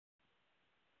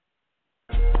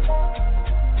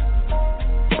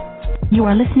You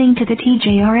are listening to the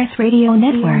TJRS Radio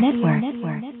Network.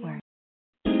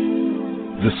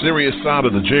 The serious side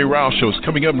of the J-Rouse Show is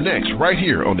coming up next, right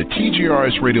here on the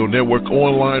TJRS Radio Network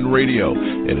online radio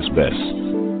at its best.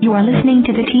 You are listening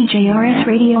to the TJRS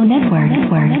Radio Network.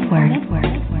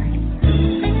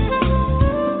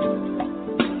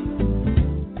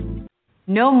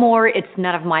 No more, it's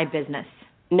none of my business.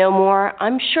 No more,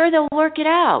 I'm sure they'll work it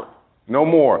out. No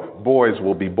more, boys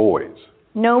will be boys.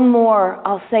 No more,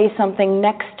 I'll say something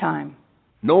next time.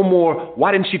 No more,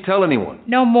 why didn't she tell anyone?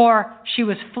 No more, she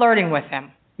was flirting with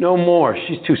him. No more,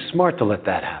 she's too smart to let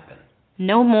that happen.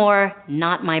 No more,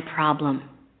 not my problem.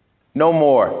 No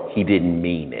more, he didn't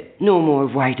mean it. No more,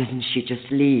 why doesn't she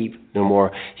just leave? No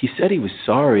more, he said he was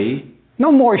sorry.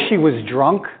 No more, she was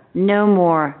drunk. No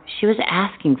more, she was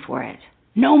asking for it.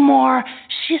 No more,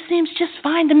 she seems just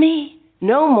fine to me.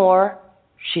 No more,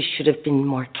 she should have been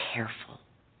more careful.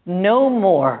 No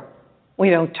more, we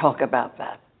don't talk about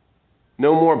that.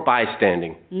 No more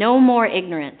bystanding. No more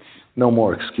ignorance. No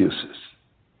more excuses.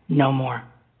 No more.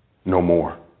 No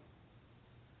more.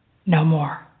 No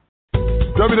more.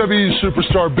 WWE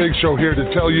Superstar Big Show here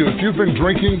to tell you, if you've been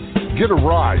drinking, get a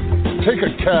ride, take a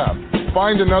cab,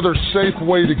 find another safe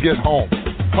way to get home.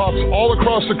 Cops all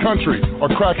across the country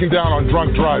are cracking down on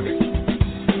drunk driving.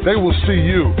 They will see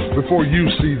you before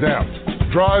you see them.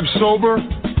 Drive sober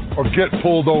or get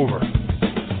pulled over.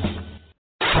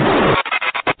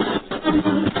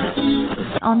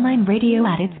 Online radio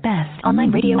at its best.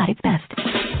 Online radio at its best.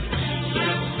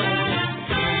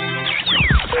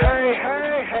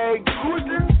 Hey,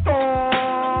 guten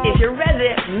Tag. It's your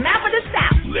resident map of the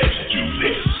South. Let's do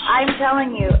this. I'm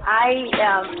telling you, I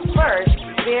am first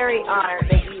very honored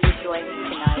that you would join me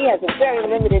tonight. He has a very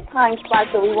limited time spot,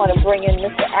 so we want to bring in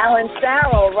Mr. Alan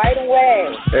Farrell right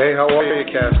away. Hey, how are you,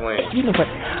 Kathleen? You know what?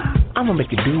 I'm going to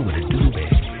make a do with a do-bag.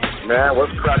 Man,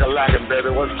 what's crack-a-lackin', baby?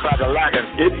 What's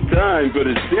crack-a-lackin'? It's time for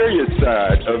the serious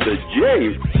side of the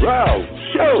J-Rouse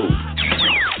Show.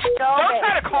 Don't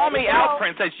try to call me out,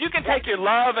 Princess. You can take your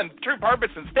love and true purpose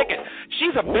and stick it.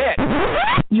 She's a bitch.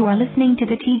 You are listening to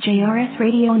the TJRS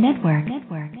Radio Network.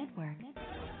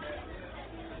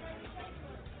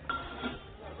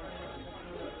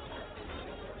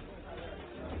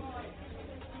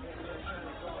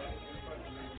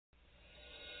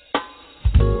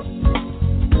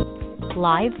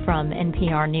 Live from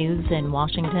NPR News in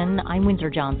Washington, I'm Winter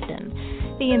Johnston.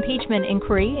 The impeachment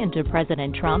inquiry into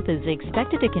President Trump is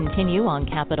expected to continue on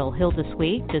Capitol Hill this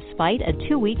week, despite a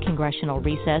 2-week congressional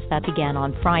recess that began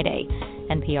on Friday.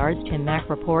 NPR's Tim Mack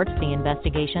reports the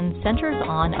investigation centers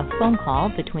on a phone call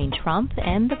between Trump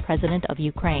and the president of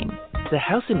Ukraine. The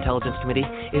House Intelligence Committee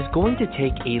is going to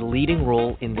take a leading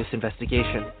role in this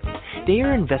investigation. They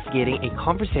are investigating a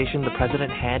conversation the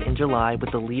president had in July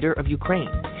with the leader of Ukraine,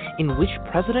 in which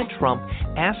President Trump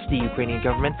asked the Ukrainian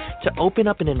government to open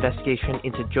up an investigation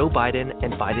into Joe Biden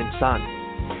and Biden's son.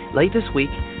 Late this week,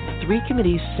 3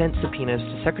 committees sent subpoenas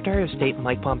to Secretary of State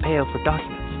Mike Pompeo for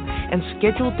documents and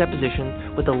scheduled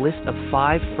deposition with a list of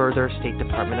 5 further State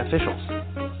Department officials.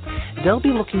 They'll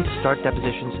be looking to start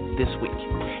depositions this week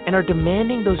and are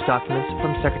demanding those documents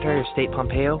from Secretary of State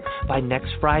Pompeo by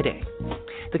next Friday.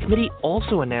 The committee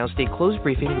also announced a closed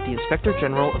briefing with the Inspector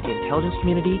General of the intelligence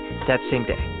community that same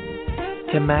day.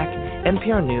 Tim Mack,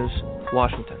 NPR News,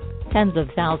 Washington. Tens of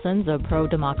thousands of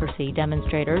pro-democracy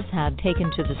demonstrators have taken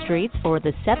to the streets for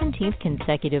the 17th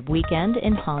consecutive weekend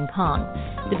in Hong Kong.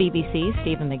 The BBC's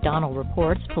Stephen McDonald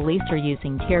reports police are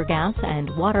using tear gas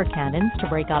and water cannons to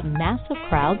break up massive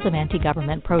crowds of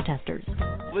anti-government protesters.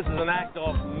 This is an act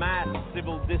of mass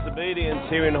civil disobedience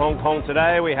here in Hong Kong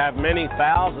today. We have many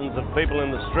thousands of people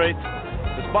in the streets,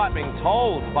 despite being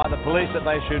told by the police that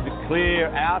they should clear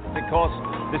out because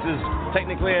this is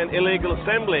technically an illegal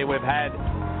assembly. We've had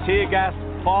tear gas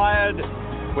fired,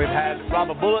 we've had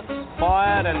rubber bullets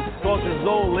fired, and of course this is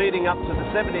all leading up to the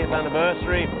 70th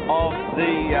anniversary of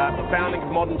the founding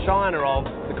of modern China, of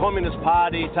the Communist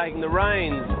Party taking the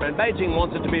reins. And Beijing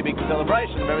wants it to be a big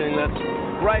celebration of everything that's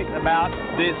great about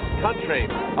this country.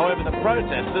 However, the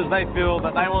protesters, they feel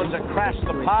that they want to crash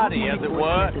the party, as it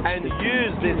were, and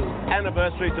use this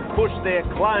anniversary to push their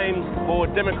claims for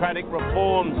democratic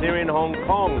reforms here in Hong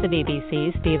Kong. The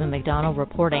BBC's Stephen McDonald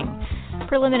reporting.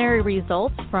 Preliminary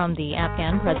results from the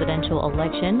Afghan presidential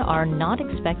election are not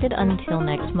expected until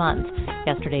next month.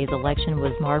 Yesterday's election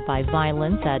was marred by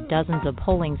violence at dozens of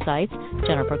polling sites.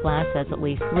 Jennifer Glass says at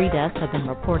least 3 deaths have been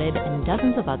reported and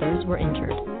dozens of others were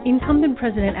injured. Incumbent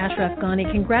President Ashraf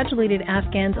Ghani congratulated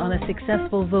Afghans on a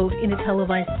successful vote in a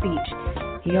televised speech.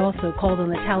 He also called on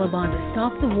the Taliban to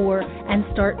stop the war and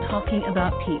start talking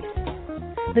about peace.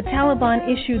 The Taliban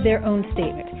issued their own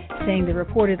statement, saying the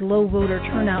reported low voter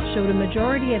turnout showed a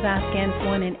majority of Afghans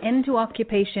want an end to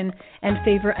occupation and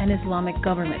favor an Islamic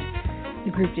government.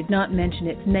 The group did not mention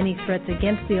its many threats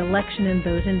against the election and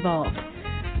those involved.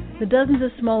 The dozens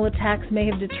of small attacks may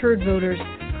have deterred voters.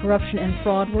 Corruption and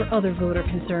fraud were other voter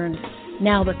concerns.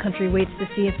 Now the country waits to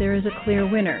see if there is a clear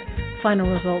winner.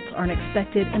 Final results aren't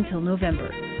expected until November.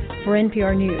 For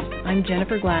NPR News, I'm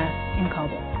Jennifer Glass in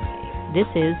Kabul. This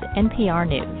is NPR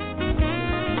News.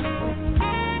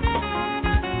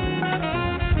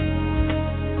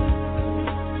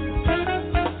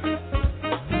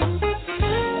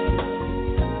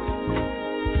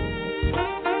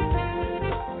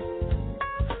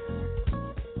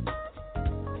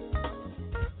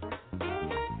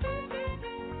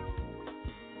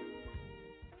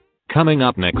 Coming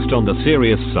up next on the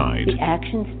Serious Side. The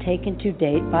actions taken to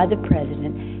date by the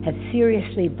President have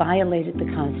seriously violated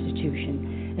the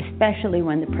Constitution, especially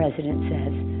when the President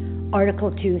says,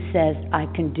 Article 2 says I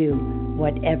can do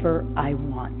whatever I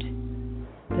want.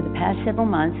 For the past several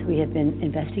months, we have been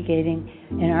investigating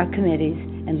in our committees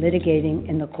and litigating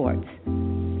in the courts,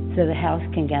 so the House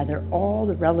can gather all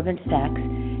the relevant facts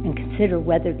and consider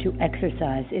whether to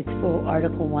exercise its full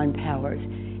Article 1 powers,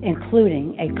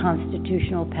 including a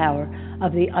constitutional power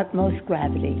of the utmost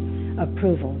gravity,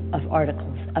 approval of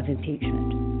articles of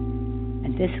impeachment.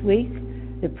 And this week,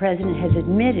 the President has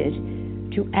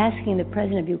admitted to asking the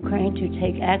President of Ukraine to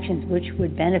take actions which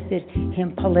would benefit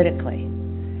him politically.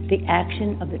 The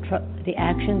actions of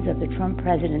the Trump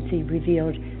presidency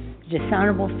revealed the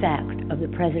dishonorable fact of the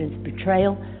President's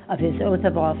betrayal of his oath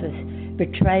of office,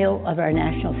 betrayal of our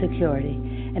national security,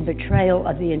 and betrayal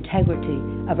of the integrity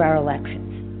of our elections.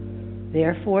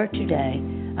 Therefore, today,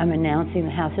 I'm announcing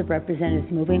the House of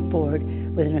Representatives moving forward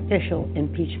with an official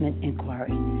impeachment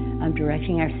inquiry. I'm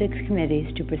directing our 6 committees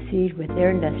to proceed with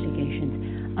their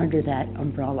investigations under that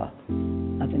umbrella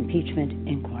of impeachment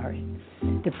inquiry.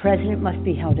 The President must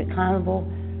be held accountable.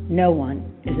 No one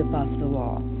is above the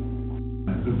law.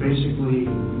 But basically,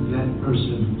 that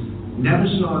person never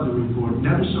saw the report,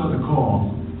 never saw the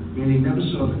call, meaning never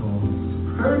saw the call,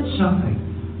 heard something,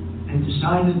 and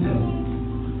decided that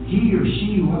he or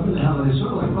she, whoever the hell it is,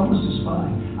 sort of like almost a spy.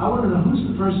 I want to know who's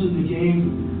the person that gave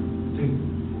the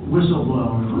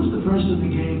whistleblower, who's the person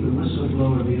that gave the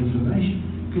whistleblower the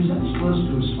information, because that's close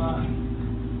to a spy.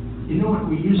 You know what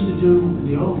we used to do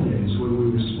in the old days when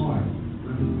we were smart,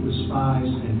 with spies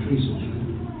and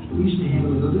treasons? We used to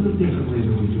handle it a little differently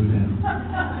than we do now.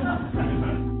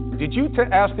 Did you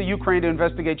ask the Ukraine to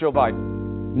investigate Joe Biden?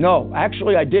 No,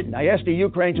 actually I didn't. I asked the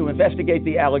Ukraine to investigate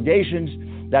the allegations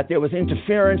that there was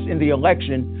interference in the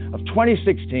election of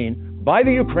 2016 by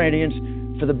the Ukrainians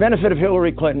for the benefit of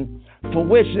Hillary Clinton, for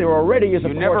which there already is a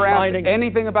court finding. You never asked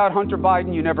anything about Hunter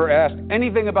Biden. You never asked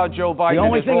anything about Joe Biden. The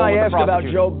only thing I asked about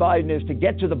Joe Biden is to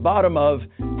get to the bottom of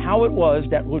how it was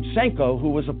that Lutsenko, who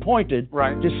was appointed,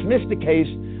 dismissed the case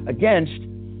against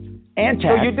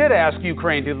Antac. So you did ask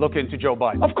Ukraine to look into Joe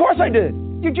Biden? Of course I did.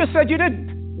 You just said you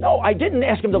didn't. No, I didn't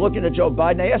ask him to look into Joe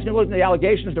Biden. I asked him to look into the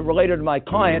allegations that related to my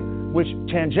client, which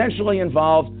tangentially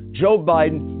involved Joe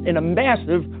Biden in a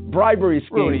massive bribery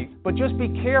scheme. Rudy, but just be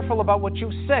careful about what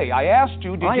you say. I asked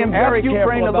you, did you ask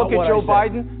Ukraine to look at Joe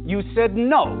Biden? You said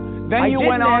no. Then you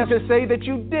went on to say that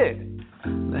you did.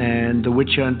 And the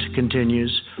witch hunt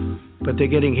continues, but they're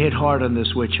getting hit hard on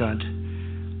this witch hunt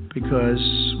because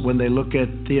when they look at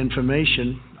the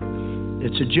information,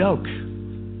 it's a joke.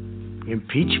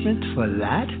 Impeachment for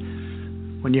that?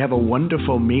 When you have a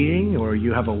wonderful meeting or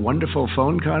you have a wonderful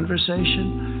phone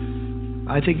conversation?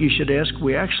 I think you should ask,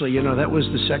 that was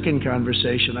the second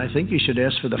conversation. I think you should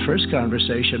ask for the first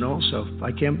conversation also.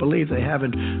 I can't believe they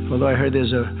haven't, although I heard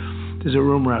there's a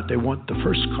rumor out, they want the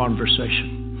first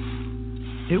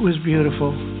conversation. It was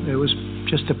beautiful. It was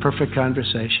just a perfect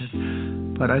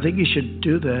conversation. But I think you should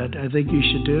do that. I think you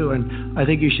should do, and I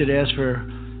think you should ask for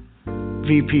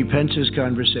VP Pence's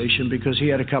conversation because he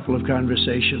had a couple of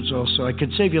conversations also. I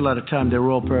could save you a lot of time. They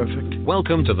were all perfect.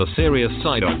 Welcome to the Serious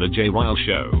Side of the J-Ryle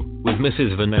Show with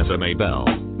Mrs. Vanessa Maybell,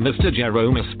 Mr.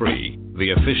 Jerome Esprit,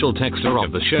 the official texter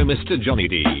of the show, Mr. Johnny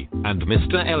D, and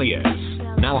Mr.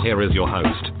 Elias. Now here is your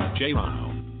host, J-Ryle.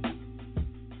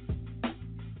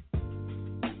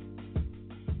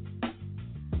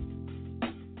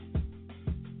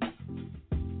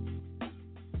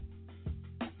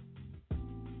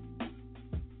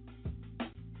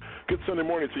 Good Sunday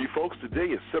morning to you folks.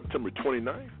 Today is September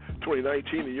 29th,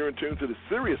 2019, and you're in tune to the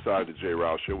Serious Side of the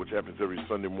J-Ryle Show, which happens every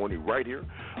Sunday morning right here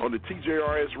on the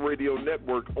TJRS Radio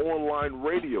Network, online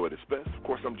radio at its best. Of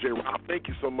course, I'm J-Ryle. Thank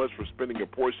you so much for spending a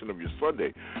portion of your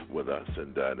Sunday with us,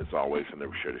 and as always, I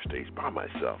never share the stage by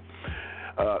myself.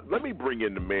 Let me bring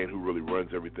in the man who really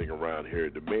runs everything around here.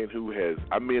 The man who has,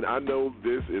 I know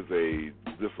this is a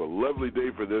lovely day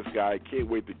for this guy. Can't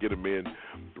wait to get him in,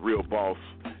 the real boss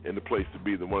and the place to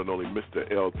be, the one and only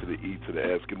Mr. L to the E to the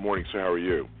S. Good morning, sir. How are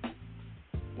you?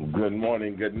 Good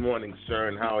morning, sir.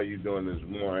 And how are you doing this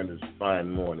morning, this fine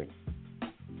morning?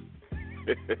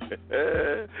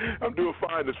 I'm doing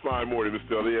fine this fine morning,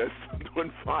 Mr. Elias. I'm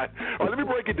doing fine. All right, let me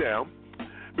break it down.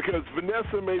 Because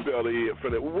Vanessa Maybelli,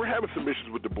 we're having some issues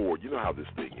with the board. You know how this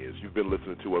thing is. You've been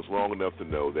listening to us long enough to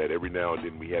know that every now and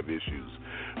then we have issues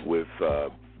with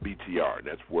BTR. And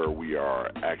that's where we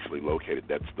are actually located.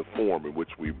 That's the form in which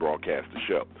we broadcast the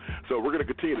show. So we're going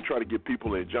to continue to try to get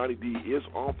people in. Johnny D is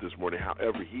off this morning.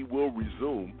 However, he will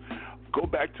resume, go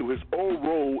back to his old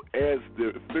role as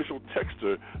the official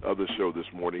texter of the show this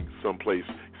morning, someplace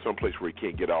where he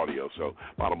can't get audio. So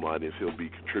bottom line is he'll be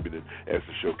contributing as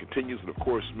the show continues. And, of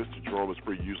course, Mr. Jerome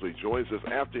Espree usually joins us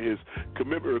after his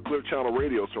commitment to Clear Channel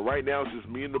Radio. So right now it's just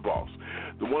me and the boss,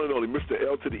 the one and only Mr.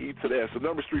 L to the E to the S. The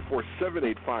number is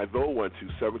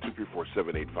 347-850-1272,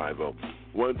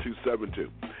 347-850-1272.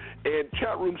 And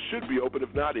chat rooms should be open.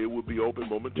 If not, it will be open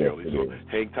momentarily. So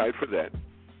hang tight for that.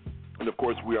 And, of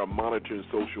course, we are monitoring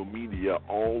social media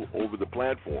all over the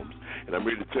platforms. And I'm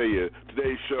ready to tell you,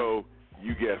 today's show,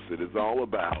 you guessed it, is all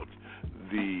about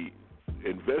the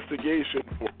investigation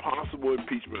for possible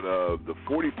impeachment of the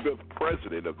 45th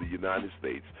President of the United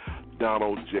States,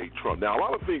 Donald J. Trump. Now, a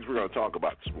lot of things we're going to talk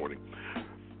about this morning.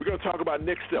 We're going to talk about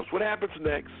next steps. What happens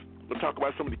next? We'll talk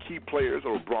about some of the key players that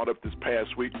were brought up this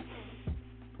past week.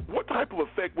 What type of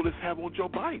effect will this have on Joe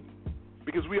Biden?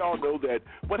 Because we all know that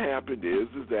what happened is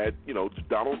that,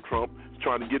 Donald Trump is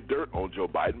trying to get dirt on Joe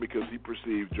Biden because he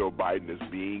perceived Joe Biden as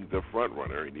being the front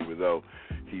runner. And even though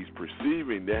he's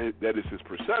perceiving that is his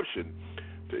perception,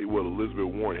 tell you what,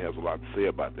 Elizabeth Warren has a lot to say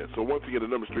about that. So once again, the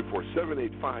number is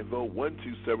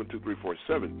 347-850-1272,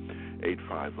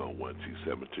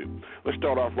 347-850-1272. Let's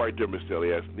start off right there, Mr.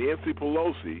 Elias. Nancy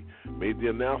Pelosi made the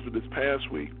announcement this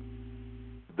past week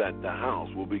that the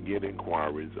House will begin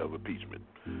inquiries of impeachment.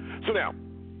 So now,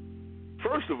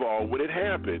 first of all, when it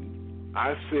happened,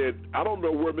 I said, I don't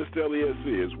know where Mr. Elias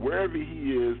is. Wherever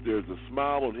he is, there's a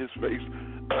smile on his face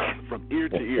from ear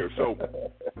to ear. So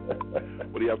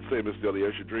what do you have to say, Mr.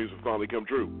 Elias? Your dreams have finally come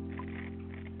true.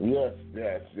 Yes,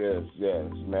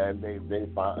 man. They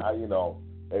found,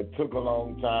 it took a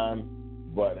long time,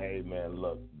 but hey, man,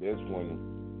 look, this one,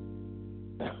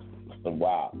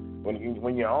 wow.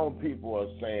 When your own people are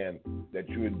saying that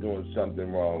you're doing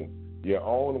something wrong, your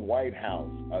own White House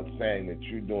are saying that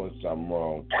you're doing something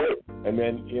wrong, and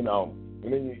then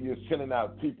you're sending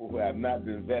out people who have not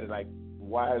been vetted. Like,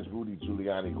 why is Rudy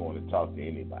Giuliani going to talk to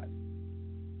anybody?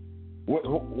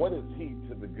 What is he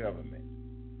to the government?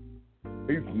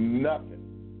 He's nothing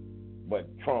but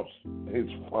Trump's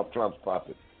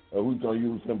puppet. Who's going to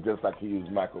use him just like he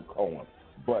used Michael Cohen?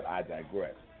 But I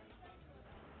digress.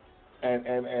 And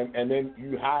then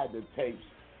you hide the tapes,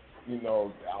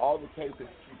 all the tapes that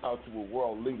you talk to with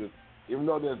world leaders, even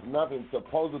though there's nothing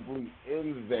supposedly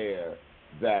in there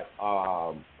that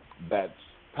that's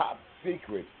top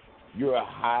secret, you're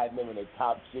hiding them in a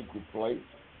top secret place.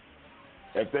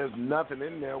 If there's nothing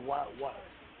in there, why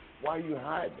are you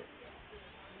hiding it?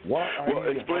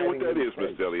 Explain what that is,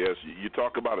 Mr. Elias. You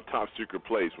talk about a top secret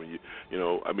place when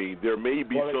there may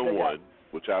be someone,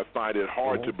 which I find it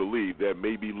hard to believe, that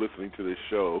may be listening to this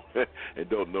show and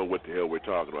don't know what the hell we're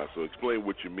talking about. So explain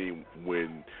what you mean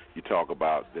when you talk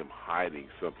about them hiding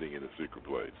something in a secret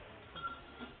place.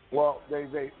 Well,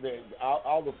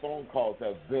 all the phone calls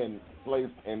have been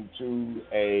placed into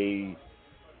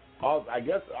I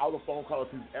guess all the phone calls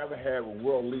he's ever had with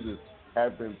world leaders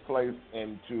have been placed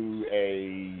into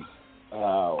a.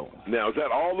 Now, is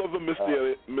that all of them,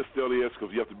 Mr. Elias?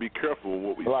 Because you have to be careful with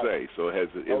what we say. So is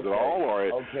it all, or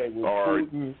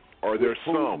are there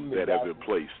some that have been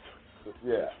placed?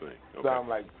 Yeah, some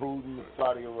like Putin,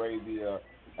 Saudi Arabia,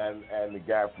 and the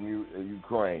guy from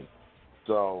Ukraine.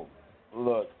 So,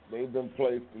 look, they've been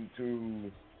placed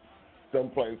into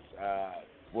someplace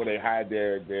where they hide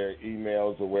their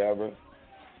emails or wherever,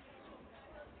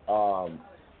 or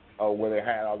where they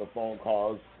hide all the phone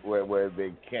calls where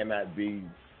they cannot be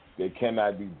dipped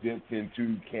into.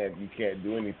 You can't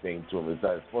do anything to them. It's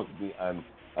supposed to be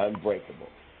unbreakable.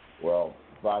 Well,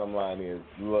 bottom line is,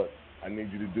 look, I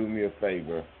need you to do me a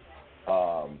favor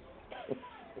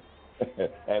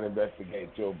and investigate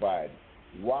Joe Biden.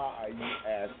 Why are you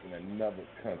asking another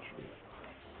country,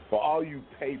 for all you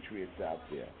patriots out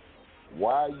there,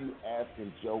 why are you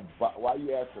asking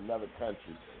another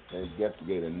country to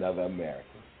investigate another American?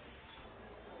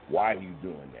 Why are you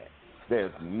doing that?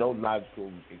 There's no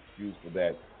logical excuse for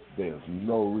that There's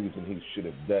no reason he should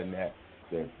have done that.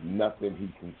 There's nothing he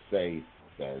can say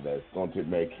that's going to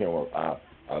make him a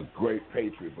great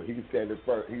patriot. But he said it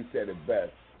first. He said it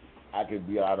best. I could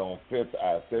be out on Fifth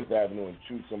Avenue and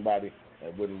shoot somebody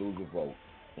and wouldn't lose a vote.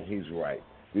 And he's right.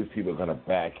 These people are going to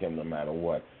back him no matter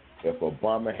what. If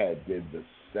Obama had did the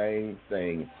same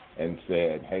thing and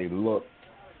said, hey, look,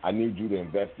 I need you to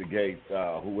investigate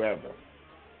whoever,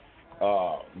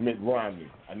 Mitt Romney.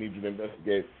 I need you to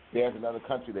investigate. There's another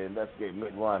country that investigate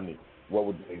Mitt Romney. What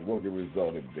would the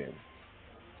result have been?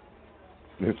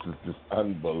 This is just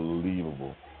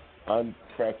unbelievable,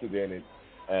 unprecedented,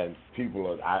 and people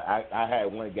are. I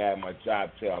had one guy at my job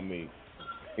tell me,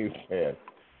 he said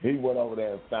he went over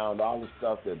there and found all the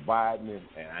stuff that Biden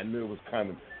and I knew it was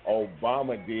coming.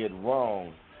 Obama did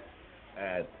wrong,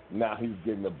 and now he's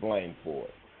getting the blame for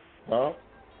it. Huh?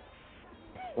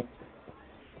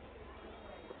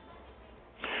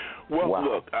 Well, wow.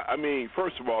 Look, I mean,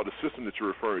 first of all, the system that you're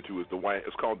referring to is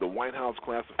it's called the White House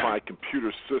Classified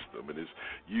Computer System, and is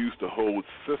used to hold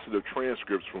sensitive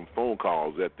transcripts from phone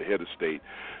calls that the head of state,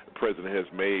 the president, has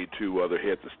made to other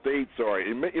heads of states. Or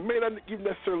it may not even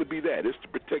necessarily be that. It's to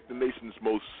protect the nation's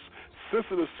most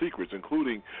sensitive secrets,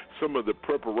 including some of the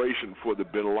preparation for the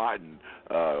bin Laden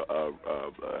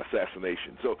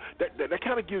assassination. So that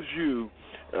kind of gives you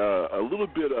a little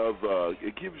bit of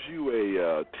it gives you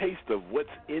a taste of what's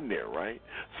in there, right?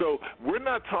 So we're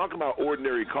not talking about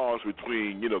ordinary calls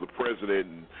between the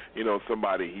president and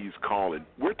somebody he's calling.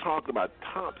 We're talking about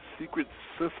top secret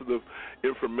sensitive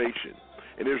information.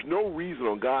 And there's no reason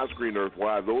on God's green earth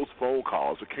why those phone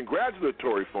calls, a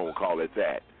congratulatory phone call at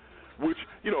that, which,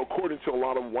 according to a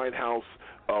lot of White House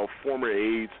former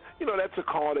aides, that's a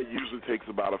call that usually takes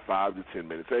about 5 to 10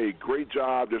 minutes. Hey, great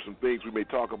job. There's some things we may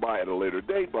talk about at a later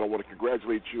date, but I want to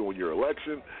congratulate you on your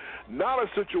election. Not a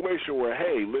situation where,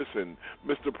 hey, listen,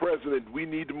 Mr. President, we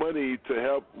need money to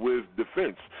help with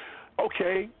defense.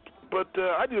 Okay, but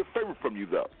I need a favor from you,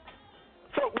 though.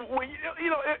 So,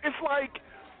 it's like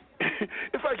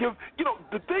if,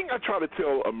 the thing I try to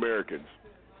tell Americans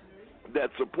that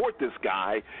support this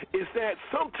guy is that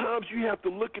sometimes you have to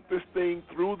look at this thing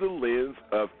through the lens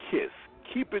of KISS.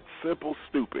 Keep it simple,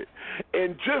 stupid.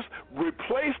 And just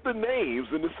replace the names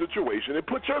in the situation and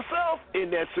put yourself in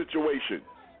that situation.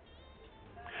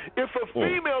 If a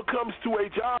female comes to a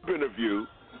job interview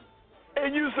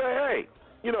and you say, hey,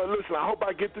 listen, I hope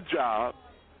I get the job.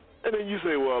 And then you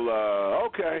say, well,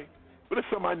 okay, but it's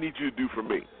something I need you to do for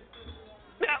me.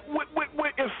 Now,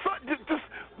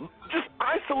 just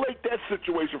isolate that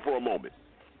situation for a moment.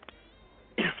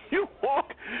 If you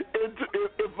walk into,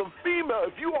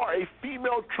 if you are a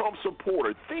female Trump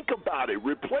supporter, think about it.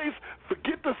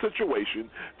 Forget the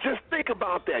situation. Just think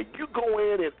about that. You go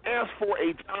in and ask for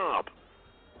a job.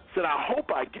 Said, I hope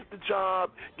I get the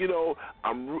job.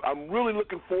 I'm really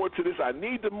looking forward to this. I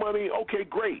need the money. Okay,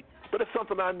 great. But it's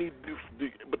something I need to do.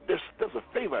 But there's a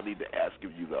favor I need to ask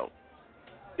of you, though.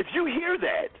 If you hear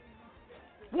that,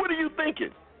 what are you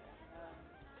thinking?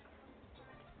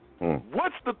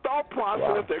 What's the thought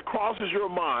process that crosses your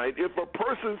mind if a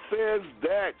person says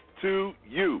that to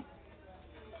you?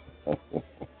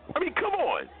 I mean, come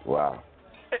on. Wow.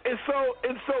 And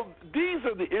so these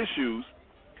are the issues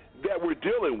that we're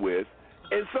dealing with.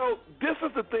 And so this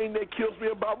is the thing that kills me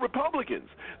about Republicans.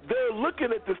 They're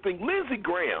looking at this thing. Lindsey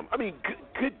Graham, I mean,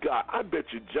 good God, I bet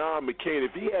you John McCain,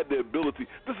 if he had the ability,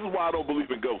 this is why I don't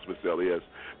believe in ghosts, Miss Elias,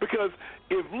 because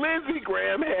if Lindsey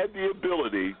Graham had the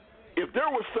ability, if there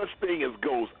was such thing as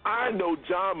ghosts, I know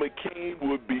John McCain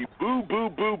would be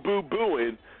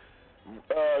booing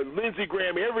Lindsey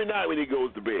Graham every night when he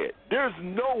goes to bed. There's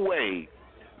no way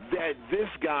that this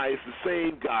guy is the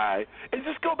same guy. And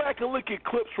just go back and look at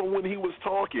clips from when he was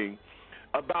talking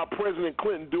about President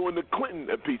Clinton doing the Clinton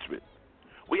impeachment.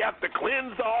 We have to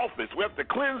cleanse the office. We have to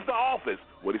cleanse the office.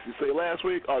 What did he say last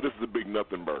week? Oh, this is a big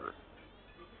nothing burger.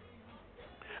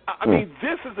 I mean,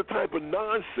 this is the type of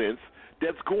nonsense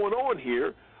that's going on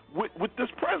here with this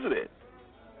president.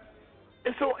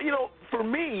 And so, for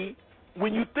me,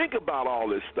 when you think about all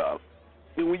this stuff,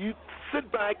 and when you sit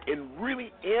back and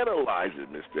really analyze it,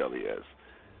 Mr. Elias,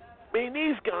 I mean,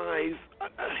 these guys,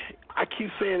 I keep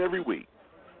saying every week,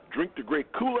 drink the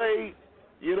great Kool-Aid,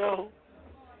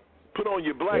 put on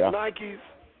your black Nikes,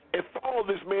 and follow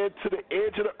this man to the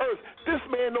edge of the earth. This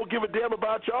man don't give a damn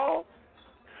about y'all.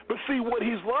 But see, what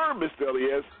he's learned, Mr.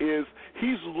 Elias, is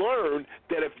he's learned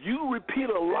that if you repeat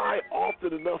a lie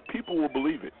often enough, people will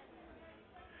believe it.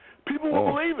 People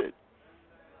will believe it.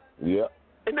 Yeah.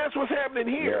 And that's what's happening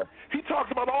here. Yeah. He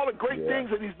talks about all the great things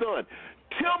that he's done.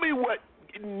 Tell me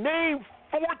name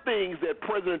 4 things that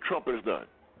President Trump has done.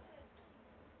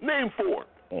 Name 4.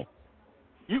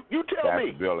 You tell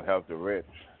me. Passed a bill to help the rich.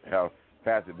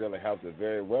 Passed a bill to help the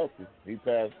very wealthy. He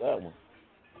passed that one.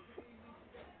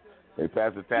 They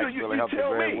passed the tax bill to help the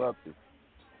very wealthy.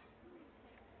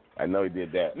 I know he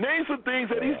did that. Name some things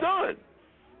that he's done.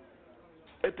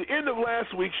 At the end of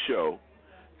last week's show,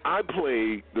 I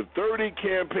played the 30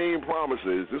 campaign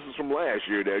promises, this is from last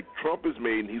year, that Trump has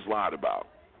made and he's lied about.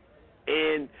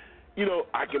 And,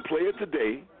 I can play it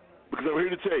today because I'm here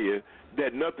to tell you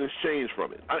that nothing's changed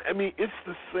from it. I mean, it's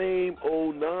the same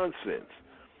old nonsense.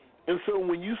 And so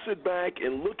when you sit back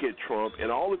and look at Trump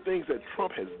and all the things that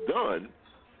Trump has done,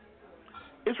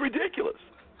 it's ridiculous.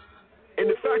 And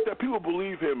the fact that people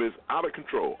believe him is out of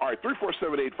control. All right,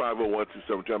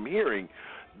 347-850-127. I'm hearing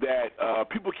that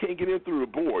people can't get in through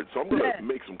the board, so I'm going to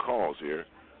make some calls here.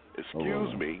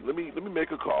 Excuse me. Let me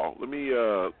make a call.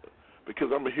 Because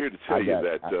I'm here to tell you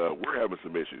that we're having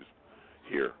some issues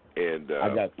here. And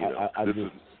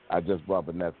I just brought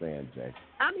Vanessa in, Jay.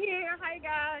 I'm here. Hi,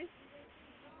 guys.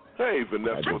 Hey,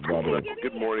 Vanessa. What's going on?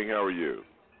 Good morning. How are you?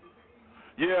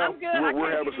 Yeah, I'm good.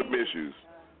 We're having some issues.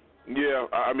 Yeah,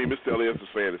 I mean, Mr. Elias is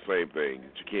saying the same thing,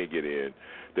 that you can't get in,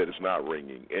 that it's not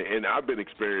ringing. And I've been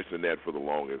experiencing that for the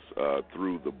longest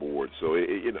through the board. So,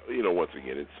 once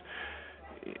again, it's,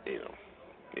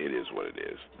 it is what it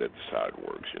is. That's how it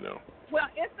works, Well,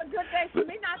 it's a good day for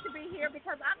me not to be here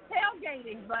because I'm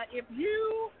tailgating. But if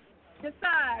you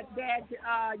decide that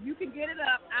you can get it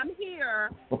up, I'm here.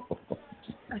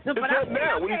 It's up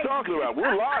now. What are you talking about?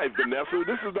 We're live, Vanessa.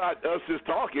 This is not us just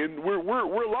talking. We're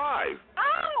live.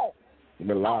 Oh.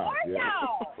 We're live. How are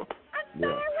y'all? I'm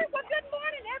sorry. Well, good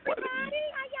morning, everybody.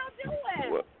 How y'all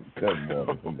doing? Good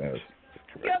morning, Vanessa.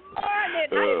 Good morning. I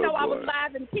didn't know I was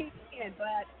live and peeking,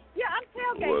 but yeah, I'm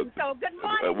tailgating. So good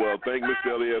morning. Well, thank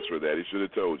Mr. Elias for that. He should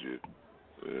have told you.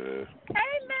 Hey,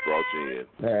 man. Brought you in.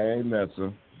 Hey,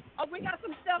 Vanessa. Oh, we got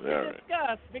some stuff to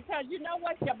discuss because you know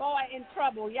what? Your boy in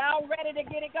trouble. Y'all ready to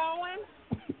get it going?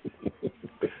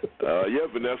 Yeah,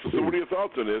 Vanessa. So what are your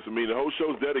thoughts on this? I mean, the whole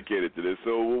show's dedicated to this.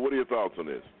 So what are your thoughts on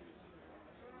this?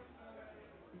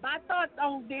 My thoughts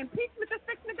on the impeachment that's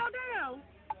fixing to go down.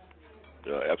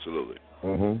 Absolutely.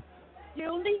 Mm-hmm.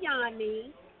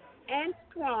 Giuliani and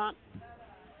Trump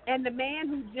and the man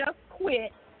who just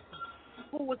quit,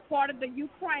 who was part of the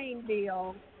Ukraine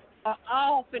deal, are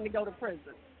all finna go to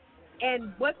prison.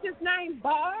 And what's his name?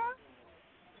 Barr?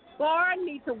 Barr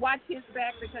needs to watch his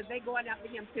back because they're going after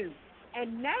him too.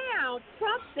 And now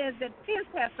Trump says that Pence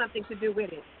has something to do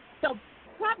with it. So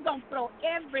Trump gonna throw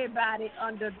everybody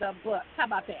under the bus. How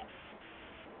about that?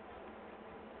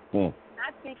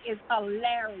 I think it's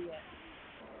hilarious.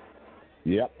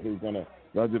 Yep, he's gonna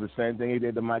do the same thing he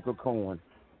did to Michael Cohen.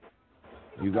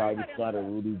 He's already started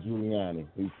Rudy Giuliani.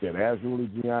 He said, "Ask Rudy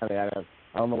Giuliani."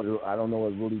 I don't know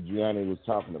what Rudy Giuliani was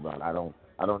talking about. I don't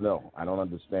know. I don't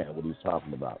understand what he's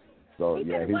talking about. So he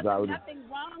he's already. Nothing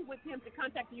wrong with him to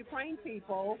contact the Ukraine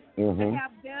people Mm-hmm. to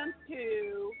have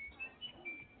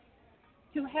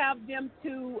them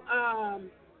to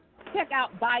check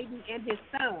out Biden and his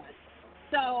son.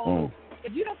 So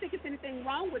if you don't think it's anything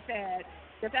wrong with that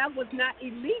was not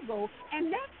illegal, and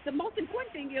that's the most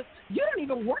important thing is you don't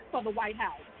even work for the White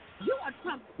House. You are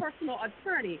Trump's personal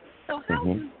attorney. So how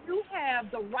do you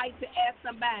have the right to ask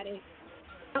somebody,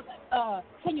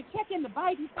 can you check into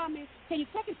Biden for me? Can you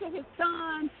check into his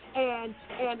son? And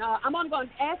I'm only going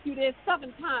to ask you this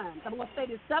 7 times. I'm going to say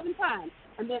this 7 times.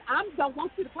 And then I don't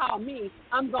want you to call me.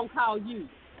 I'm going to call you.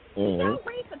 Don't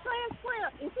read the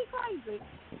transcript. Is he crazy?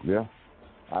 Yeah.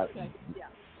 Okay. Yeah.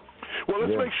 Well,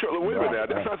 let's make sure. Wait a minute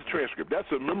now. That's not the transcript. That's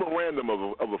a memorandum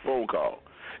of a phone call.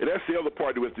 And that's the other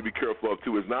part we have to be careful of,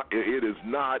 too. It is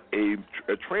not a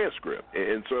transcript.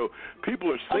 And so people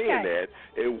are saying that,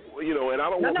 and, and I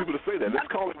don't want people to say that.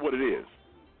 Let's call it what it is.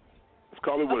 Let's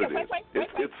call it what it is.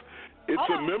 It's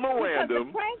a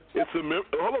memorandum.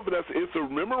 Hold on, Vanessa. It's a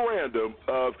memorandum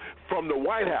from the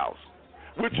White House,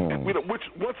 which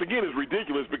once again is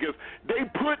ridiculous because they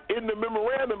put in the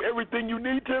memorandum everything you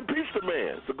need to impeach the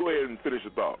man. So go ahead and finish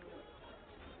your thought.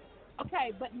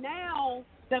 Okay, but now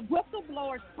the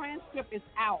whistleblower's transcript is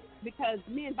out because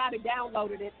me and Bobby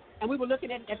downloaded it, and we were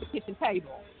looking at it at the kitchen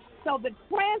table. So the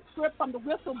transcript from the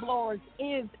whistleblowers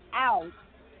is out,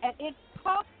 and it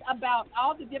talks about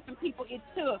all the different people it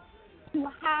took to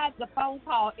hide the phone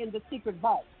call in the secret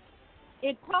vault.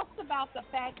 It talks about the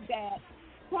fact that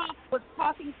Trump was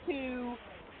talking to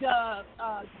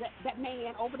that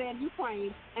man over there in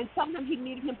Ukraine and telling him he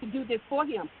needed him to do this for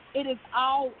him. It is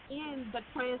all in the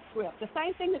transcript. The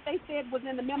same thing that they said was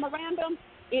in the memorandum,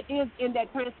 it is in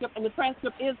that transcript, and the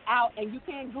transcript is out, and you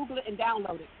can Google it and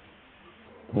download it.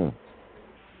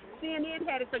 CNN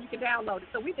had it so you can download it.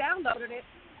 So we downloaded it,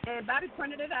 And Bobby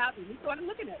printed it out, and we started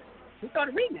looking at it. We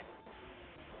started reading it.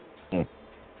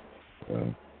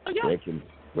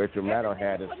 Rachel Maddow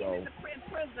had it, so. In the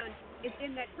prison is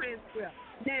in that transcript.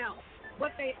 Now,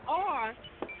 what they are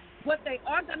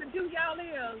going to do, y'all,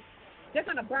 is they're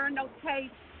going to burn those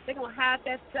tapes. They're going to hide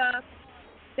that stuff.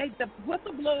 The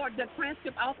whistleblower, the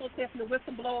transcript also says from the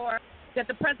whistleblower that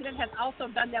the president has also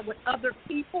done that with other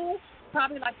people,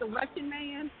 probably like the Russian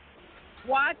man.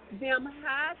 Watch them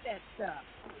hide that stuff.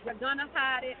 They're going to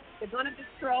hide it. They're going to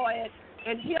destroy it.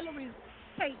 And Hillary's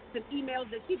tapes and emails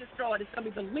that she destroyed is going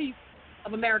to be the least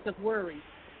of America's worries.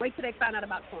 Wait till they find out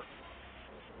about Trump.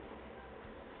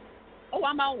 Oh,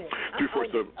 I'm on it.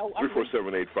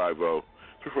 347-850.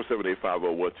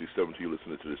 347-850-1272. You're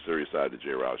listening to the Seriouside, the J.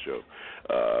 Rouse Show.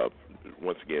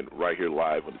 Once again, right here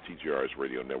live on the TJRS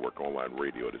Radio Network, online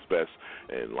radio at its best.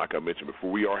 And like I mentioned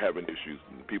before, we are having issues.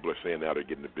 People are saying now they're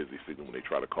getting a busy signal when they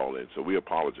try to call in. So we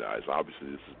apologize. Obviously,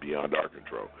 this is beyond our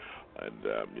control. And,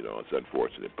 it's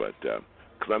unfortunate. But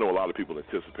because I know a lot of people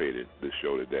anticipated this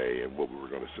show today and what we were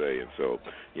going to say. And so,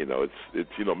 it's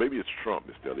maybe it's Trump,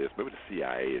 Mr. Elias. Maybe the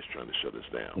CIA is trying to shut us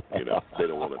down. They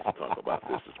don't want us to talk about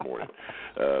this morning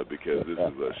because this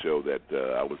is a show that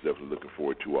I was definitely looking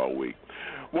forward to all week.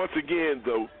 Once again,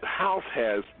 the House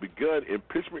has begun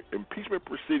impeachment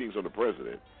proceedings on the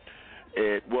president.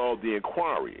 And, the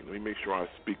inquiry. Let me make sure I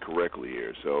speak correctly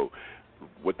here. So,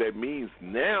 what that means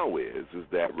now is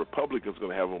that Republicans are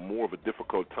going to have more of a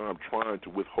difficult time trying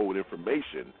to withhold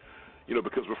information,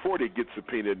 because before they get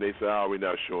subpoenaed, they say, we're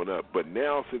not showing up. But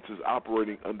now, since it's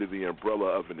operating under the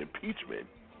umbrella of an impeachment,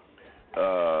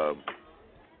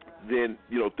 then,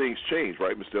 things change,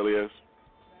 right, Mr. Elias?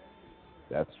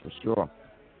 That's for sure.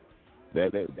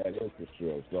 That is for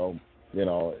sure. So,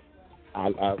 I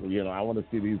want to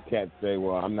see these cats say,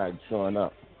 well, I'm not showing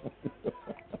up.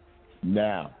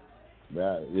 Now.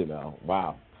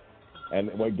 Wow.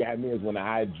 And what got me is when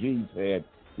the IG said,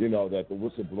 that the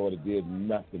whistleblower did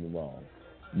nothing wrong.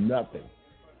 Nothing.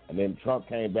 And then Trump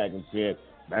came back and said,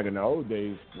 back in the old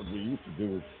days, what we used to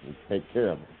do was take care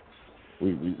of them.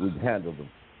 We'd handle them.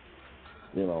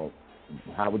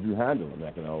 How would you handle them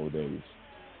back in the old days?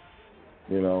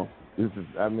 This is,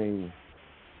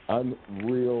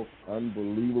 unreal,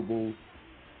 unbelievable.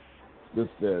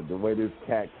 The way this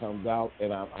cat comes out,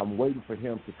 and I'm waiting for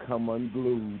him to come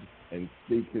unglued and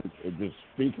speak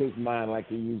his mind like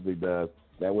he usually does.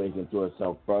 That way he can throw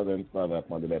himself further and further up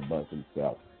under that bus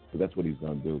himself. So that's what he's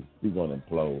going to do. He's going to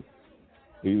implode.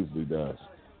 He usually does.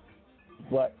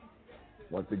 But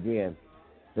once again,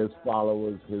 his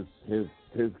followers,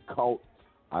 his cult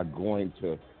are going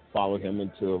to follow him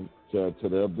into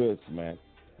the abyss, man.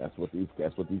 That's what these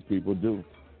people do.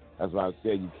 That's why I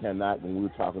said you cannot, when we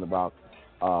were talking about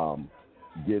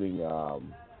getting,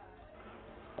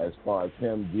 as far as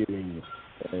him getting,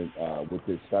 with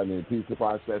his starting the impeachment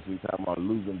process, he's talking about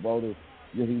losing voters.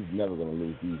 He's never going to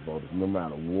lose these voters, no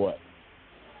matter what.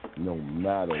 No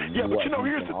matter what. Yeah, but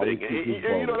here's the thing,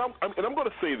 and I'm going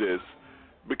to say this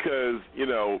because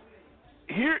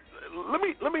here,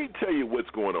 let me tell you what's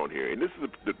going on here, and this is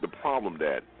the problem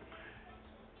that.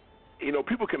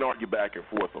 People can argue back and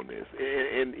forth on this,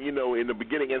 and in the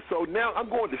beginning, and so now I'm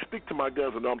going to stick to my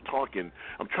guns, and I'm trying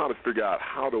to figure out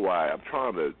I'm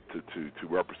trying to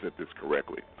represent this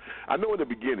correctly. I know in the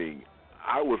beginning,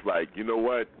 I was like, you know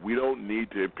what, we don't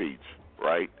need to impeach,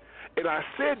 right? And I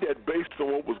said that based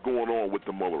on what was going on with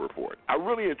the Mueller report. I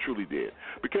really and truly did,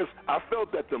 because I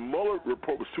felt that the Mueller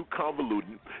report was too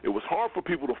convoluted. It was hard for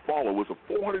people to follow. It was a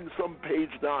 400-something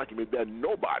page document that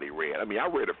nobody read. I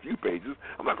read a few pages.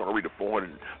 I'm not going to read a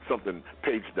 400-something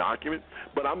page document,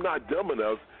 but I'm not dumb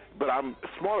enough, but I'm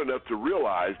smart enough to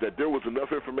realize that there was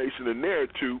enough information in there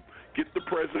to get the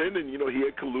president, and, he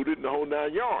had colluded in the whole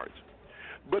 9 yards.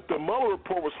 But the Mueller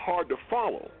report was hard to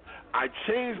follow. I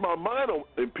changed my mind on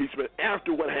impeachment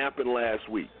after what happened last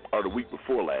week, or the week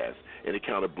before last, and it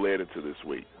kind of bled into this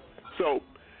week. So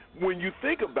when you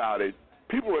think about it,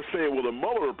 people are saying, well, the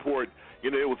Mueller report, it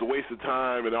was a waste of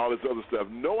time and all this other stuff.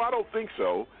 No, I don't think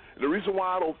so. And the reason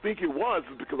why I don't think it was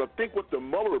is because I think what the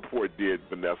Mueller report did,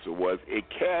 Vanessa, was it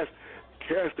cast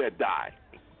that die,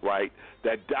 right?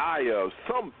 That die of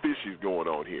some fishy going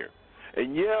on here.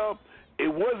 And, it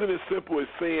wasn't as simple as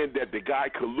saying that the guy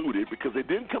colluded, because it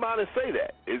didn't come out and say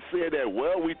that. It said that,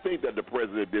 we think that the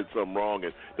president did something wrong,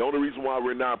 and the only reason why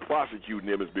we're not prosecuting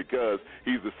him is because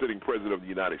he's the sitting president of the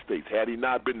United States. Had he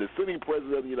not been the sitting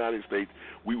president of the United States,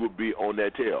 we would be on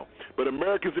that tail. But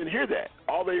Americans didn't hear that.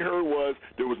 All they heard was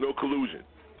there was no collusion.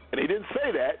 And they didn't say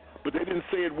that, but they didn't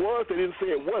say it was, they didn't say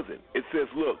it wasn't. It says,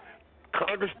 look,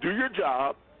 Congress, do your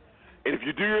job. And if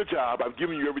you do your job, I've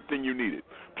given you everything you needed.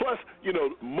 Plus,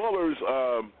 Mueller's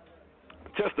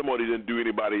testimony didn't do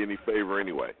anybody any favor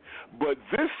anyway. But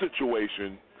this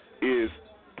situation is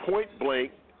point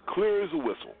blank, clear as a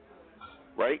whistle,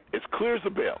 right? It's clear as a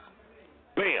bell.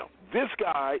 Bam. This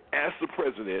guy asked the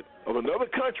president of another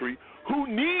country who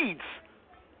needs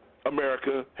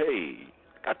America, hey,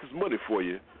 got this money for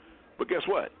you, but guess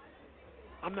what?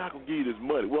 I'm not going to give you this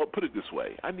money. Well, put it this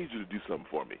way. I need you to do something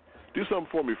for me. Do something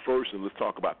for me first, and let's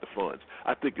talk about the funds.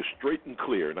 I think it's straight and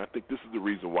clear, and I think this is the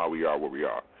reason why we are where we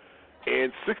are.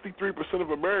 And 63% of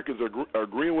Americans are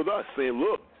agreeing with us, saying,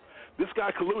 look, this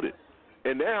guy colluded.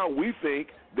 And now we think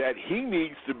that he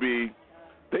needs to be,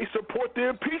 they support the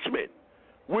impeachment,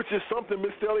 which is something,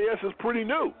 Mr. Elias, is pretty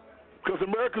new, because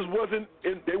Americans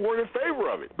they weren't in favor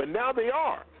of it, but now they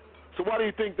are. So why do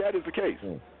you think that is the case?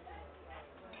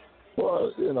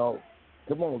 Well,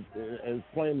 come on, as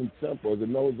plain and simple as the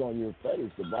nose on your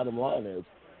face, the bottom line is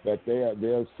that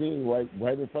they're seeing right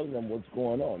in front of them what's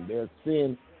going on. They're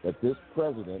seeing that this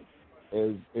president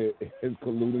is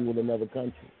colluding with another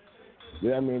country.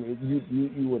 Yeah, I mean,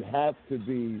 you would have to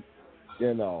be,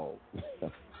 you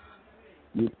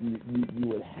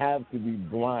would have to be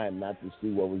blind not to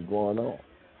see what was going on,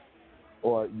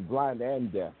 or blind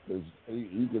and deaf, because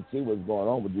you can see what's going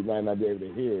on, but you might not be able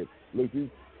to hear it. Look,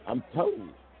 I'm told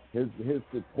his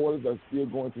supporters are still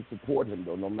going to support him,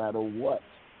 though, no matter what.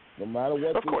 No matter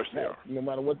what. Of course they are. No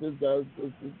matter what this guy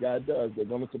does, they're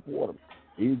going to support him.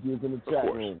 Easy is in the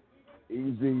chat room.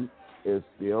 Easy is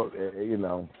still,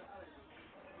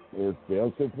 is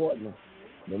still supporting him,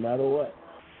 no matter what.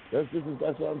 That's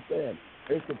what I'm saying.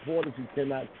 His supporters, you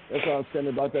cannot. That's what I was saying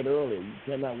about that earlier. You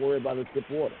cannot worry about his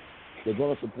supporters. They're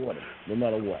going to support him, no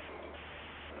matter what.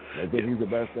 I think he's the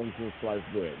best thing since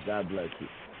sliced bread. God bless you.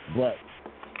 But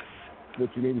what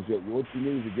you need is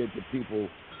to get the people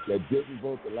that didn't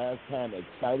vote the last time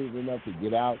excited enough to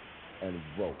get out and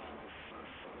vote.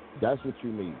 That's what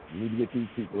you need. You need to get these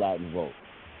people out and vote.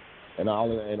 And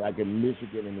like in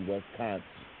Michigan and in Wisconsin,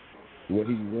 where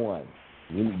he won,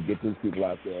 you need to get those people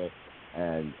out there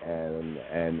and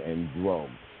vote.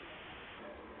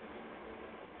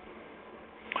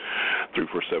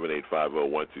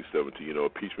 347-850-1272.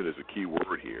 Impeachment is a key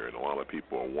word here, and a lot of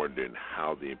people are wondering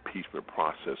how the impeachment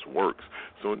process works.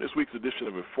 So in this week's edition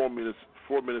of 4 Minutes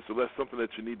or Less, something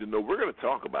that you need to know, we're going to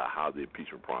talk about how the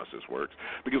impeachment process works,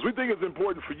 because we think it's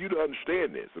important for you to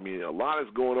understand this. I mean, a lot is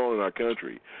going on in our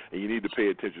country, and you need to pay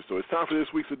attention. So it's time for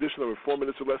this week's edition of 4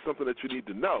 Minutes or Less, something that you need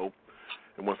to know.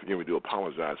 And once again, we do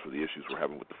apologize for the issues we're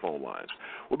having with the phone lines.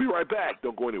 We'll be right back.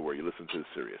 Don't go anywhere. You listen to the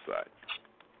Serious Side,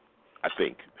 I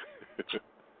think.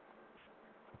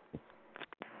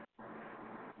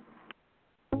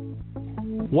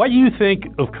 What you think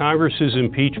of Congress's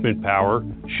impeachment power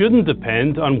shouldn't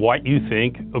depend on what you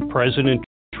think of President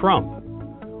Trump.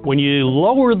 When you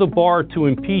lower the bar to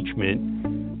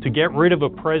impeachment to get rid of a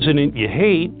president you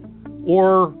hate,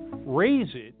 or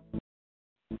raise it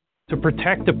to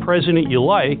protect a president you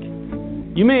like,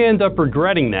 you may end up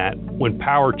regretting that when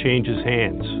power changes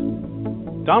hands.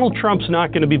 Donald Trump's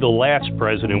not going to be the last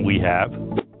president we have,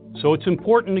 so it's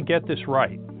important to get this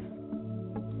right.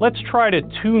 Let's try to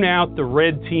tune out the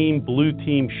red team, blue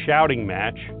team shouting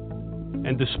match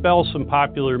and dispel some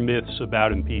popular myths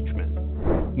about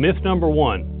impeachment. Myth number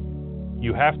 1,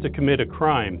 you have to commit a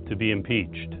crime to be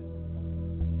impeached.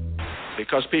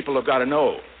 Because people have got to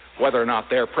know whether or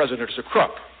not their president's a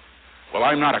crook. Well,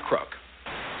 I'm not a crook.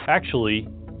 Actually,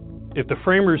 if the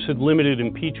framers had limited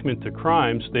impeachment to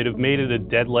crimes, they'd have made it a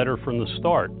dead letter from the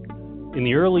start. In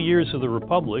the early years of the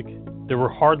Republic, there were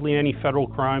hardly any federal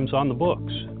crimes on the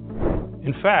books.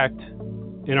 In fact,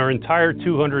 in our entire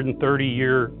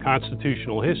 230-year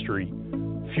constitutional history,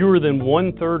 fewer than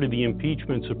 1/3 of the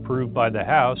impeachments approved by the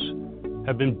House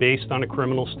have been based on a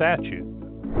criminal statute.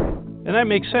 And that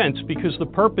makes sense, because the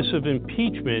purpose of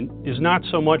impeachment is not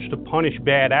so much to punish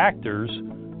bad actors,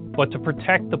 but to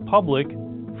protect the public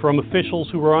from officials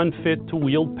who are unfit to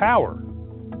wield power.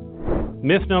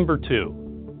 Myth number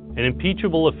 2, an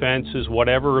impeachable offense is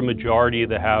whatever a majority of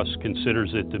the House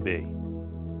considers it to be.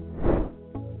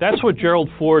 That's what Gerald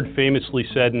Ford famously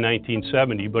said in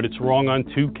 1970, but it's wrong on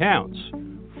 2 counts.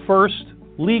 First,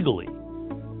 legally.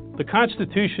 The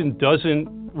Constitution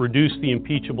doesn't reduce the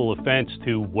impeachable offense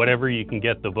to whatever you can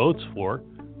get the votes for.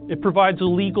 It provides a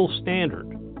legal standard.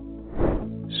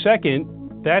 Second,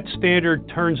 that standard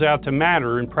turns out to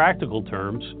matter in practical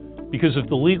terms, because if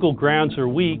the legal grounds are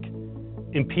weak,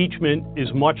 impeachment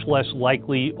is much less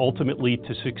likely ultimately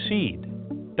to succeed.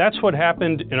 That's what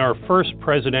happened in our first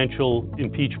presidential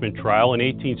impeachment trial in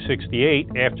 1868,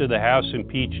 after the House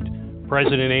impeached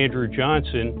President Andrew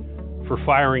Johnson for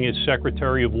firing his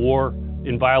Secretary of War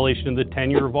in violation of the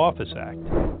Tenure of Office Act.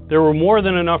 There were more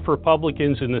than enough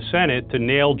Republicans in the Senate to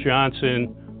nail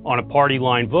Johnson on a party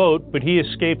line vote, but he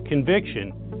escaped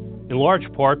conviction, in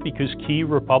large part because key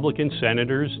Republican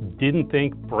senators didn't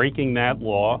think breaking that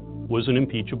law was an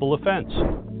impeachable offense.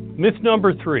 Myth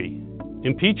number 3,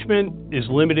 impeachment is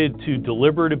limited to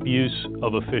deliberate abuse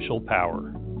of official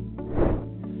power.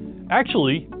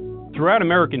 Actually, throughout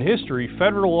American history,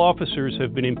 federal officers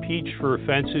have been impeached for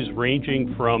offenses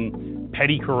ranging from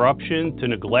petty corruption to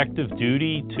neglect of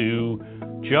duty to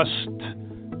just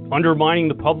undermining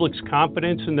the public's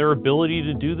confidence in their ability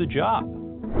to do the job.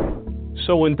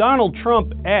 So when Donald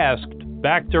Trump asked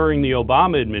back during the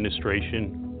Obama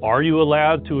administration, are you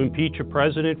allowed to impeach a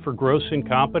president for gross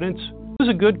incompetence? It was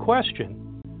a good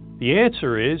question. The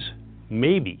answer is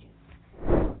maybe.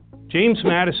 James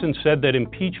Madison said that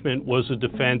impeachment was a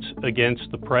defense against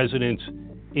the president's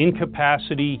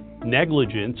incapacity,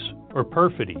 negligence, or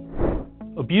perfidy.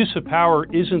 Abuse of power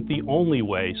isn't the only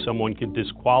way someone can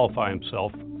disqualify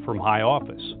himself from high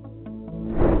office.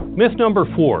 Myth number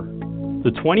 4,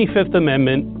 the 25th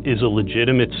Amendment is a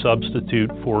legitimate substitute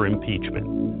for impeachment.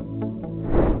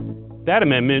 That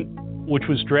amendment, which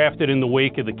was drafted in the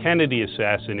wake of the Kennedy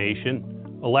assassination,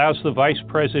 allows the vice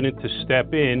president to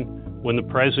step in when the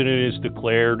president is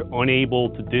declared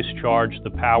unable to discharge the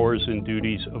powers and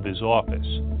duties of his office.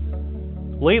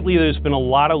 Lately, there's been a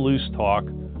lot of loose talk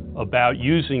about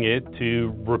using it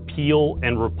to repeal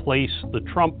and replace the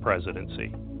Trump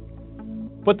presidency.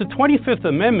 But the 25th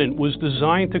Amendment was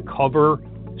designed to cover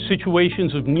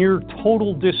situations of near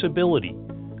total disability.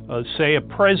 Say a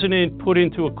president put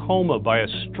into a coma by a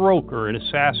stroke or an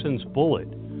assassin's bullet.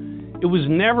 It was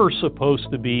never supposed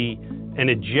to be an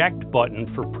eject button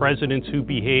for presidents who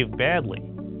behave badly.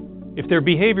 If their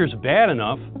behavior's bad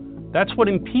enough, that's what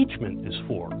impeachment is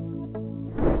for.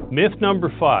 Myth number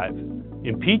 5,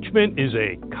 impeachment is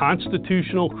a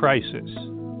constitutional crisis.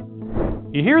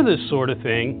 You hear this sort of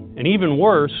thing, and even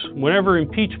worse, whenever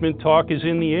impeachment talk is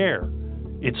in the air.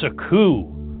 It's a coup,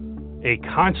 a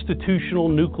constitutional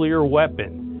nuclear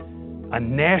weapon, a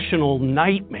national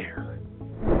nightmare.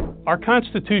 Our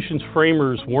Constitution's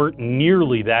framers weren't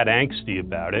nearly that angsty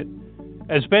about it.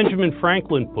 As Benjamin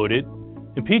Franklin put it,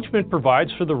 impeachment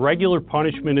provides for the regular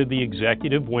punishment of the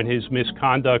executive when his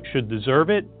misconduct should deserve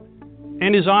it,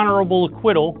 and his honorable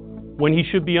acquittal when he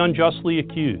should be unjustly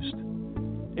accused.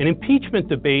 An impeachment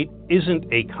debate isn't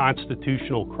a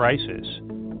constitutional crisis.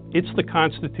 It's the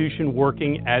Constitution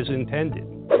working as intended.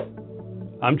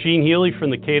 I'm Gene Healy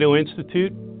from the Cato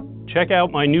Institute. Check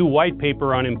out my new white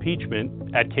paper on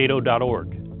impeachment at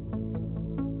cato.org.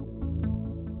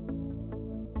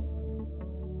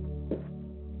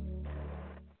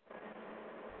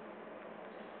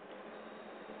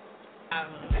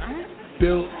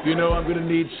 Bill, you know I'm going to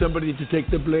need somebody to take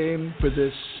the blame for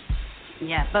this.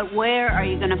 Yeah, but where are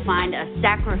you going to find a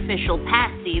sacrificial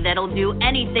patsy that'll do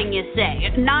anything you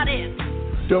say? Not if.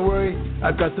 Don't worry,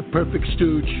 I've got the perfect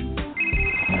stooge.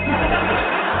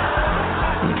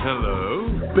 Hello?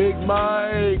 Big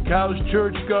Mike, how's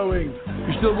church going?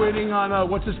 You still waiting on,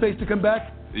 what's-his-face to come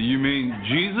back? You mean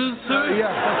Jesus, sir?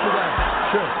 Yeah, that's for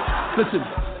that. Sure. Listen,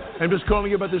 I'm just calling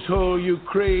you about this whole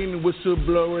Ukraine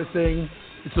whistleblower thing.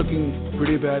 It's looking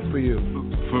pretty bad for you.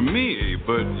 For me,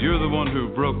 but you're the one who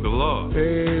broke the law.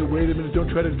 Hey, wait a minute. Don't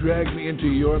try to drag me into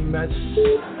your mess.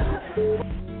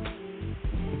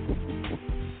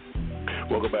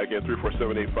 Welcome back in,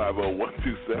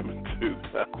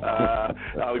 347-850-1272.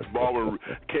 Alex Baldwin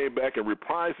came back and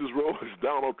reprised his role as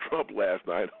Donald Trump last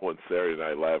night on Saturday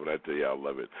Night Live, and I tell you, I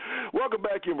love it. Welcome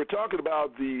back in. We're talking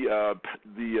about the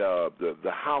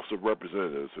House of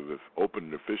Representatives who have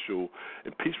opened an official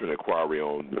impeachment inquiry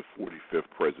on the 45th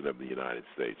President of the United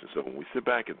States. And so when we sit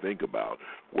back and think about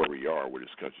where we are, where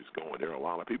this country's going, there are a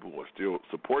lot of people who are still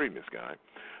supporting this guy.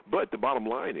 But the bottom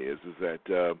line is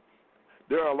that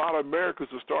there are a lot of Americans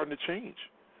who are starting to change.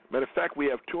 Matter of fact, we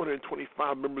have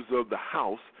 225 members of the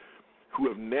House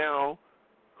who now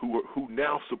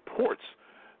supports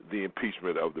the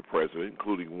impeachment of the president,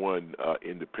 including one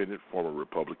independent, former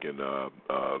Republican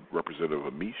Representative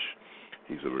Amish.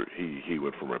 He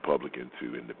went from Republican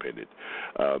to independent.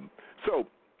 So,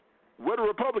 where the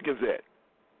Republicans at,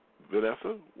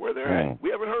 Vanessa? Where they're at? We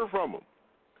haven't heard from them.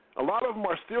 A lot of them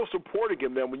are still supporting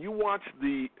him. Now, when you watch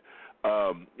the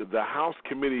House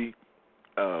committee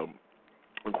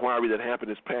inquiry that happened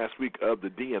this past week of the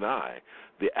DNI,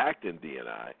 the acting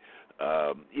DNI,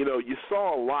 you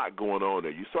saw a lot going on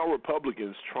there. You saw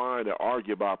Republicans trying to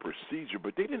argue about procedure,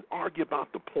 but they didn't argue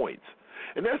about the points.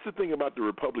 And that's the thing about the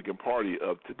Republican Party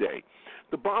of today.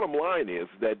 The bottom line is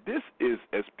that this is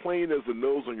as plain as the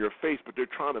nose on your face, but they're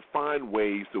trying to find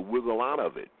ways to wiggle out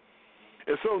of it.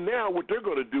 And so now what they're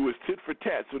going to do is tit for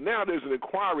tat. So now there's an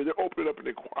inquiry. They're opening up an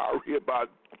inquiry about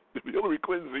Hillary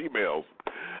Clinton's emails.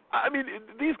 I mean,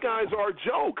 these guys are a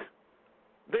joke.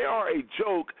 They are a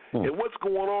joke, and what's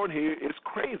going on here is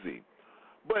crazy.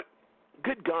 But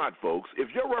good God, folks, if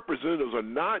your representatives are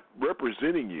not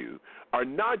representing you, are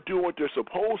not doing what they're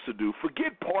supposed to do,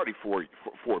 forget party for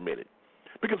a minute.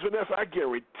 Because, Vanessa, I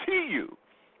guarantee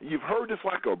you've heard this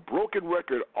like a broken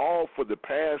record all for the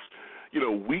past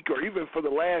week or even for the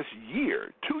last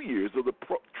year, 2 years of the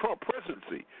Trump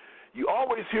presidency. You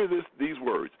always hear these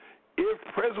words. If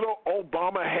President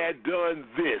Obama had done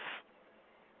this,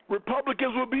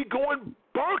 Republicans would be going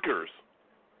bonkers.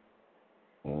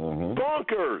 Mm-hmm.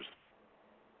 Bonkers.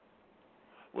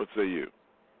 What say you?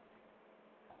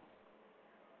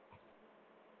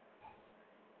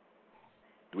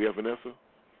 Do we have Vanessa?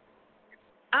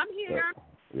 I'm here.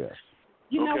 Yes.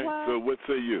 You know what? So what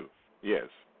say you? Yes.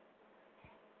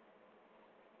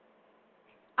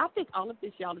 I think all of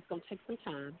this, y'all, is going to take some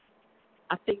time.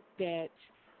 I think that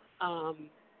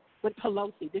with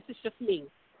Pelosi, this is just me.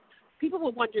 People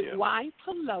were wondering why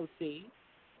Pelosi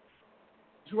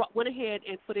went ahead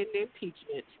and put in the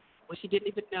impeachment when she didn't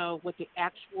even know what the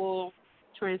actual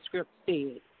transcript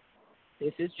said.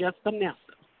 This is just Vanessa.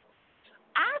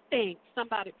 I think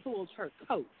somebody pulled her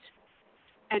coat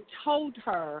and told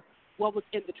her what was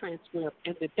in the transcript,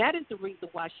 and that is the reason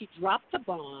why she dropped the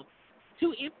bomb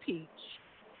to impeach.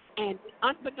 And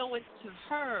unbeknownst to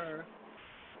her,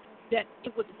 that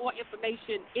it was more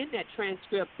information in that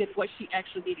transcript than what she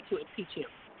actually needed to impeach him.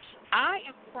 I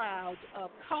am proud of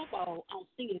Como on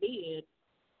CNN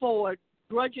for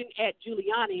grudging at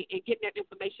Giuliani and getting that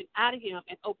information out of him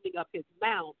and opening up his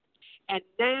mouth. And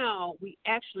now we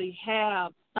actually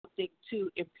have something to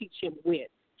impeach him with.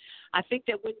 I think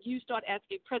that when you start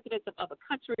asking presidents of other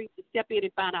countries to step in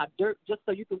and find out dirt just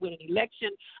so you can win an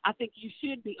election, I think you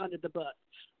should be under the bus.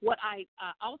 What I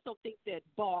also think that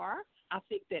Barr, I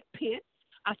think that Pence,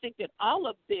 I think that all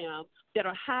of them that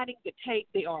are hiding the tape,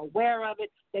 they are aware of it,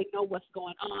 they know what's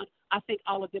going on. I think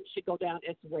all of them should go down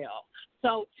as well.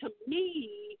 So to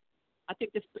me, I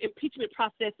think this impeachment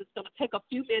process is going to take a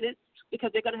few minutes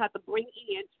because they're going to have to bring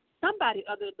in somebody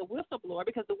other than the whistleblower,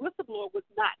 because the whistleblower was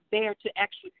not there to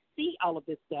actually see all of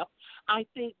this stuff. I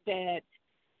think that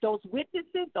those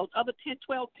witnesses, those other 10,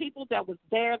 12 people that was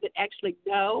there that actually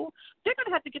know, they're going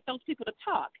to have to get those people to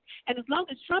talk. And as long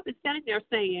as Trump is standing there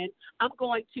saying, I'm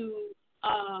going to,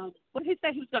 what did he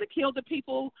say? He was going to kill the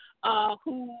people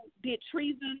who did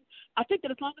treason. I think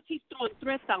that as long as he's throwing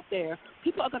threats out there,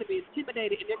 people are going to be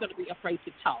intimidated and they're going to be afraid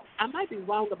to talk. I might be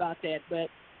wrong about that, but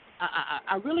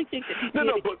I really think that he did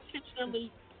it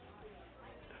intentionally.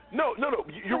 No,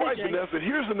 you're right, Vanessa.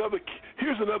 Here's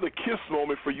another kiss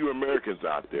moment for you Americans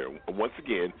out there. Once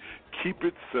again, keep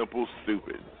it simple,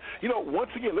 stupid. Once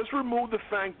again, let's remove the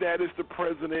fact that it's the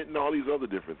president and all these other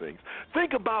different things.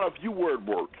 Think about if you were at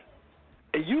work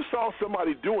and you saw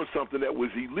somebody doing something that was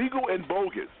illegal and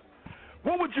bogus.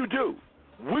 What would you do?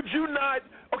 Would you not?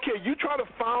 Okay, you try to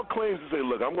file claims and say,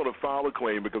 look, I'm going to file a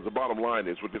claim because the bottom line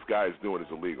is what this guy is doing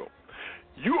is illegal.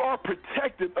 You are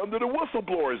protected under the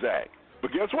Whistleblowers Act.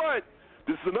 But guess what?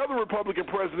 This is another Republican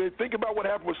president. Think about what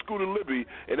happened with Scooter Libby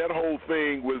and that whole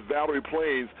thing with Valerie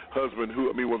Plane's husband,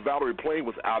 when Valerie Plane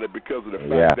was outed because of the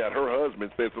fact that her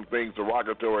husband said some things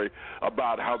derogatory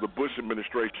about how the Bush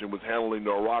administration was handling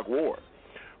the Iraq War.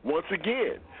 Once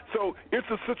again. So it's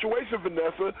a situation,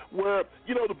 Vanessa, where,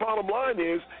 the bottom line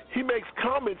is he makes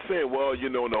comments saying, well,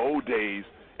 in the old days,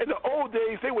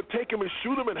 they would take him and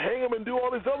shoot him and hang him and do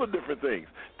all these other different things.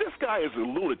 This guy is a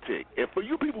lunatic. And for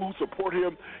you people who support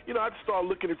him, I'd start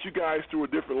looking at you guys through a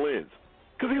different lens.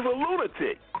 Because he's a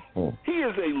lunatic. He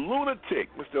is a lunatic.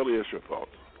 Mr. Elliott, your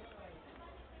thoughts?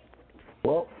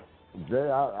 Well, Jay,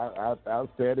 I'll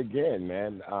say it again,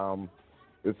 man.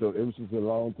 It was just a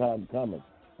long time coming.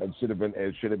 It should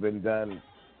have been done,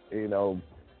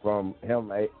 from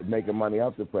him making money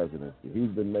off the presidency. He's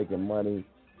been making money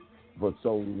for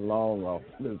so long off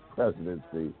this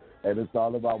presidency, and it's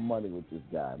all about money with this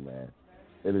guy, man.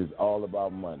 It is all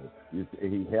about money. He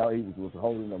was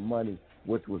holding the money,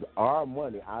 which was our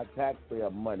money, our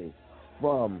taxpayer money,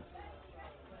 from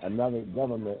another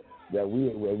government that we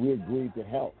agreed to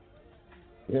help.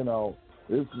 This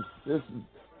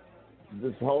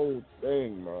whole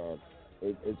thing, man.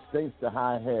 It stinks to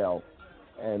high hell,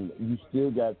 and you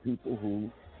still got people who,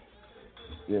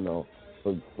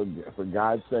 for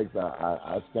God's sake,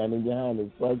 are standing behind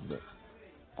this president.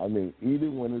 I mean,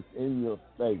 even when it's in your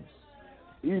face,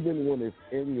 even when it's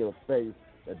in your face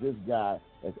that this guy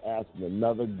is asking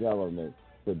another government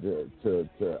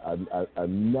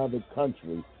another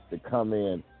country to come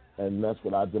in and mess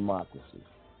with our democracy.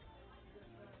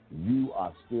 You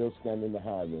are still standing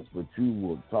behind this, but you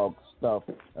will talk stuff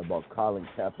about Colin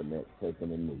Kaepernick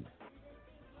taking a knee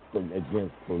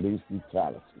against police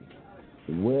brutality.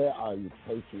 Where are you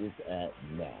patriots at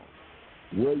now?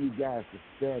 Where are you guys to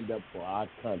stand up for our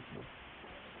country?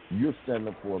 You're standing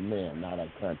up for a man, not a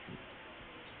country.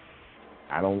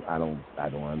 I don't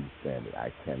understand it.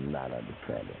 I cannot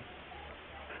understand it.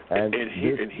 And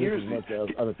here's the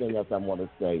other thing else I want to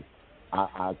say.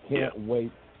 I can't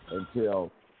wait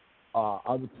until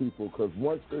other people, because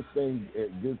once this thing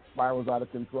spirals out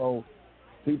of control,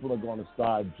 people are going to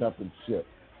start jumping ship.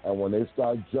 And when they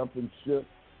start jumping ship,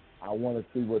 I want to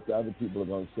see what the other people are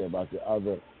going to say about the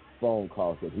other phone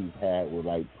calls that he's had with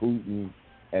like Putin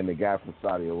and the guy from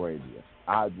Saudi Arabia.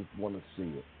 I just want to see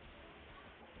it.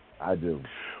 I do.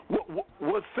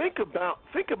 Well, think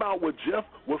about what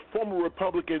former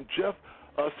Republican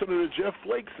Senator Jeff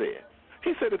Flake said.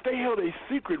 He said if they held a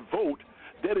secret vote,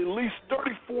 that at least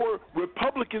 34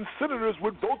 Republican senators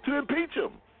would vote to impeach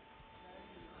him.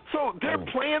 So they're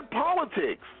playing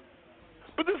politics.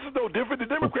 But this is no different. The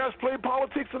Democrats played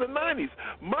politics in the 90s.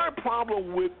 My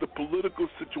problem with the political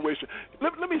situation,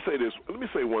 let me say this. Let me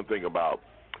say one thing about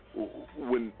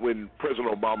when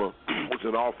President Obama was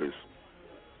in office,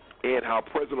 and how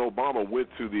President Obama went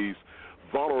to these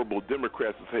vulnerable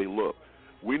Democrats and say, look,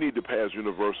 we need to pass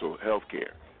universal health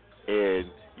care.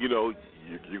 And, you know,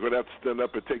 you're going to have to stand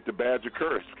up and take the badge of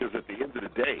courage, because at the end of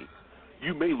the day,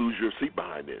 you may lose your seat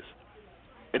behind this.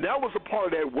 And that was a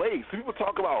part of that wave. So people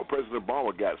talk about how President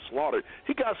Obama got slaughtered.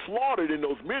 He got slaughtered in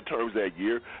those midterms that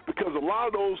year because a lot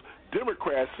of those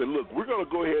Democrats said, look, we're going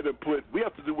to go ahead and we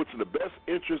have to do what's in the best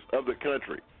interest of the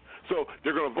country. So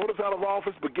they're going to vote us out of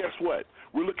office, but guess what?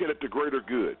 We're looking at the greater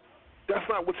good. That's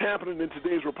not what's happening in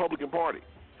today's Republican Party.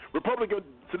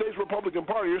 Today's Republican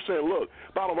Party, you're saying, look,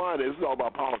 bottom line is this is all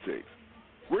about politics.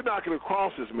 We're not going to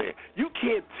cross this man. You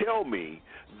can't tell me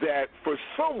that for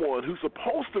someone who's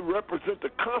supposed to represent the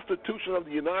Constitution of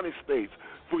the United States,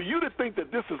 for you to think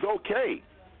that this is okay,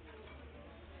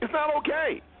 it's not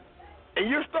okay. And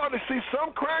you're starting to see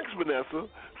some cracks, Vanessa,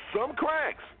 some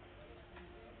cracks.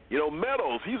 You know,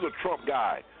 Meadows, he's a Trump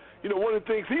guy. You know, one of the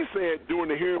things he said during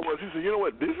the hearing was, he said, you know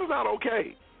what, this is not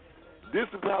okay. This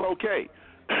is not okay.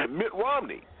 Mitt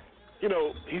Romney, you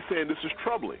know, he's saying this is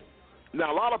troubling.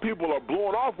 Now, a lot of people are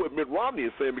blowing off what Mitt Romney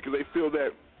is saying because they feel that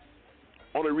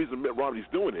only reason Mitt Romney's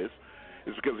doing this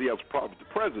is because he has a problem with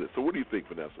the president. So what do you think,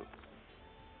 Vanessa?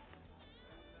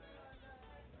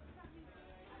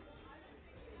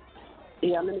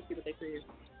 Yeah, let me see what they say.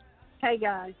 Hey,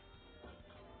 guys.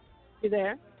 You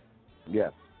there?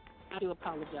 Yes. I do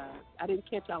apologize. I didn't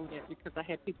catch all of that because I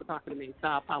had people talking to me, so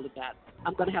I apologize.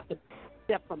 I'm going to have to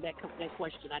step from that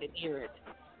question. I didn't hear it.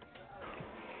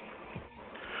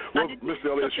 Well, Mr.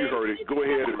 Elliott, you heard it. Go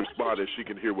ahead and respond, and she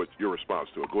can hear what your response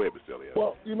to it. Go ahead, Mr. Elliott.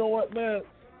 Well, you know what, man?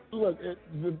 Look,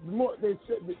 the more they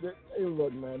should be.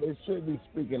 Look, man, they should be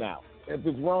speaking out. If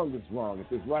it's wrong, it's wrong.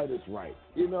 If it's right, it's right.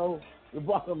 You know, the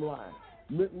bottom line.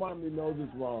 Mitt Romney knows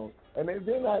it's wrong, and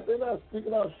they're not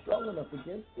speaking out strong enough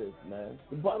against this, man.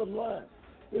 The bottom line,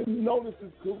 they know this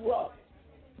is corrupt.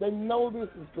 They know this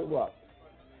is corrupt.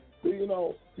 You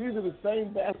know, these are the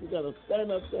same bastards that will stand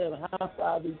up there and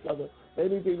high-five each other,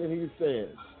 anything that he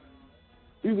says.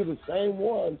 These are the same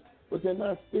ones, but they're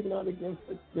not speaking out against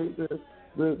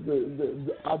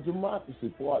our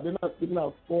democracy. They're not speaking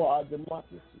out for our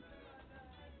democracy.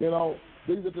 You know,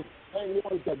 these are the same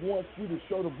ones that want you to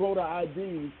show the voter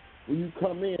ID when you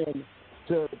come in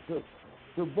to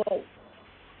vote.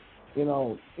 You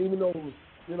know, even though,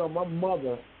 you know, my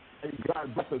mother,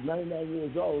 God bless her, 99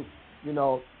 years old, you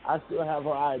know, I still have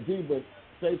her ID, but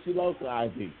say she lost her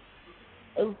ID.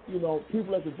 And, you know,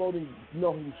 people at the voting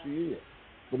know who she is.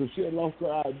 But if she had lost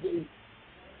her ID,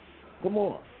 come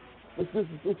on. This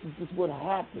is what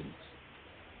happens.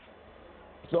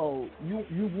 So you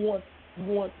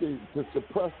want to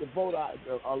suppress the vote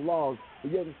laws,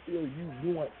 but yet still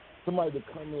you want somebody to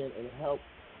come in and help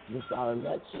this our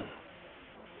election.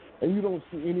 And you don't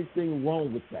see anything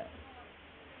wrong with that.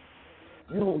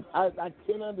 You know, I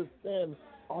can't understand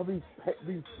all these.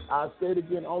 I'll say it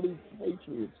again. All these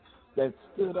patriots that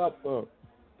stood up for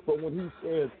when he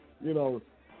said, you know,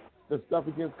 the stuff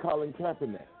against Colin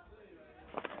Kaepernick.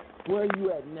 Where are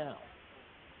you at now?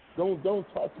 Don't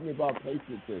talk to me about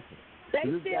patriotism. They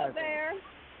still there.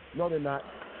 No, they're not.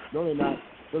 No, they're not.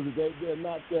 Because they're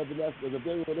not there. Because if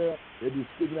they were there, they'd be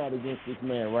speaking out against this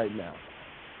man right now.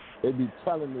 They'd be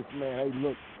telling this man, hey,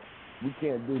 look, we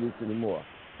can't do this anymore.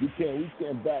 We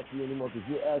can't back you anymore because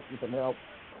you're asking some help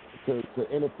to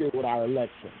interfere with our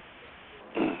election.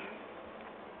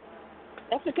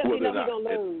 That's because we know we're going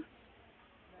to lose.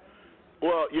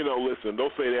 Well, listen,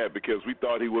 don't say that because we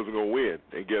thought he wasn't going to win,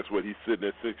 and guess what? He's sitting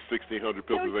at 1600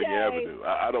 Pennsylvania Avenue.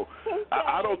 I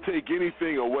don't take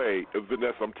anything away,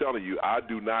 Vanessa. I'm telling you, I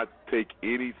do not take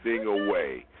anything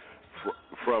away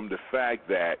from the fact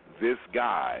that this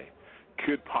guy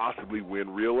could possibly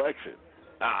win re-election.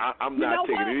 I'm not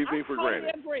taking anything for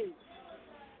granted.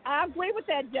 I agree with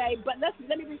that, Jay. But let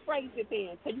me rephrase it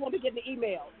then, because you won't be getting the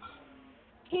emails.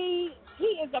 He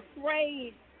is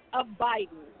afraid of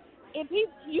Biden.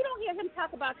 You don't hear him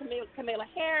talk about Kamala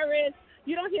Harris.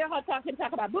 You don't hear him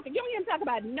talk about Booker. You don't hear him talk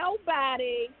about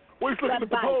nobody. Well, he's looking at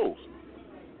the polls.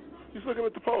 He's looking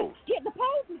at the polls. Yeah, the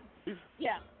polls.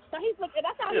 Yeah. So he's looking.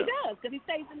 That's how he does, because he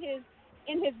stays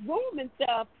in his room and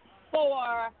stuff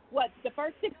for the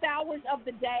first 6 hours of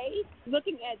the day,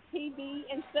 looking at TV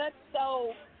and such.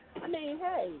 So, I mean,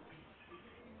 hey.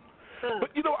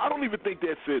 But, I don't even think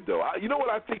that's it, though. You know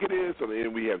what I think it is?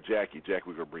 And we have Jackie.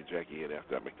 We're going to bring Jackie in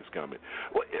after I make this comment.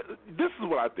 Well, this is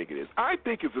what I think it is. I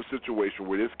think it's a situation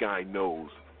where this guy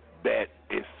knows that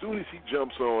as soon as he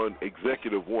jumps on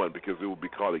Executive One, because it will be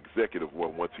called Executive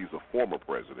One once he's a former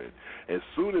president, as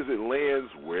soon as it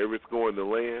lands wherever it's going to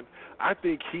land, I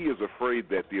think he is afraid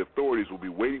that the authorities will be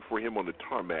waiting for him on the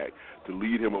tarmac to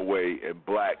lead him away in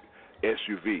black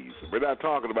SUVs. We're not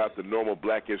talking about the normal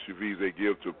black SUVs they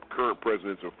give to current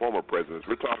presidents or former presidents.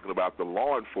 We're talking about the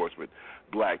law enforcement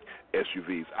black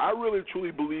SUVs. I really, truly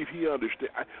believe he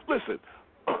understands. Listen,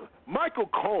 Michael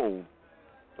Cohen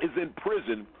is in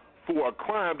prison for a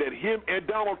crime that him and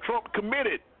Donald Trump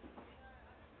committed.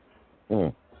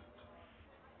 You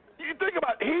think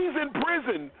about it, he's in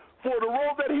prison for the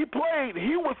role that he played.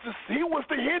 He was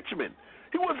the henchman.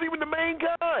 He wasn't even the main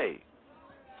guy.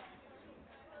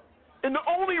 And the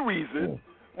only reason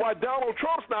why Donald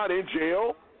Trump's not in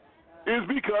jail is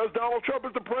because Donald Trump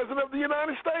is the president of the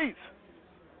United States.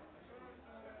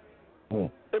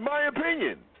 In my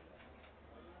opinion.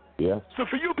 Yeah. So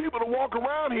for you people to walk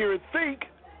around here and think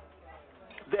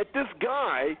that this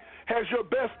guy has your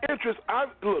best interest,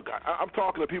 I'm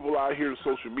talking to people out here on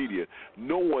social media.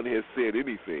 No one has said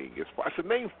anything. I said,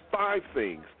 name 5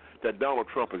 things that Donald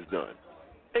Trump has done.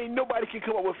 Ain't nobody can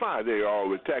come up with 5. They are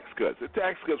with tax cuts. The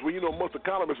tax cuts, most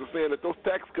economists are saying that those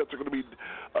tax cuts are going to be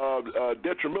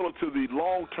detrimental to the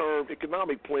long-term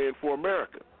economic plan for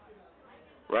America,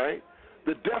 right?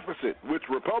 The deficit, which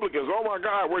Republicans, oh my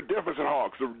God, we're deficit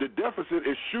hawks. The deficit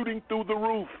is shooting through the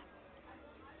roof.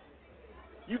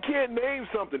 You can't name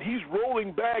something. He's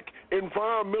rolling back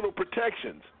environmental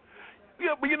protections.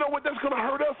 Yeah, but you know what? That's going to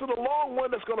hurt us in the long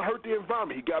run. That's going to hurt the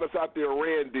environment. He got us out the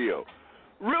Iran deal.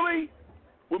 Really?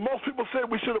 When most people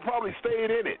said we should have probably stayed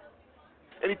in it.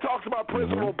 And he talks about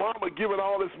President Obama giving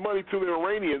all this money to the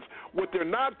Iranians. What they're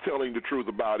not telling the truth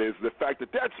about is the fact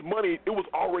that that's money, it was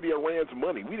already Iran's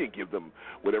money. We didn't give them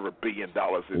whatever $1 billion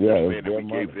we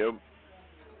gave them.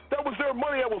 That was their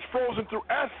money that was frozen through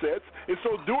assets. And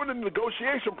so during the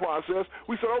negotiation process,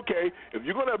 we said, okay, if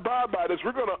you're going to abide by this,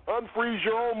 we're going to unfreeze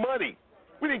your own money.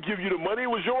 We didn't give you the money.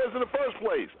 It was yours in the first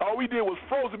place. All we did was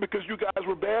froze it because you guys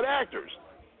were bad actors.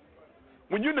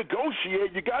 When you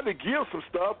negotiate, you got to give some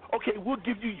stuff. Okay, we'll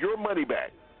give you your money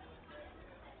back.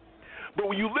 But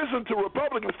when you listen to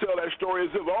Republicans tell that story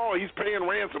as if, he's paying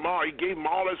ransom, he gave them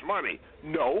all this money.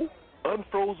 No,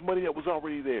 unfroze money that was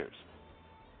already theirs.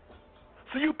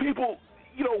 So you people,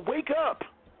 wake up.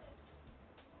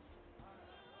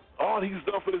 All he's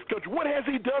done for this country. What has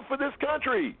he done for this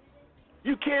country?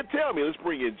 You can't tell me. Let's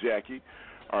bring in Jackie,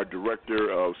 our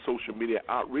Director of Social Media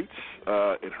Outreach,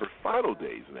 in her final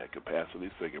days in that capacity.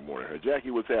 Say good morning to her.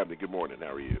 Jackie, what's happening? Good morning.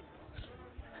 How are you?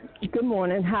 Good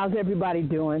morning. How's everybody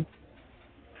doing?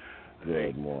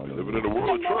 Good morning. Living in the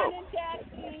world of Trump.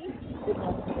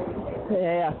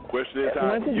 Yeah. Question is,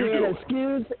 how you doing?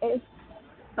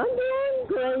 I'm doing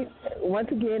great. Once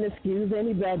again, excuse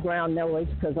any background noise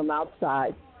because I'm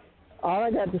outside. All I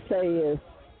got to say is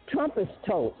Trump is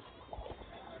toast.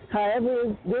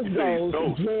 However this goes,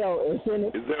 jail is in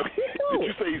it. Did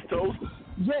you say he's toast?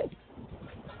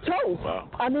 Toast. Wow.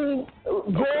 I mean,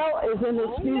 jail is in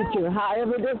his future.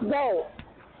 However this goes.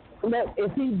 But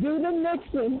if he do the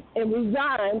Nixon and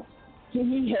resigns,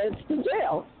 he heads to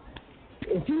jail.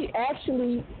 If he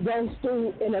actually goes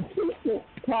through an impeachment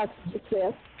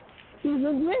process, he's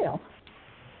in jail.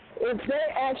 If he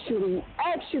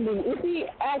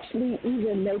actually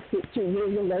even makes it to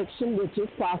re-election, which is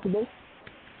possible,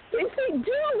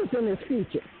 jail is in his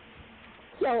future.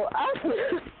 So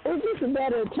it's just a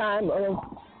matter of time of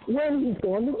when he's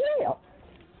going to jail.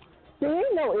 There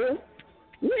ain't no if.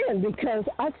 When? Because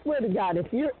I swear to God,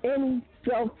 if you're any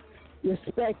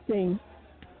self-respecting,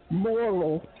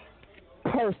 moral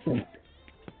person,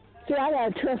 see, I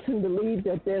gotta trust and believe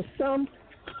that there's some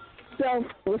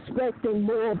self-respecting,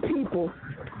 moral people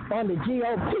on the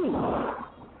GOP.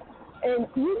 And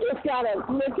you just gotta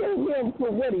look at him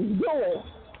for what he's doing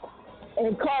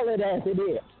and call it as it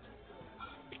is.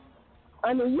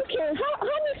 I mean, you can't. How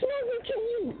much longer can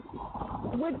you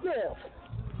with this?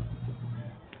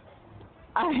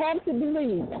 I have to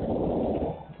believe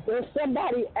there's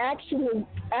somebody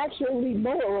actually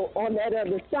moral on that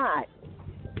other side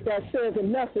that says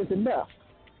enough is enough.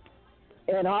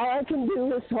 And all I can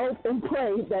do is hope and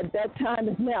pray that that time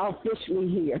is now officially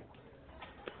here.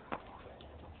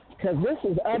 Because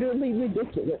this is utterly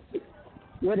ridiculous.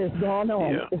 What has gone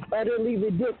on is utterly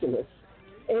ridiculous.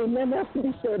 Ain't nothing else to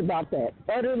be said about that.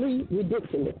 Utterly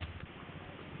ridiculous.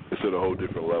 It's at a whole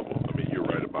different level. I mean, you're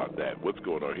right about that. What's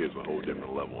going on here is a whole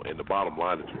different level. And the bottom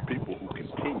line is for people who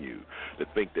continue to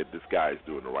think that this guy is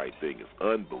doing the right thing is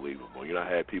unbelievable. You know,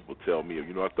 I had people tell me,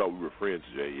 I thought we were friends,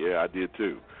 Jay. Yeah, I did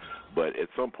too. But at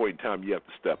some point in time, you have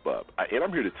to step up. And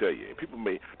I'm here to tell you, and people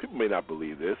may not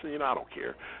believe this, and, I don't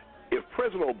care. If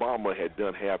President Obama had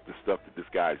done half the stuff that this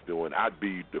guy's doing, I'd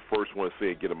be the first one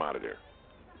saying, get him out of there.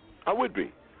 I would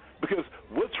be. Because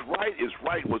what's right is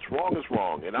right, what's wrong is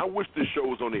wrong. And I wish this show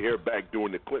was on the air back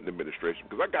during the Clinton administration,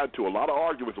 because I got into a lot of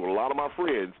arguments with a lot of my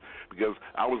friends because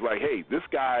I was like, hey, this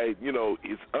guy,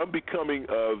 is unbecoming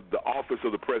of the office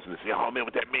of the presidency. Oh, man,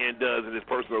 what that man does in his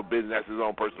personal business, that's his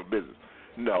own personal business.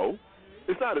 No,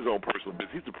 it's not his own personal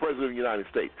business. He's the president of the United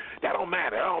States. That don't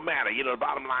matter. It don't matter. The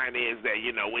bottom line is that,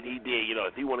 what he did,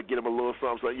 if he want to get him a little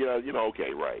something,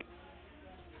 okay, right.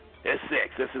 That's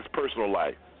sex. That's his personal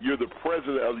life. You're the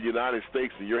president of the United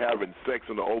States, and you're having sex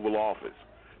in the Oval Office.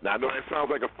 Now, I know that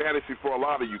sounds like a fantasy for a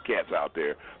lot of you cats out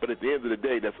there, but at the end of the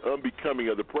day, that's unbecoming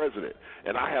of the president.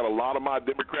 And I had a lot of my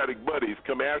Democratic buddies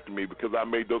come after me because I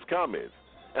made those comments.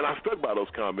 And I stuck by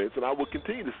those comments, and I will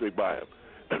continue to stick by them.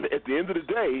 And at the end of the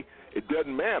day, it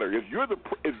doesn't matter. If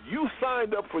you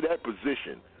signed up for that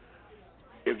position,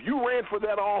 if you ran for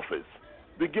that office,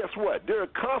 then guess what? There are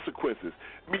consequences.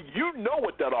 I mean, you know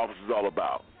what that office is all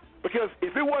about. Because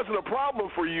if it wasn't a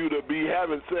problem for you to be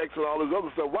having sex and all this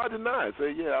other stuff, why deny it?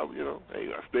 Say, hey,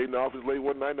 I stayed in the office late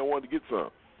one night and I wanted to get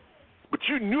some. But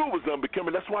you knew it was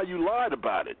unbecoming. That's why you lied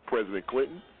about it, President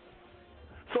Clinton.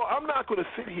 So I'm not going to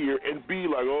sit here and be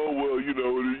like, oh, well,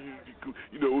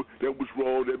 that was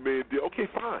wrong, that man did. Okay,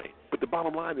 fine. But the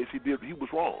bottom line is he was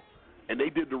wrong. And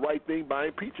they did the right thing by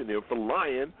impeaching him for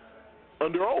lying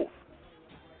under oath.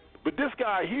 But this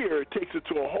guy here takes it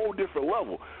to a whole different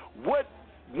level.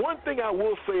 One thing I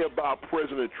will say about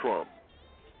President Trump,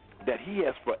 that he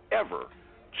has forever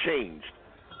changed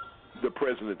the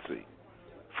presidency.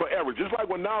 Forever. Just like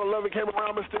when 9/11 came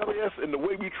around, Mr. Elias, and the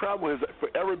way we travel has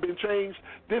forever been changed,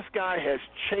 this guy has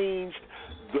changed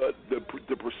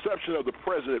the perception of the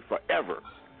president forever.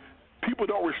 People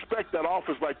don't respect that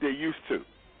office like they used to.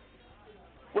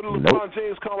 What did LeBron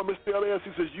James call him, Mr. Elias?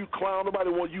 He says, you clown, nobody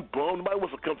wants you bum, nobody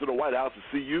wants to come to the White House to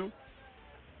see you.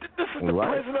 This is the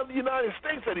president of the United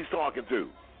States that he's talking to.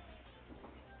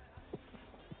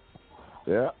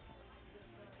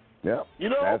 Yeah.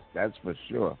 That's for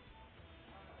sure.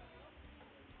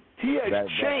 He has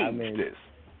changed this.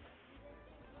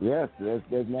 Yes,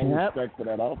 there's no respect for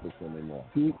that office anymore.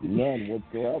 None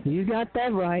whatsoever. You got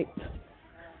that right.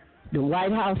 The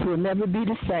White House will never be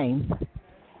the same.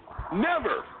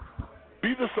 Never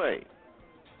be the same.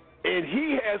 And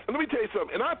he has, let me tell you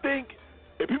something, and I think,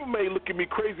 and people may look at me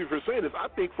crazy for saying this, I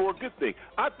think for a good thing.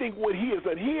 I think what he has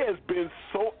done, he has been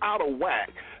so out of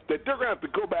whack that they're going to have to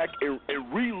go back and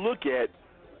re-look at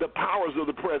the powers of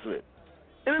the president.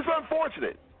 And it's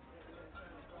unfortunate.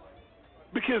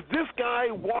 Because this guy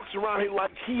walks around here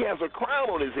like he has a crown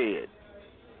on his head.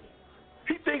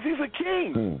 He thinks he's a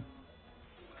king.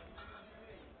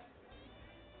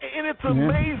 And it's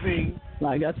amazing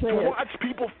to watch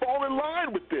people fall in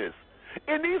line with this.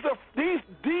 And these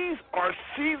are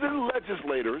seasoned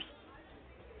legislators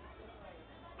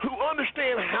who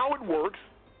understand how it works.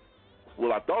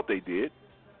 Well, I thought they did.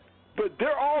 But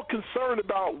they're all concerned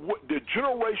about what the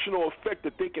generational effect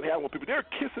that they can have on people. They're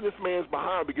kissing this man's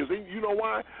behind because you know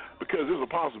why? Because there's a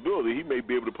possibility he may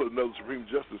be able to put another Supreme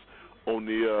Justice on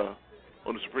the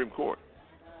Supreme Court.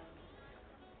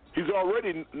 He's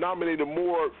already nominated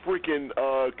more freaking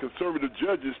conservative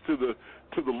judges to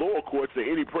the lower courts than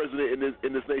any president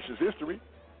in this nation's history.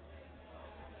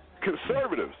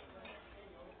 Conservatives,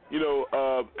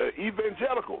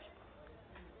 evangelicals.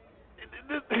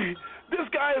 This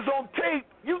guy is on tape.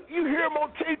 You hear him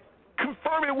on tape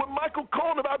confirming with Michael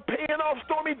Cohen about paying off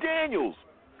Stormy Daniels.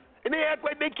 And they act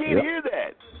like they can't hear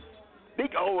that. They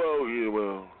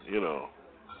go,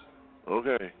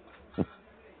 okay.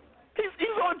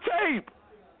 He's on tape.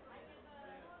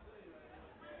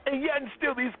 And yet and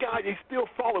still these guys, they still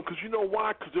follow him because you know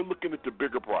why? Because they're looking at the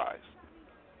bigger prize.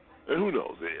 And who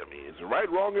knows? I mean, is it right,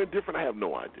 wrong, or indifferent? I have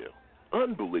no idea.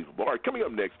 Unbelievable. All right, coming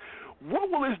up next,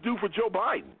 what will this do for Joe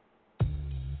Biden?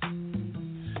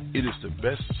 It is the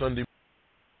best Sunday.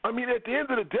 I mean, at the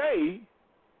end of the day,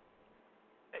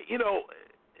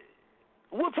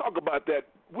 we'll talk about that.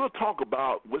 We'll talk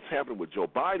about what's happening with Joe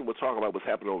Biden. We'll talk about what's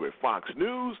happening over at Fox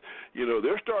News.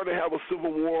 They're starting to have a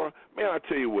civil war. Man, I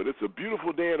tell you what, it's a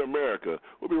beautiful day in America.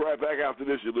 We'll be right back after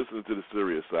this. You're listening to the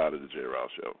Serious Side of the J. Rouse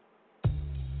Show.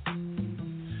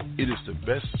 It is the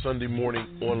best Sunday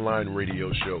morning online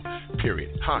radio show,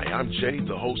 period. Hi, I'm Jay,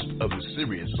 the host of the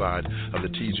Serious Side of the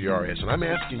TGRS, and I'm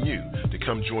asking you to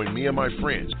come join me and my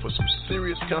friends for some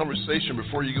serious conversation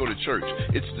before you go to church.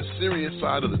 It's the Serious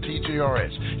Side of the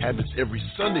TGRS. Happens every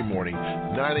Sunday morning,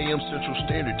 9 a.m. Central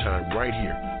Standard Time, right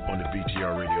here on the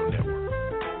BTR Radio Network.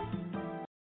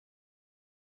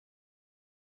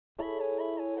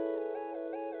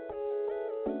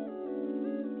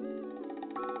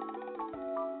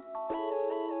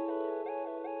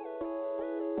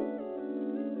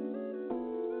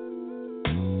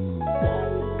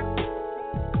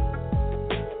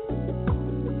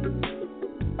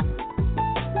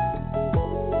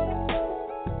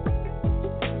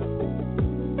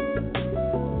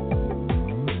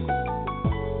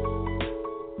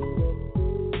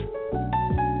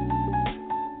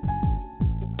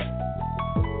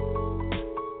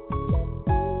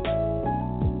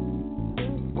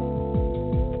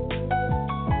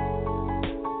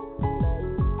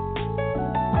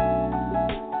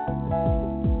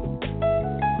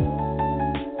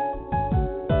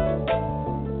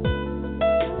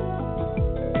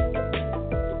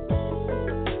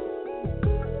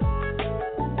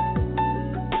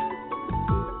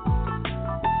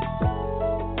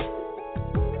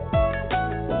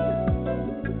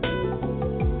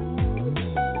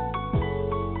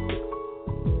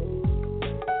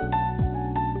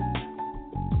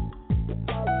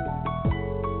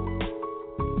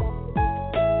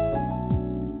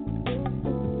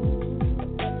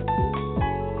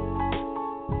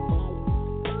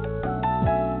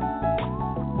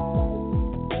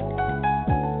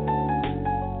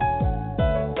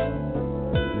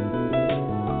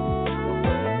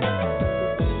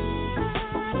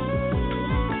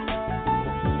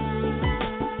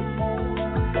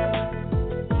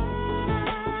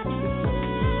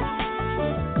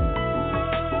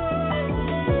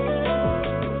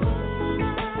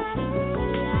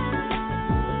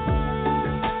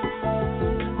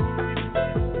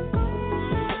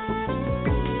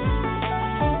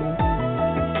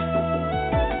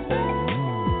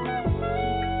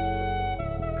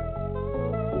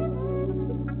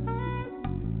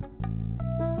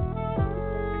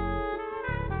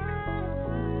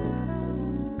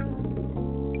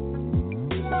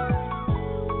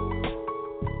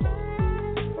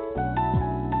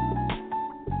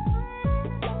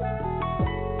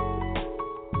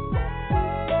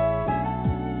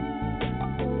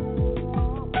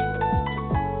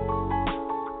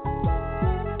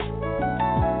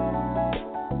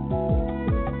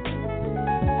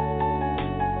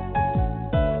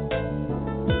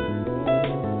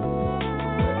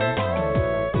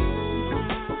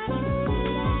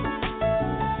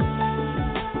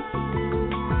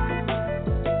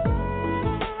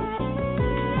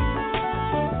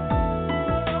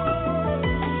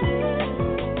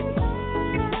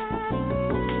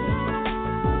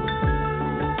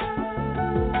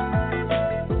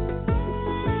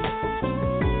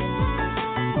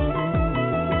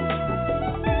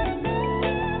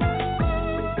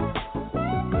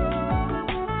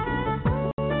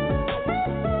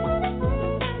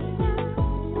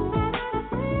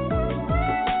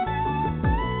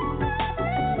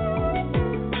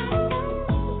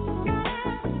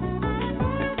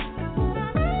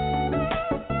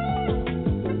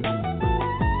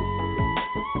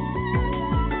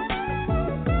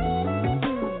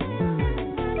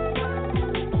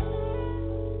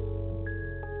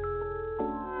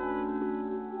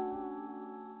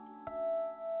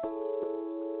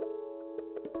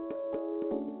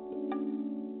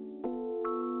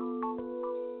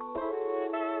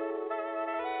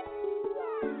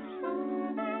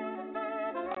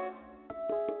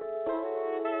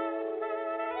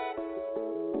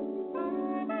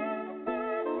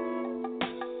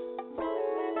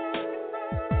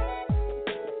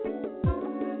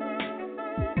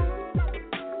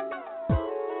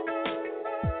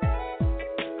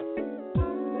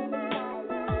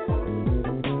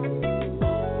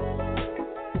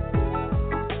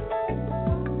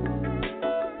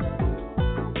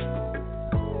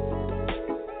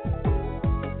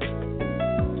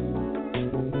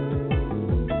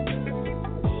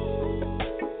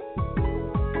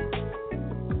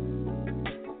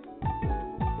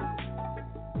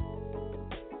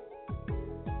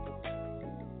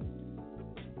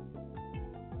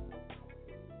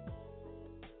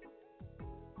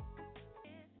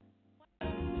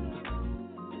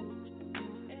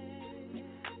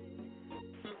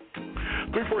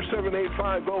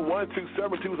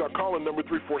 347-850-1272 is our calling number,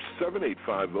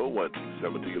 347-850-1272.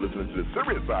 You're listening to the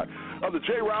Serious Side of the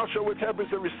J. Rouse Show, which happens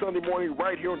every Sunday morning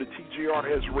right here on the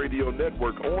TGRS Radio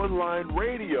Network, online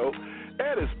radio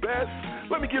at its best.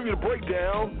 Let me give you the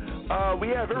breakdown. We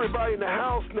have everybody in the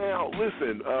house now.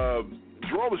 Listen,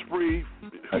 Jerome Spree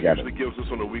usually gives us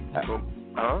on the week.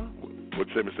 What'd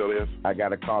you say, Mr. Elias? I got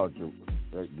to call you.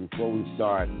 Before we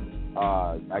start,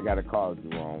 I got to call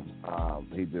Jerome.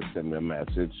 He just sent me a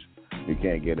message. He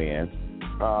can't get in.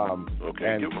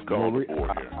 Okay, give him a call on the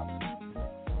board here.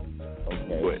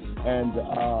 Okay. And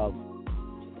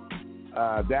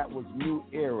that was New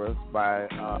Eras by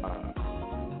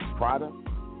Prada.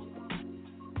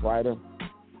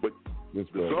 But the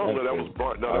song that was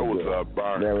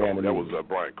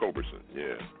Brian Culberson.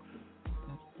 Yeah,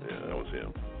 that was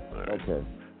him. All right. Okay.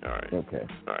 All right. Okay.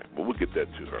 All right. Well, we'll get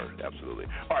that to her. Absolutely.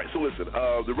 All right. So listen,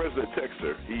 the resident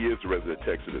texter, he is the resident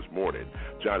texter this morning.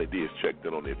 Johnny D has checked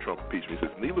in on the Trump impeachment. He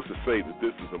says, needless to say that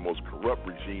this is the most corrupt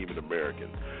regime in American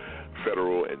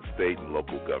federal and state and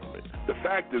local government. The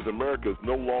fact is America is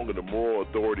no longer the moral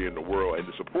authority in the world, and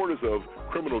the supporters of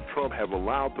criminal Trump have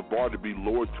allowed the bar to be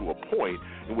lowered to a point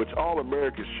in which all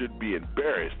Americans should be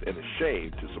embarrassed and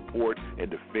ashamed to support and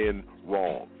defend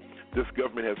wrong. This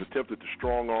government has attempted to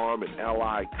strong-arm an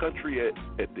allied country at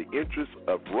the interest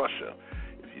of Russia.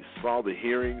 If you saw the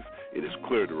hearings, it is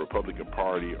clear the Republican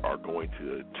Party are going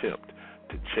to attempt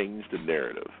to change the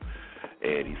narrative.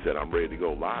 And he said, I'm ready to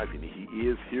go live, and he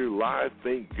is here live.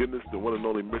 Thank goodness, the one and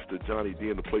only Mr. Johnny D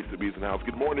in the place to be is in the house.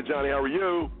 Good morning, Johnny. How are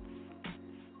you?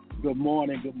 Good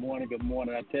morning. I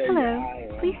tell you, I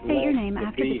am Please state your name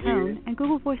after the tone, and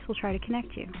Google Voice will try to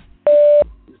connect you.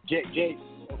 Jay,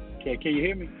 okay, can you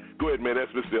hear me? Go ahead, man.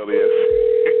 That's Mr. Elias.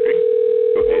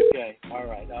 Okay, all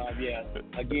right. Yeah.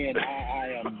 Again,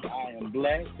 I am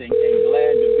blessed and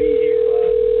glad to be here.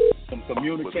 Some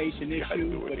communication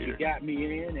issues, but you got me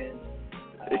in, and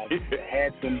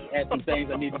had some things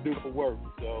I need to do for work.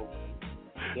 So.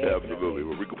 Absolutely.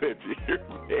 Well, we're glad you're here,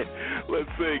 man. Let's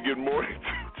say good morning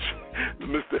to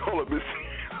Mr.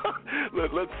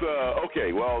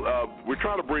 We're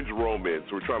trying to bring Jerome in,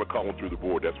 so we're trying to call him through the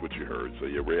board. That's what you heard. So,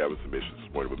 yeah, we're having some issues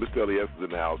this morning. But Mr. Elias is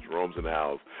in the house, Jerome's in the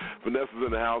house, Vanessa's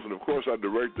in the house, and, of course, our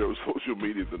director of social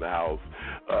media is in the house.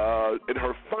 In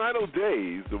her final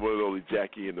days, the one and only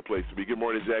Jackie in the place to be. Good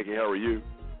morning, Jackie. How are you?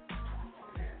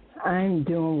 I'm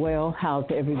doing well.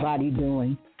 How's everybody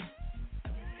doing?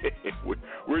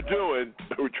 We're trying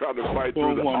to fight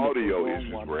through the audio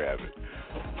issues we're having.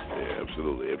 Yeah,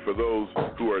 absolutely. And for those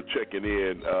who are checking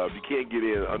in, if you can't get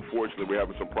in, unfortunately, we're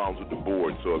having some problems with the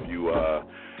board. So if you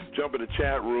jump in the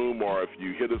chat room or if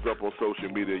you hit us up on social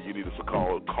media, you need us to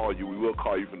call you. We will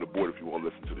call you from the board if you want to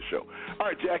listen to the show. All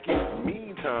right, Jackie,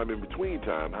 in between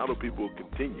time, how do people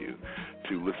continue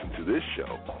to listen to this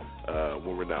show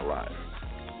when we're not live?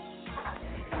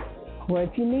 Well,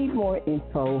 if you need more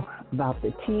info about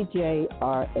the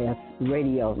TJRS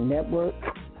Radio Network,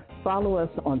 follow us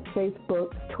on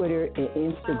Facebook, Twitter, and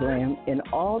Instagram, and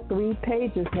all three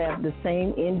pages have the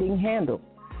same ending handle,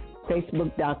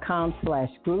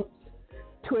 facebook.com/groups,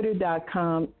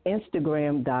 twitter.com,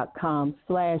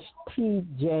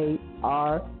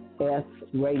 instagram.com/TJRS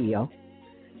Radio.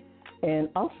 And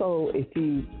also, if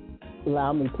you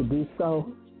allow me to do so,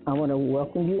 I want to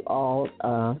welcome you all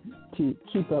to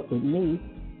keep up with me.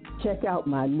 Check out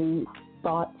my new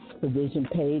Thoughts for Vision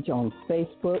page on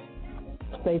Facebook,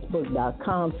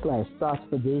 facebook.com/Thoughts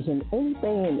for Vision.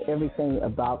 Anything and everything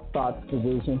about Thoughts for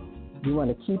Vision you want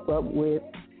to keep up with,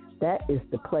 that is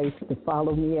the place to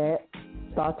follow me at.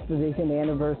 Thoughts for Vision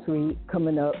anniversary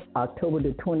coming up October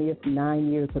the 20th,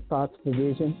 9 years of Thoughts for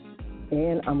Vision.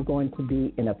 And I'm going to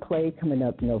be in a play coming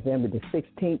up November the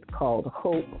 16th called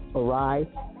Hope Arise.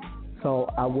 So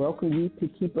I welcome you to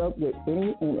keep up with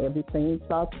any and everything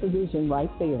Thoughts for Vision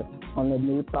right there on the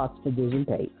new Thoughts for Vision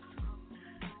page.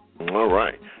 All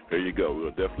right. There you go. We'll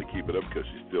definitely keep it up because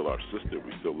she's still our sister.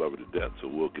 We still love her to death, so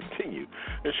we'll continue.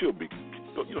 And she'll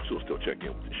still check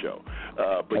in with the show.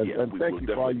 But yeah, we will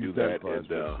definitely do that.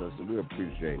 And we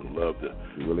appreciate it. Love to.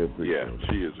 We really appreciate it. Yeah,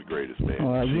 she is the greatest, man.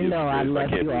 Well, you know I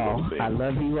love you all. I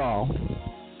love you all.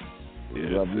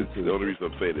 Yeah, the only reason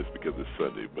I'm saying this is because it's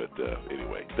Sunday. But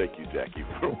anyway, thank you, Jackie,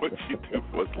 for what you do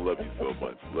for us. Love you so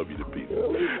much. Love you to pieces.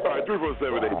 All right,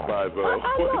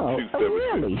 347-850-1272.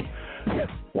 Really?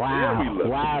 Wow. Yeah, we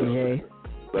love you. Jay.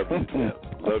 Love you to death.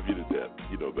 Love you to death.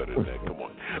 You know better than that. Come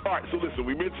on. All right, so listen,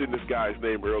 we mentioned this guy's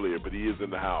name earlier, but he is in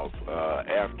the house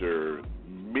after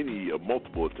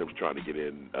multiple attempts trying to get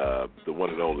in, the one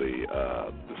and only,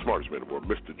 the smartest man in the world,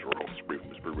 Mr. Jerome Spree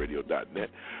from SpreeRadio.net.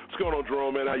 What's going on,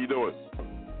 Jerome, man? How you doing?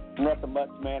 Nothing much,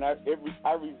 man. I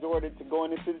resorted to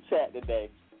going into the chat today.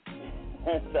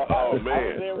 So oh, man. I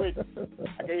was there with you.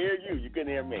 I can hear you. You couldn't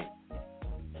hear me.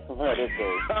 Well,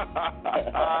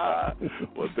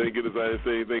 thank goodness I didn't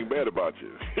say anything bad about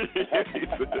you.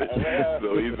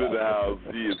 So he's in the house.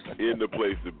 He is in the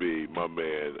place to be, my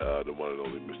man, the one and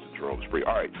only Mr. Jerome Spree.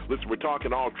 All right, listen, we're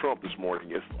talking all Trump this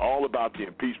morning. It's all about the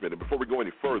impeachment. And before we go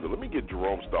any further, let me get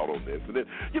Jerome's thought on this. And then,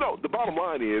 the bottom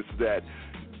line is that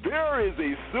there is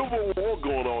a civil war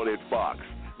going on at Fox.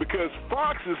 Because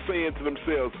Fox is saying to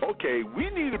themselves, okay,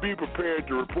 we need to be prepared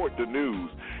to report the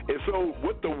news. And so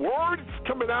with the words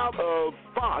coming out of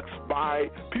Fox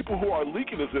by people who are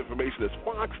leaking this information is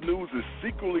Fox News is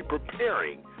secretly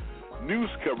preparing news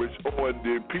coverage on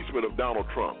the impeachment of Donald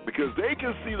Trump. Because they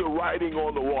can see the writing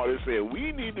on the wall. They're saying,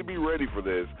 we need to be ready for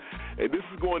this, and this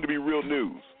is going to be real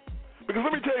news. Because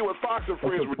let me tell you what Fox and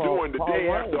Friends were doing the day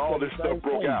after all this stuff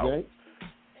broke out.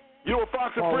 You know what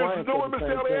Fox and Friends is doing,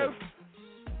 Mr. Elias?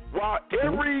 While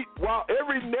every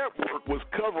network was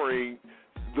covering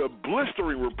the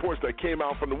blistering reports that came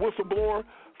out from the whistleblower,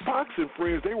 Fox and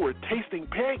Friends, they were tasting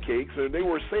pancakes and they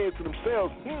were saying to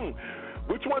themselves,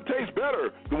 which one tastes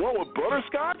better, the one with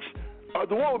butterscotch or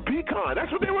the one with pecan?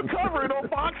 That's what they were covering on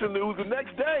Fox News the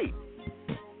next day.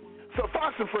 So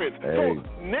Fox and Friends. Hey. So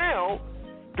now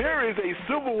there is a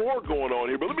civil war going on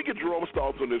here, but let me get Jerome's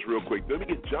thoughts on this real quick. Let me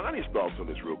get Johnny's thoughts on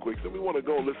this real quick. So we want to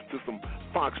go listen to some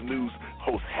Fox News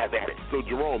hosts have at it. So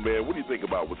Jerome, man, what do you think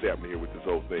about what's happening here with this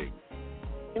whole thing?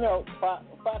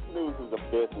 Fox News is a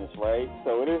business, right?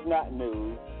 So it is not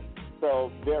news.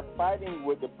 So they're fighting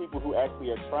with the people who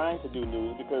actually are trying to do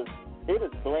news because it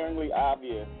is glaringly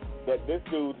obvious that this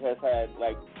dude has had,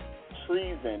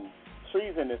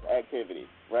 treasonous activity,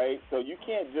 right? So you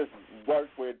can't just work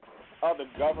with other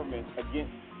governments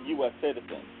against U.S.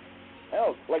 citizens.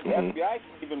 Hell, the FBI can't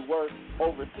even work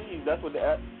overseas. That's what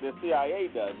the CIA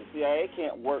does. The CIA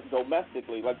can't work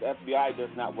domestically like the FBI does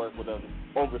not work with others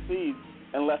overseas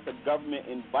unless the government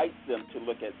invites them to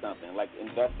look at something, like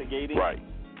investigating. Right.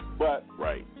 But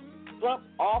Trump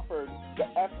offered the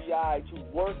FBI to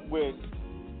work with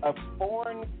a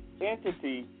foreign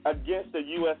entity against a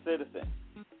U.S. citizen.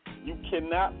 You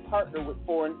cannot partner with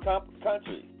foreign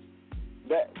countries.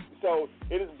 So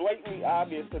it is blatantly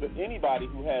obvious to anybody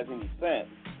who has any sense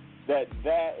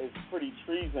that is pretty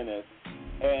treasonous,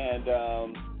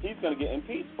 and he's going to get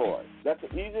impeached for it. That's the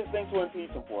easiest thing to impeach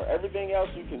him for. Everything else,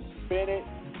 you can spin it.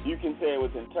 You can say it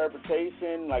was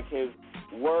interpretation, like his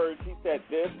words. He said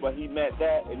this, but he meant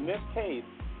that. In this case,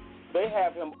 they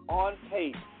have him on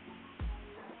tape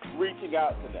reaching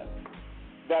out to them.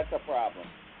 That's a problem.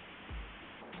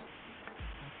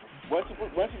 Once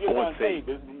you get it on tape,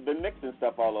 there's the Nixon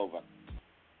stuff all over.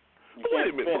 Wait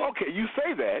a minute. Okay, you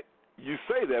say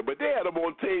that, but they had him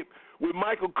on tape with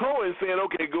Michael Cohen saying,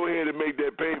 okay, go ahead and make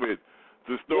that payment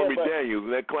to Stormy Daniels,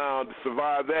 and that clown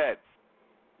survived that.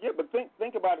 Yeah, but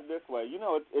think about it this way.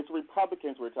 It's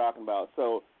Republicans we're talking about.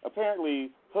 So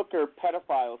apparently hooker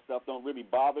pedophile stuff don't really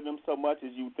bother them so much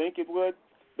as you think it would.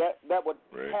 That would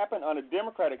happen on the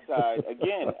Democratic side.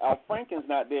 Again, Al Franken's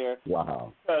not there.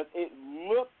 Wow. Because it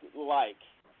looked like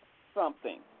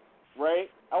something, right?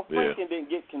 Al Franken didn't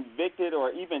get convicted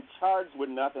or even charged with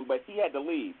nothing, but he had to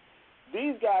leave.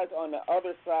 These guys on the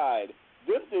other side,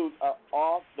 these dudes are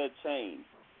off the chain.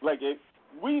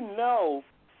 We know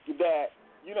that,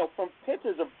 from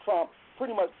pictures of Trump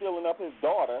pretty much stealing up his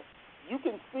daughter, you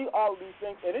can see all of these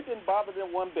things, and it didn't bother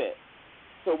them one bit.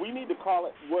 So we need to call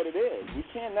it what it is. We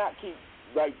cannot keep,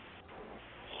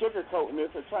 sugarcoating this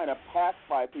or trying to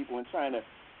pacify people and trying to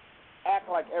act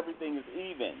like everything is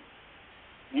even.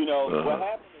 What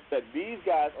happens is that these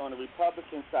guys on the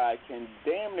Republican side can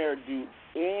damn near do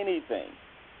anything.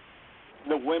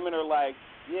 The women are like,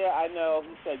 yeah, I know,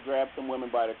 he said grab some women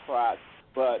by the crotch,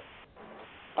 but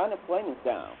unemployment's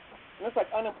down. And it's like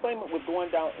unemployment was going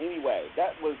down anyway.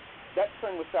 That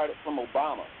trend was started from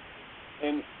Obama.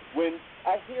 And when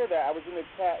I hear that, I was in the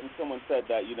chat and someone said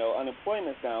that,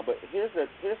 unemployment's down, but here's the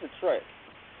trick.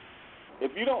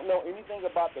 If you don't know anything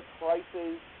about the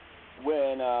crisis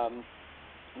when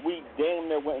we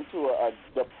damn near went into a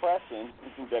depression,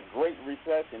 the Great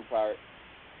Recession part,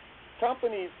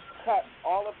 companies cut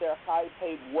all of their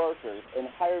high-paid workers and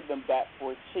hired them back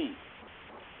for cheap.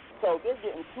 So they're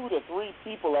getting 2 to 3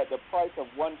 people at the price of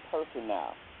one person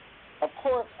now. Of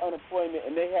course, unemployment,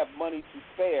 and they have money to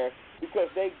spare because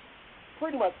they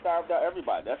pretty much starved out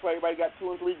everybody. That's why everybody got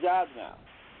 2 and 3 jobs now.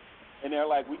 And they're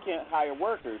like, we can't hire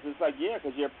workers. It's like, yeah,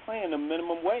 because you're paying them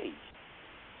minimum wage.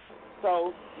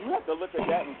 So you have to look at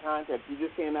that in context. You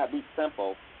just cannot be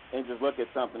simple and just look at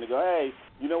something and go, hey,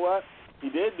 you know what? He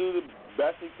did do the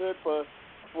best he could for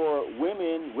for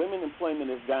women employment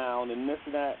is down and this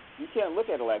and that. You can't look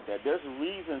at it like that. There's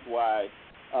reasons why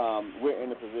we're in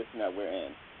the position that we're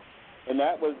in. And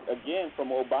that was, again, from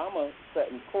Obama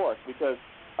setting course, because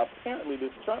apparently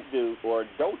this Trump dude, or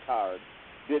dotard,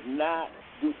 did not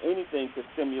do anything to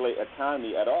stimulate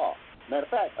economy at all. Matter of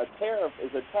fact, a tariff is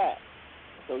a tax,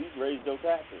 so he's raised those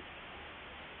taxes.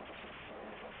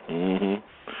 Mm-hmm.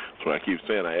 That's what I keep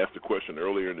saying. I asked the question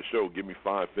earlier in the show, give me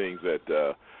 5 things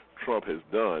that Trump has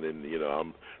done, and,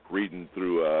 I'm reading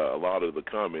through a lot of the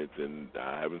comments, and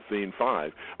I haven't seen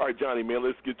 5. All right, Johnny, man,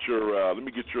 let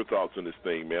me get your thoughts on this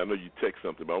thing, man. I know you text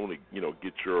something, but I want to,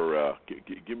 get your,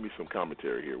 give me some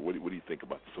commentary here. What do you think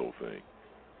about this whole thing?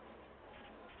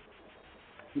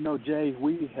 Jay,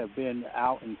 we have been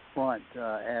out in front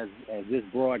as this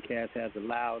broadcast has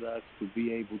allowed us to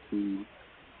be able to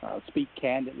speak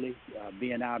candidly,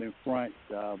 being out in front,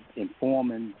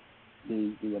 informing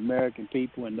the American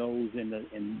people and those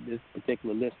in this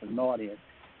particular listening audience.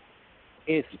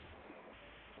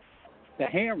 The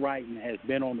handwriting has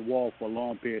been on the wall for a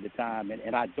long period of time,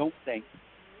 and I don't think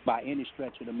by any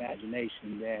stretch of the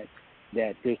imagination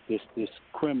that this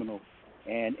criminal,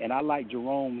 and I like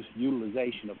Jerome's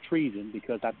utilization of treason,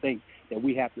 because I think that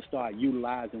we have to start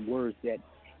utilizing words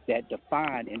that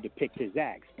define and depict his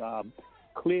acts.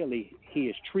 Clearly, he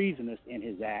is treasonous in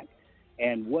his act,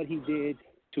 and what he did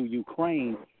to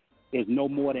Ukraine is no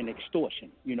more than extortion.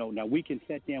 Now we can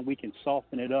sit there and we can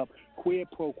soften it up. Quid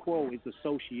pro quo is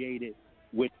associated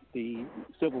with the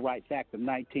Civil Rights Act of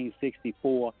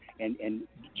 1964 and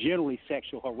generally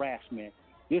sexual harassment.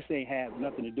 This ain't have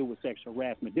nothing to do with sexual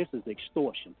harassment. This is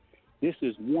extortion. This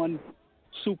is one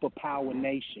superpower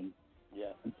nation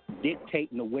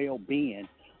dictating the well-being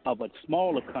of a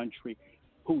smaller country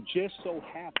who just so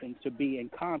happened to be in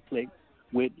conflict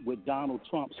with Donald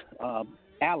Trump's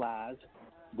allies,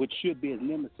 which should be his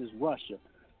nemesis, Russia.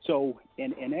 So,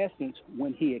 in essence,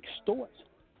 when he extorts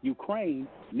Ukraine,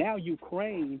 now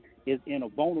Ukraine is in a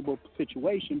vulnerable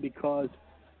situation, because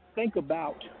think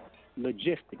about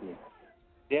logistically,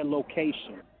 their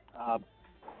location,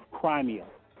 Crimea,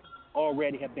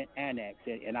 already have been annexed,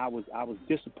 and I was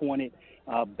disappointed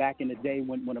back in the day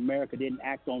when America didn't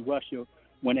act on Russia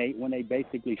when they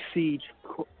basically sieged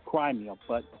Crimea.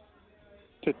 But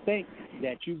to think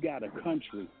that you got a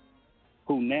country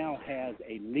who now has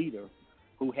a leader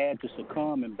who had to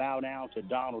succumb and bow down to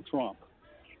Donald Trump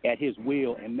at his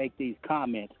will and make these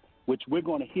comments, which we're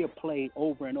going to hear played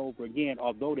over and over again,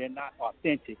 although they're not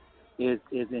authentic, is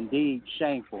indeed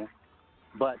shameful.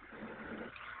 But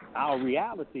our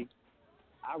reality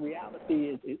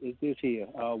is this here.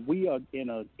 We are in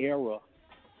an era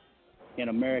in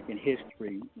American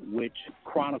history which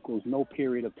chronicles no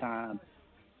period of time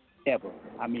ever.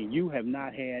 I mean, you have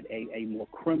not had a more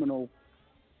criminal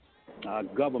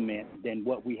government than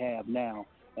what we have now.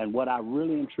 And what I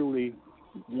really and truly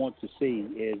want to see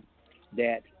is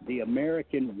that the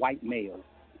American white male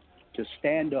to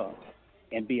stand up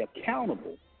and be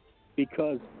accountable,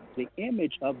 because the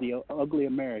image of the ugly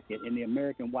American and the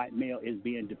American white male is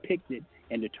being depicted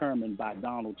and determined by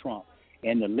Donald Trump.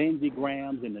 And the Lindsey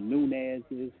Grahams and the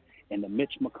Nunez's and the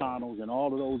Mitch McConnells and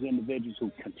all of those individuals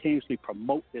who continuously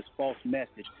promote this false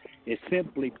message is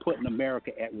simply putting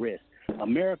America at risk.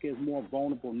 America is more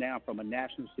vulnerable now from a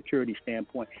national security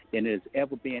standpoint than it has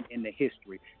ever been in the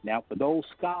history. Now, for those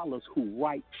scholars who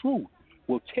write truth,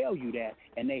 will tell you that,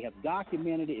 and they have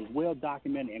documented it, it's well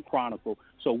documented and chronicled.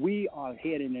 So we are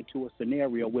heading into a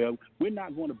scenario where we're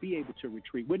not going to be able to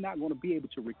retreat. We're not going to be able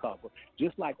to recover.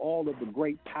 Just like all of the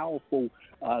great, powerful,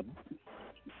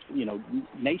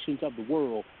 nations of the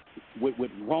world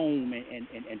with Rome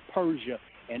and Persia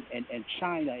and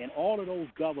China and all of those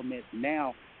governments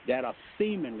now that are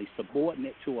seemingly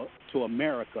subordinate to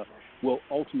America will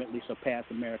ultimately surpass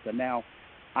America. Now,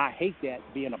 I hate that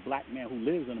being a black man who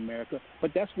lives in America,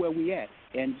 but that's where we at.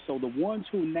 And so the ones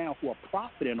who are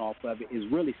profiting off of it is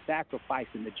really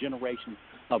sacrificing the generation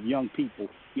of young people.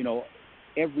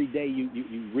 Every day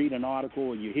you read an article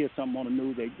or you hear something on the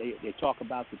news, they talk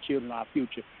about the children of our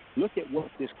future. Look at what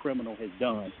this criminal has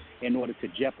done in order to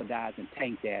jeopardize and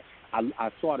taint that. I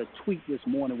saw the tweet this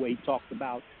morning where he talked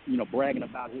about, bragging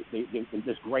about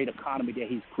this great economy that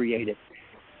he's created.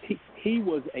 He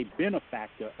was a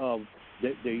benefactor of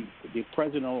the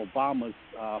President Obama's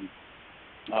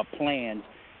plans,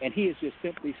 and he has just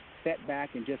simply sat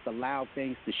back and just allowed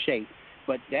things to shape.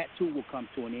 But that too will come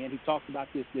to an end. He talked about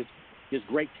this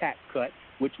great tax cut,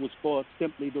 which was for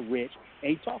simply the rich,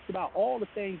 and he talked about all the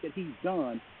things that he's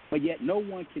done, but yet no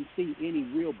one can see any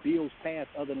real bills passed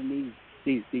other than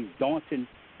these daunting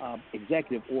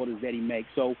executive orders that he makes.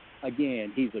 So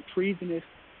again, he's a treasonous.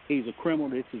 He's a criminal.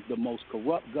 This is the most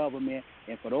corrupt government.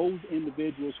 And for those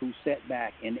individuals who sit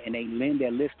back and they lend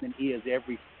their listening ears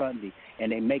every Sunday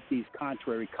and they make these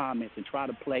contrary comments and try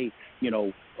to play,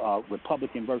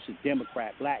 Republican versus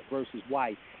Democrat, black versus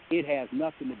white, it has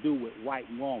nothing to do with right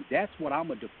and wrong. That's what I'm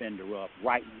a defender of,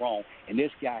 right and wrong. And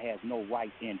this guy has no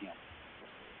right in him.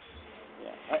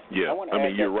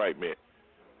 You're right, man.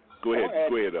 Go ahead,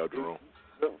 Jerome.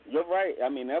 You're right. I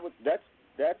mean, that's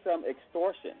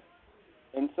extortion.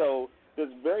 And so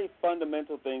there's very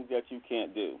fundamental things that you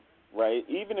can't do, right?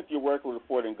 Even if you're working with a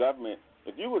foreign government,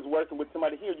 if you was working with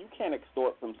somebody here, you can't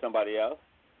extort from somebody else.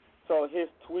 So his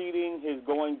tweeting, his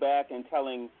going back and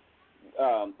telling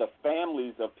the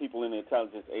families of people in the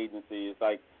intelligence agency is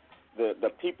like the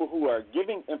people who are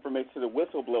giving information to the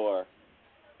whistleblower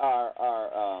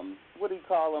are what do you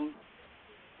call them?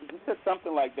 He said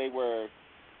something like they were,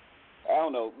 I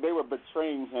don't know, they were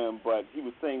betraying him, but he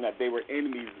was saying that they were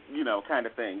enemies, kind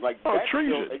of thing. Like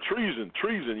treason. Treason.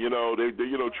 Treason. Oh yeah,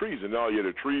 the treason.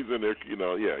 Man.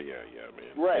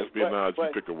 Right. Espionage. You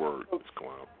pick a word. It's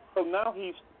clown. So now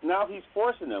he's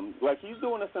forcing them. Like he's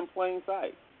doing this in plain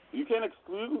sight. You can't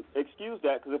excuse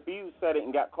that because if he said it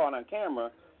and got caught on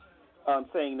camera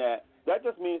saying that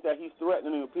just means that he's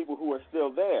threatening the people who are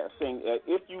still there, saying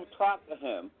if you talk to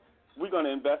him, we're going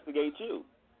to investigate you.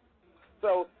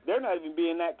 So they're not even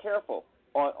being that careful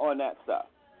on that stuff.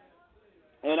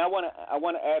 And I want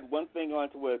to add one thing on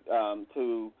to what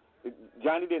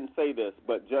Johnny didn't say this,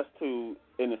 but just in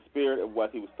the spirit of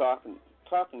what he was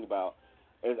talking about,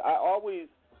 is I always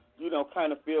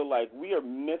kind of feel like we are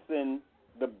missing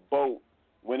the boat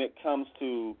when it comes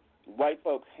to white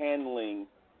folks handling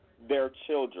their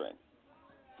children,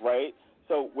 right?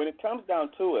 So when it comes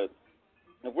down to it,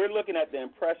 if we're looking at the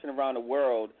impression around the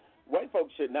world, white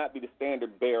folks should not be the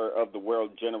standard bearer of the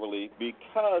world generally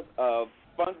because of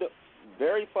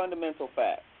very fundamental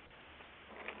facts.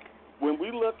 When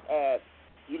we look at,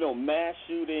 mass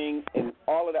shooting and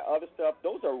all of that other stuff,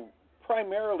 those are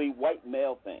primarily white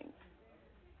male things.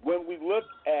 When we look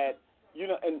at,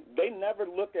 and they never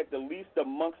look at the least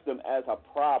amongst them as a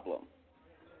problem.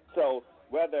 So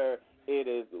whether it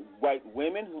is white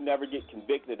women who never get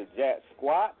convicted of jack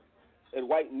squat and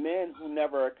white men who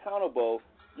never are accountable,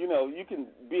 you can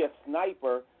be a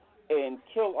sniper and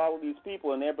kill all of these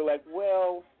people, and they'll be like,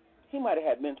 well, he might have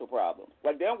had mental problems.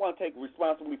 Like, they don't want to take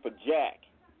responsibility for jack.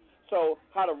 So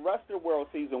how the rest of the world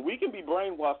sees them, we can be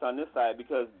brainwashed on this side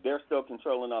because they're still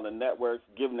controlling all the networks,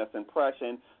 giving us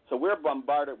impression. So we're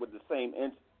bombarded with the same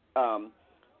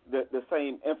the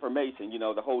same information,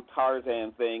 the whole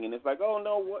Tarzan thing. And it's like, oh,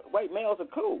 no, white males are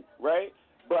cool, right?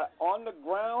 But on the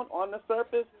ground, on the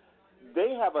surface,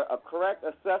 they have a correct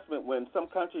assessment when some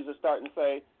countries are starting to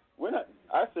say,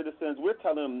 our citizens, we're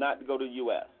telling them not to go to the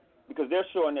U.S. because they're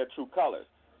showing their true colors.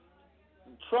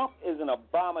 Trump is an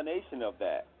abomination of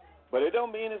that. But it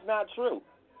don't mean it's not true,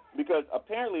 because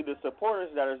apparently the supporters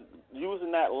that are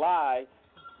using that lie,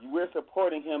 we're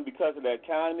supporting him because of the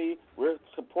economy, we're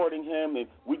supporting him, and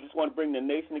we just want to bring the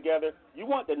nation together. You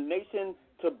want the nation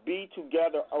to be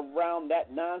together around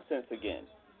that nonsense again,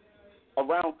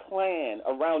 around Klan,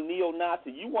 around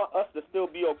neo-Nazi. You want us to still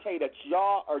be okay that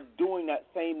y'all are doing that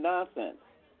same nonsense.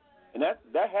 And that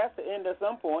has to end at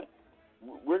some point.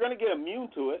 We're going to get immune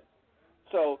to it.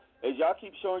 So as y'all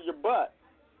keep showing your butt,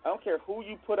 I don't care who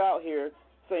you put out here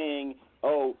saying,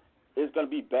 oh, it's going to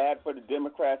be bad for the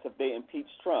Democrats if they impeach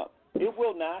Trump. It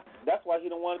will not. That's why he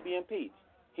don't want to be impeached.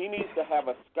 He needs to have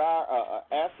a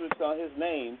asterisk on his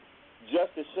name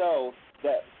just to show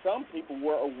that some people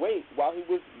were awake while he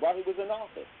was in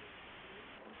office.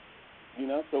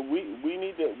 So we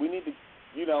need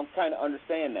to kind of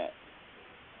understand that.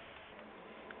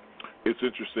 It's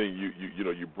interesting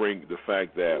you bring the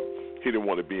fact that he didn't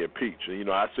want to be impeached. And,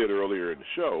 I said earlier in the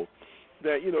show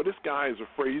that, this guy is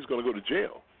afraid he's going to go to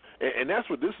jail. And that's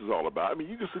what this is all about. I mean,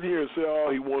 you can sit here and say, oh,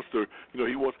 he wants to,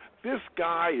 this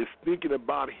guy is thinking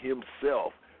about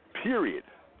himself, period.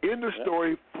 End of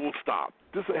story, full stop.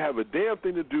 This doesn't have a damn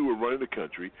thing to do with running the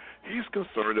country. He's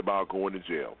concerned about going to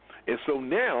jail. And so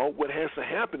now what has to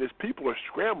happen is people are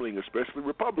scrambling, especially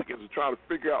Republicans, to try to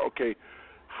figure out, okay,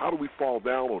 how do we fall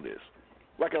down on this?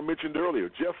 Like I mentioned earlier,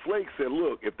 Jeff Flake said,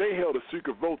 look, if they held a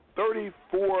secret vote,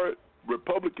 34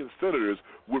 Republican senators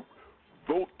would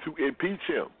vote to impeach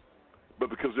him. But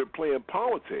because they're playing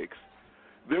politics,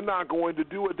 they're not going to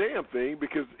do a damn thing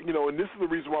because, and this is the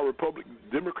reason why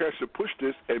Democrats should push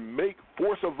this and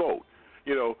force a vote.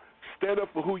 Stand up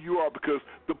for who you are because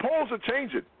the polls are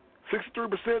changing.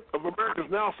 63% of Americans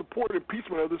now support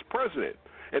impeachment of this president.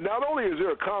 And not only is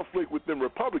there a conflict within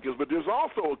Republicans, but there's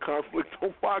also a conflict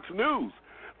on Fox News.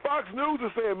 Fox News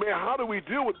is saying, man, how do we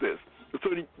deal with this? So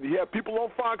you have people on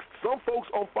Fox, some folks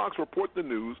on Fox report the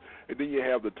news, and then you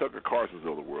have the Tucker Carlsons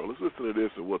of the world. Let's listen to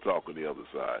this, and we'll talk on the other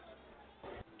side.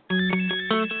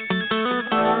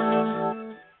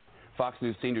 Fox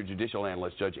News senior judicial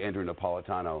analyst Judge Andrew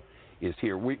Napolitano is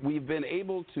here. We've been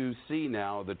able to see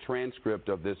now the transcript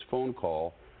of this phone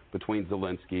call between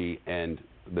Zelensky and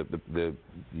the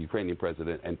Ukrainian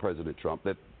president and President Trump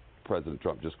that President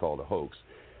Trump just called a hoax.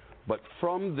 But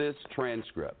from this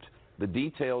transcript, the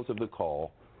details of the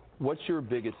call, what's your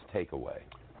biggest takeaway?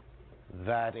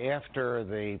 That after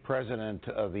the president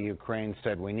of the Ukraine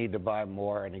said we need to buy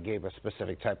more, and he gave a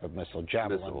specific type of missile,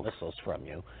 Javelin missiles from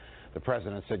you, the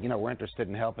president said, we're interested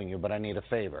in helping you, but I need a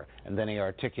favor. And then he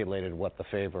articulated what the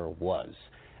favor was.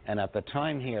 And at the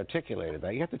time he articulated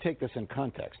that, you have to take this in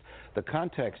context. The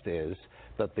context is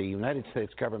that the United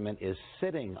States government is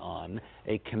sitting on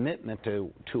a commitment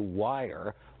to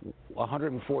wire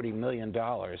 $140 million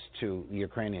to the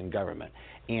Ukrainian government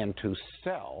and to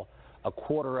sell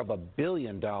 $250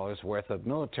 million worth of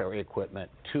military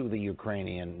equipment to the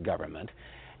Ukrainian government.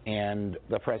 And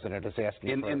the president is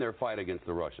asking in their fight against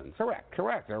the Russians. Correct.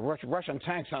 There are Russian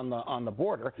tanks on the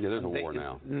border. Yeah, there's a war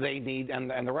now. They need, and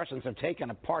the Russians have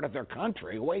taken a part of their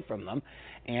country away from them.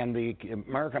 And the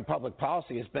American public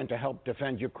policy has been to help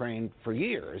defend Ukraine for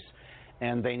years,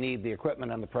 and they need the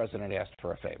equipment. And the president asked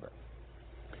for a favor.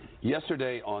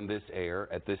 Yesterday on this air,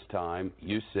 at this time,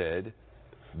 you said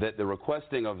that the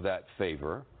requesting of that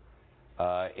favor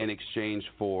in exchange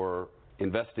for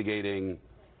investigating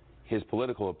his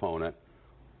political opponent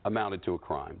amounted to a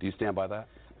crime. Do you stand by that?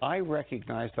 I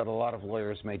recognize that a lot of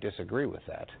lawyers may disagree with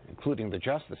that, including the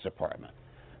Justice Department,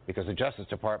 because the Justice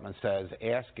Department says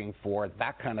asking for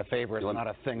that kind of favor is not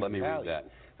a thing of value. Let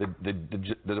me read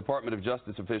that. The Department of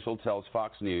Justice official tells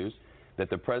Fox News that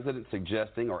the president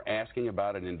suggesting or asking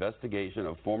about an investigation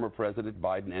of former President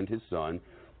Biden and his son,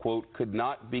 quote, could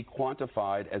not be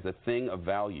quantified as a thing of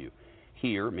value.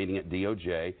 Here, meaning at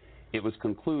DOJ, it was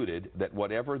concluded that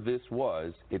whatever this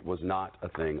was, it was not a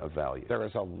thing of value. There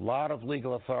is a lot of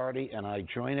legal authority, and I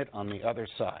join it on the other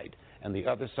side. And the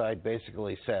other side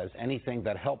basically says anything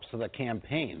that helps the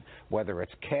campaign, whether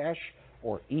it's cash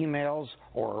or emails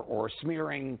or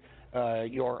smearing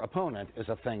your opponent, is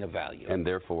a thing of value. And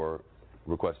therefore,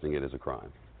 requesting it is a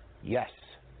crime. Yes.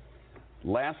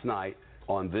 Last night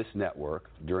on this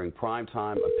network, during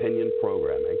primetime opinion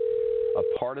programming,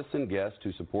 a partisan guest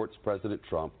who supports President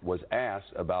Trump was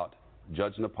asked about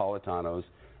Judge Napolitano's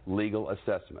legal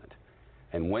assessment.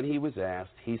 And when he was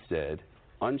asked, he said,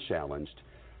 unchallenged,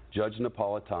 Judge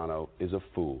Napolitano is a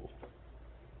fool.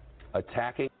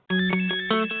 Attacking...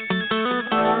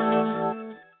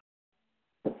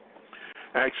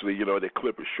 Actually, that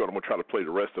clip is short. I'm going to try to play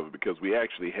the rest of it because we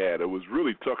actually it was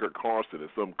really Tucker Carlson and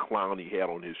some clown he had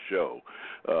on his show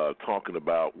talking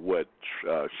about what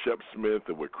Shep Smith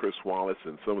and what Chris Wallace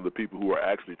and some of the people who are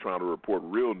actually trying to report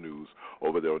real news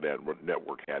over there on that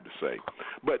network had to say.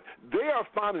 But they are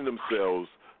finding themselves,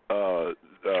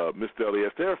 Mr.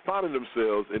 Elias, they're finding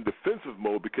themselves in defensive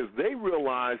mode because they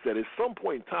realize that at some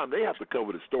point in time they have to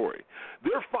cover the story.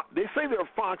 They say they're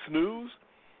Fox News.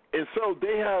 And so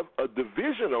they have a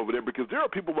division over there because there are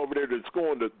people over there that's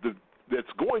going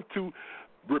to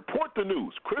report the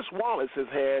news. Chris Wallace has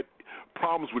had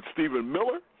problems with Stephen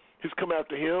Miller. He's come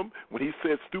after him when he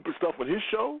said stupid stuff on his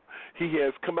show. He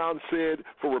has come out and said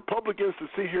for Republicans to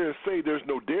sit here and say there's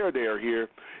no dare here,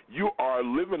 you are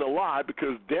living a lie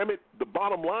because, damn it, the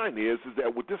bottom line is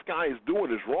that what this guy is doing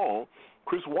is wrong.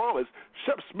 Chris Wallace,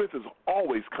 Shep Smith has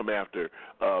always come after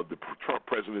the Trump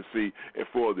presidency and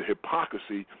for the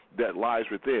hypocrisy that lies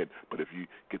within. But if you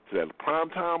get to that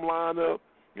primetime lineup,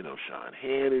 Sean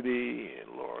Hannity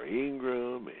and Laura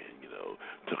Ingraham and,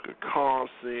 Tucker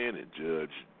Carlson and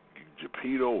Judge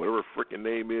Gepetto, whatever her freaking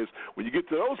name is, when you get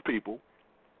to those people,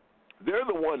 they're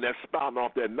the one that's spouting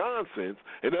off that nonsense.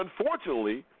 And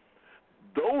unfortunately,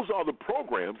 those are the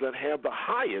programs that have the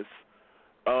highest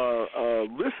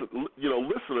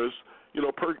listeners,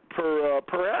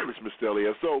 per average, Mr.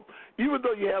 Elliott. So even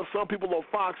though you have some people on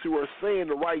Fox who are saying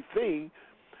the right thing,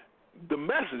 the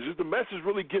message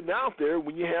really getting out there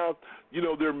when you have,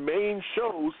 their main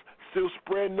shows still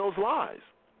spreading those lies.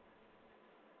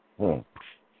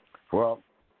 Well,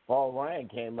 Paul Ryan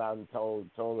came out and told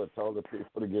the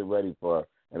people to get ready for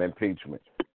an impeachment.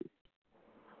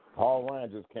 Paul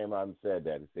Ryan just came out and said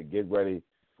that. He said, get ready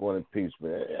for an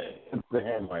impeachment. It's the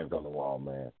handwriting's on the wall,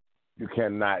 man. You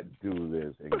cannot do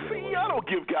this. But see, I don't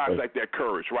give guys like that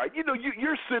courage, right?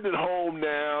 You're sitting at home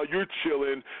now. You're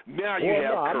chilling. Now you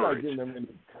have courage. I'm not giving them any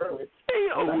courage.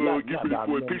 Get ready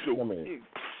for impeachment.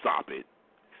 Stop it.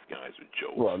 guys are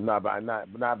jokes. Well, not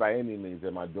by any means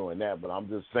am I doing that, but I'm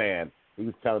just saying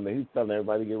he's telling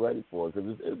everybody to get ready for it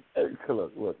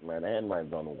because look, man, the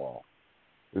handwriting's on the wall.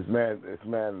 This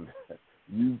man,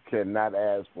 you cannot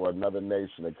ask for another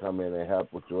nation to come in and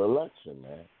help with your election,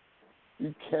 man.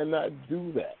 You cannot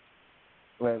do that.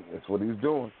 Man, that's what he's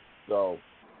doing. So,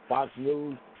 Fox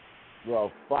News,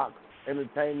 Fox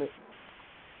Entertainment,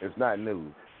 it's not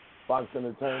news. Fox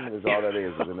Entertainment is all that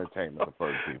is entertainment for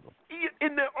first people.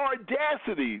 In the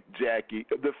audacity, Jackie,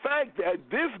 the fact that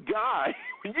this guy,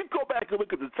 when you go back and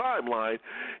look at the timeline,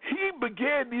 he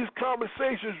began these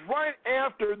conversations right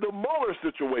after the Mueller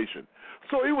situation.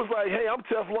 So he was like, hey, I'm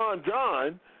Teflon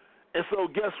Don, and so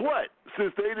guess what?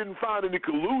 Since they didn't find any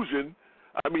collusion,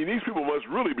 I mean, these people must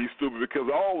really be stupid because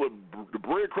all the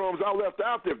breadcrumbs I left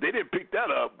out there, if they didn't pick that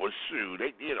up, well, shoot,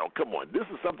 come on. This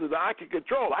is something that I can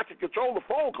control. I can control the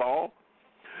phone call.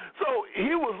 So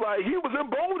he was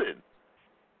emboldened.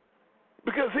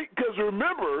 Because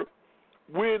remember,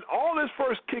 when all this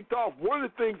first kicked off, one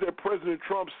of the things that President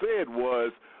Trump said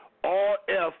was,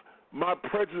 RF, my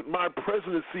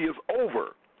presidency is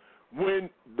over. When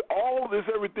all this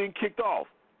everything kicked off.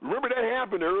 Remember that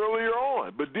happened earlier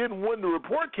on, but then when the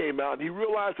report came out and he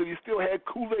realized that he still had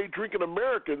Kool-Aid drinking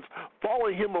Americans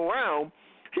following him around,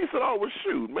 he said, oh, well,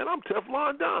 shoot, man, I'm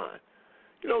Teflon Don.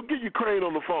 Get Ukraine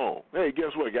on the phone. Hey,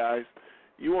 guess what, guys?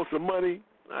 You want some money?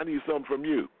 I need something from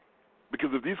you.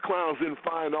 Because if these clowns didn't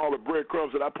find all the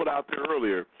breadcrumbs that I put out there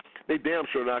earlier, they damn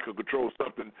sure not going to control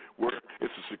something where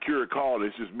it's a secure call and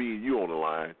it's just me and you on the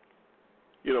line.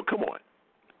 Come on.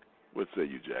 What say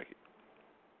you, Jackie?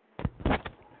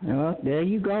 There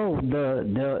you go.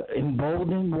 The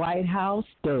emboldened White House,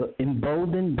 the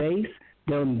emboldened base,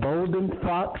 the emboldened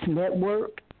Fox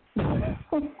Network.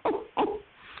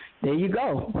 There you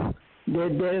go.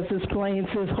 There's explains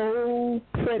his whole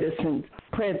predator.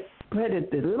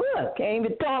 Look, can't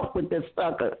even talk with this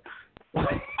sucker.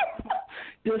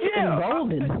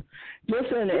 Emboldened.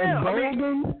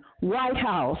 Emboldened White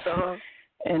House. Uh-huh.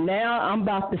 And now I'm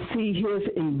about to see his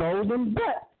emboldened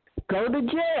butt go to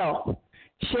jail.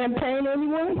 Champagne,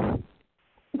 anyone?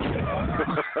 Johnny,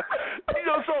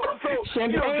 that's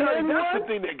the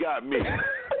thing that got me.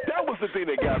 That was the thing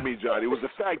that got me, Johnny, was the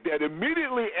fact that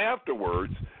immediately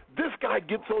afterwards, this guy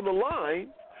gets on the line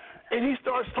and he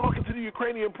starts talking to the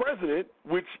Ukrainian president,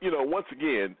 which, once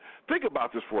again, think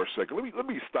about this for a second. Let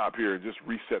me stop here and just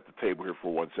reset the table here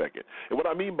for 1 second. And what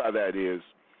I mean by that is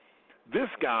this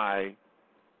guy,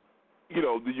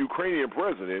 the Ukrainian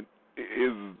president,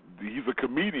 he's a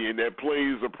comedian that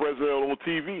plays a president on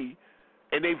TV,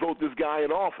 and they vote this guy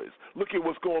in office. Look at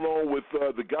what's going on with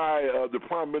the guy, the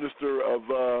prime minister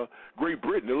of Great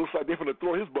Britain. It looks like they're going to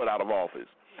throw his butt out of office.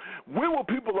 When will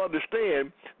people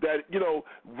understand that,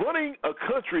 running a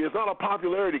country is not a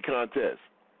popularity contest,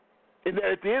 and that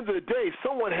at the end of the day,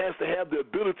 someone has to have the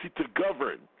ability to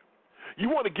govern. You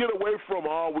want to get away from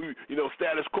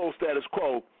status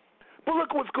quo, but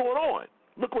look what's going on.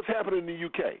 Look what's happening in the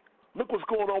UK. Look what's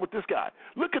going on with this guy.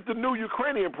 Look at the new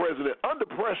Ukrainian president under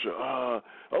pressure.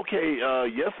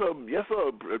 Yes,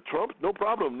 sir, Trump, no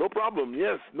problem.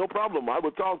 Yes, no problem. I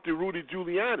would talk to Rudy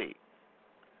Giuliani.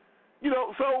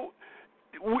 So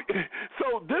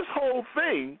this whole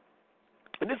thing,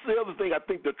 and this is the other thing I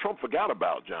think that Trump forgot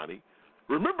about, Johnny.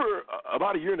 Remember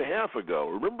about a year and a half ago,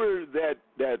 remember that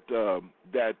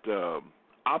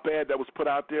op-ed that was put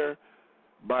out there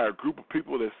by a group of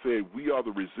people that said, we are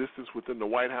the resistance within the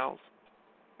White House?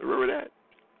 Remember that?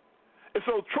 And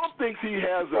so Trump thinks he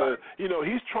has he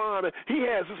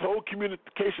has this whole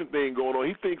communication thing going on.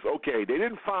 He thinks, okay, they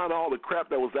didn't find all the crap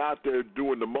that was out there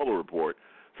during the Mueller report,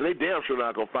 so they damn sure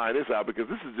not going to find this out because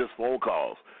this is just phone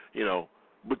calls,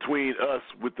 between us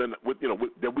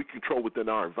that we control within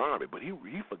our environment. But he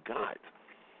forgot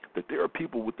that there are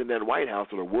people within that White House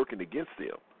that are working against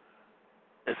him.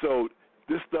 And so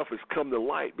this stuff has come to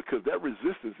light because that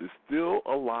resistance is still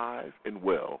alive and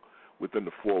well within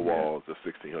the four walls of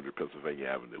 1600 Pennsylvania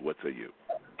Avenue. What say you?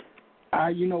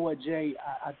 You know what, Jay?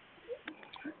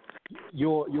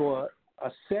 Your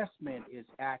assessment is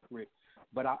accurate,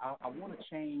 but I want to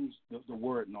change the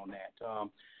wording on that.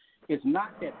 It's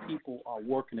not that people are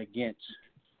working against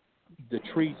the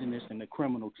treasonous and the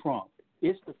criminal Trump.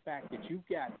 It's the fact that you've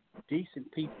got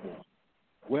decent people,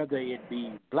 whether it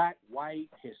be black, white,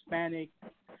 Hispanic,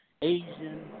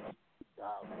 Asian,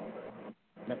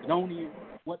 Macedonian,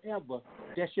 whatever,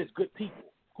 that's just good people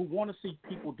who want to see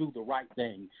people do the right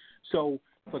thing. So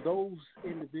for those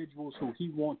individuals who he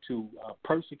want to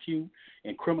persecute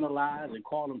and criminalize and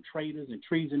call them traitors and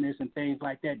treasonous and things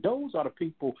like that, those are the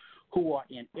people who are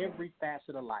in every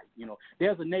facet of life.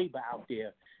 There's a neighbor out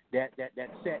there that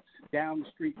sets down the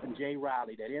street from Jay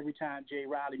Riley, that every time Jay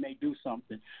Riley may do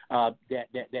something,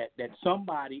 that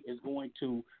somebody is going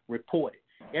to report it.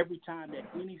 Every time that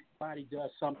anybody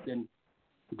does something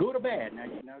good or bad. Now,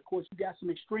 of course, you got some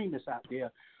extremists out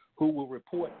there who will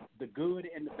report the good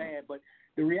and the bad, but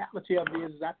the reality of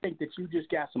it is I think that you just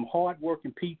got some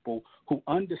hardworking people who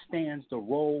understands the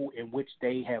role in which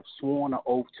they have sworn an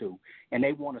oath to, and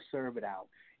they want to serve it out.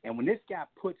 And when this guy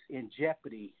puts in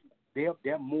jeopardy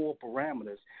their moral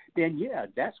parameters, then yeah,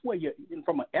 that's where you,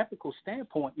 from an ethical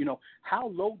standpoint, how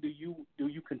low do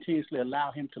you continuously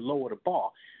allow him to lower the bar?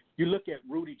 You look at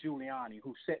Rudy Giuliani,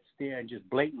 who sits there and just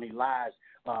blatantly lies.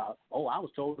 I was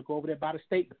told to go over there by the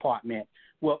State Department.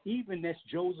 Well, even this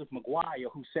Joseph McGuire,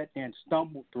 who sat there and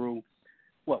stumbled through,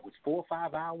 4 or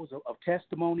 5 hours of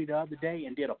testimony the other day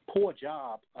and did a poor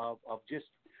job of just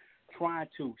trying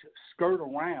to skirt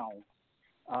around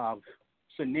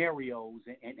scenarios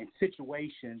and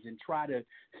situations and try to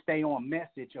stay on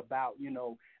message about,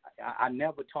 I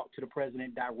never talk to the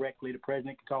president directly. The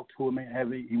president can talk to him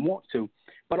however he wants to.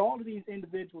 But all of these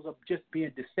individuals are just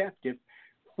being deceptive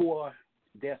for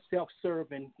their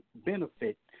self-serving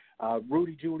benefit.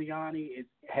 Rudy Giuliani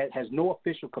has no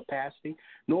official capacity,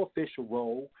 no official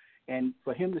role. And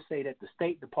for him to say that the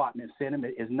State Department sent him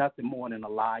is nothing more than a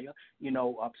liar.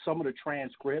 Some of the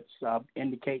transcripts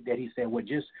indicate that he said, well,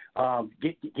 just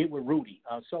get with Rudy.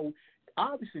 So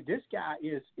obviously this guy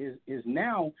is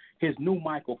now his new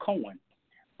Michael Cohen.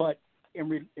 But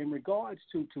in regards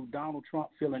to Donald Trump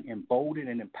feeling emboldened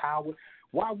and empowered,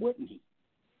 why wouldn't he?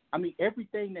 I mean,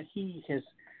 everything that he has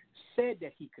said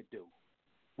that he could do,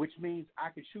 which means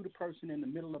I could shoot a person in the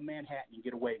middle of Manhattan and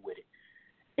get away with it.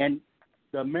 And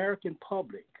the American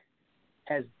public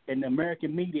and the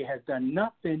American media has done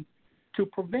nothing to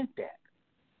prevent that.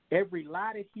 Every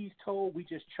lie that he's told, we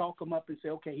just chalk him up and say,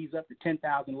 okay, he's up to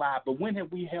 10,000 lies. But when have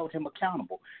we held him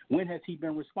accountable? When has he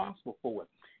been responsible for it?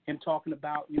 Him talking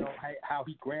about, how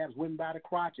he grabs women by the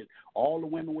crotches. All the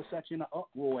women were such in an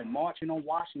uproar and marching on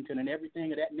Washington and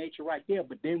everything of that nature right there.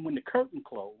 But then when the curtain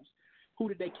closed, who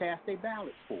did they cast their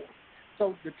ballots for?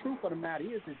 So the truth of the matter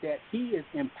is that he is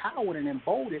empowered and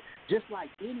emboldened just like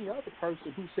any other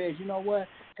person who says, you know what,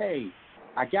 hey,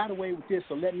 I got away with this,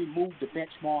 so let me move the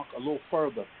benchmark a little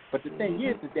further. But the thing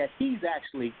is that he's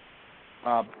actually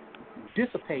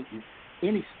dissipating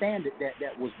any standard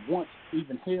that was once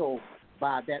even held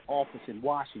by that office in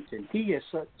Washington. He has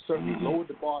certainly lowered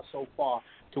the bar so far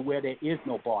to where there is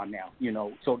no bar now,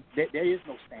 So there is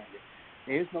no standard.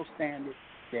 There is no standard.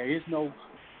 There is no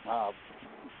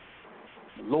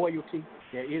loyalty.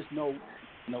 There is no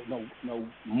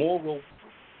moral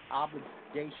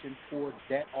obligation towards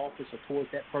that office or towards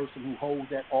that person who holds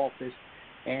that office.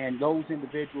 And those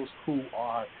individuals who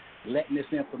are letting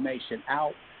this information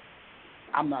out,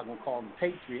 I'm not going to call them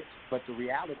patriots, but the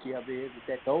reality of it is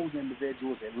that those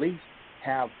individuals at least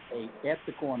have a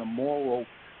ethical and a moral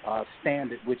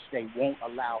standard which they won't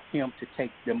allow him to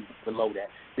take them below that.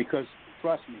 Because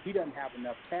trust me, he doesn't have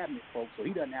enough cabinet folks, or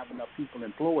he doesn't have enough people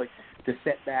employed to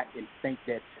sit back and think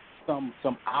that some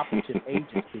operative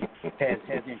agency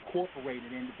has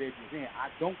incorporated individuals in. I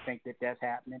don't think that that's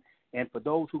happening. And for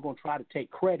those who are going to try to take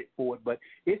credit for it, but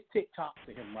it's tick-tock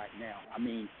for him right now. I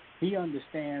mean, he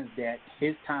understands that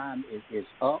his time is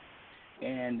up,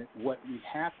 and what we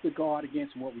have to guard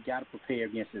against and what we got to prepare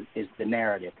against is the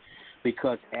narrative.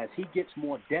 Because as he gets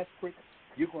more desperate,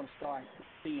 you're going to start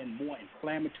seeing more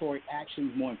inflammatory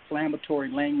actions, more inflammatory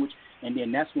language, and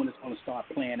then that's when it's going to start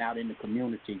playing out in the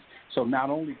communities. So not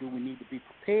only do we need to be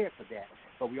prepared for that,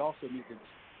 but we also need to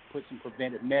put some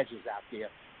preventive measures out there,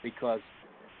 because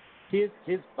his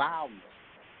violence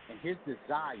and his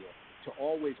desire to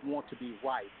always want to be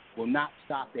right will not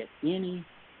stop at any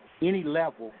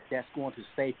level that's going to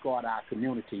safeguard our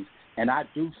communities. And I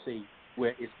do see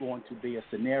where it's going to be a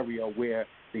scenario where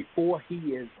before he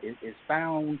is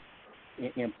found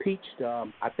impeached,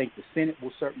 I think the Senate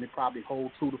will certainly probably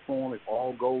hold true to form if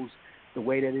all goes the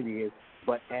way that it is.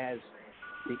 But as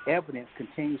the evidence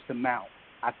continues to mount,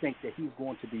 I think that he's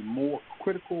going to be more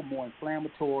critical, more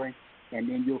inflammatory, and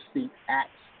then you'll see acts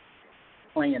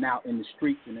playing out in the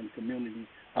streets and in the communities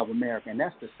of America. And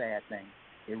that's the sad thing.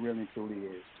 It really and truly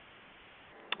is.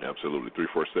 Absolutely.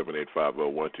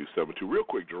 347-850-1272. Real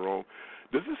quick, Jerome,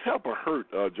 does this help or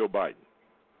hurt Joe Biden?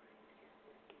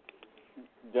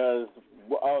 Does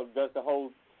the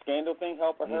whole scandal thing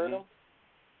help or hurt him?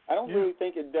 I don't really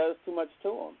think it does too much to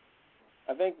him.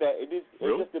 I think that it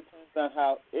just depends on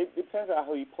how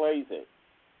he plays it.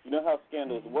 You know how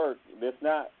scandals work. It's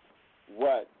not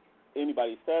what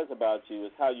anybody says about you,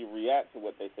 it's how you react to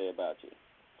what they say about you.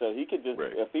 So he could just,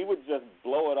 if he would just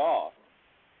blow it off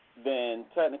then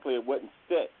technically it wouldn't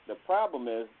stick. The problem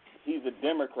is he's a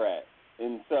Democrat,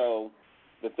 and so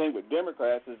the thing with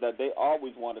Democrats is that they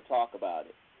always want to talk about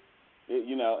it.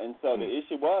 And so the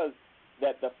issue was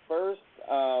that the first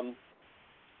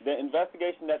the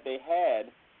investigation that they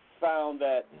had found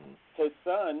that his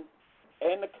son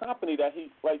and the company that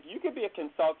he, like, you could be a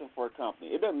consultant for a company.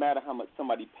 It doesn't matter how much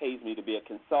somebody pays me to be a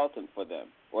consultant for them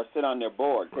or sit on their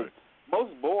board. Because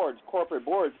most boards, corporate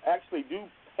boards, actually do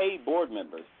pay board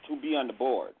members to be on the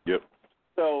board. Yep.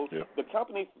 So the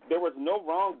company, there was no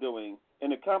wrongdoing in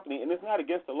the company, and it's not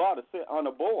against the law to sit on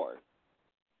a board,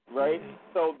 right?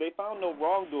 So they found no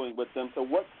wrongdoing with them. So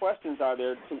what questions are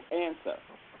there to answer?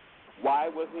 Why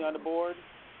was he on the board?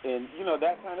 And,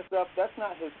 that kind of stuff, that's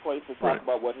not his place to talk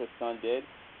about what his son did.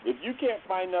 If you can't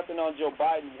find nothing on Joe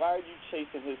Biden, why are you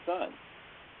chasing his son?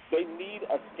 They need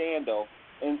a scandal,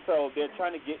 and so they're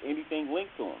trying to get anything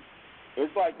linked to him.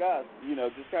 It's like us,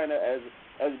 just kind of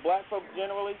as black folks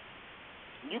generally,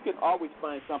 you can always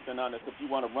find something on us if you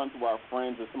want to run through our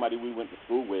friends or somebody we went to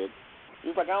school with.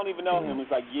 It's like, I don't even know him.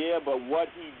 It's like, yeah, but what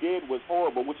he did was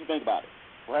horrible. What you think about it,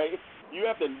 right? You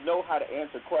have to know how to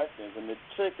answer questions, and the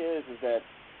trick is that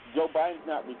Joe Biden's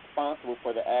not responsible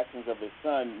for the actions of his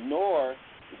son, nor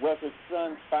was his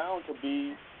son found to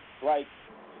be,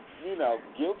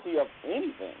 guilty of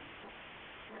anything.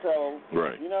 So,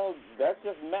 that's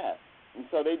just mess. And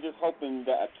so they're just hoping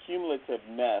that a cumulative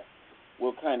mess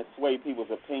will kind of sway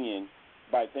people's opinion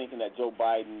by thinking that Joe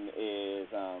Biden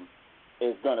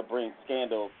is going to bring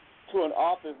scandal to an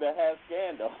office that has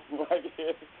scandal. Like,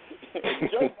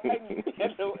 Joe Biden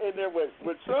in there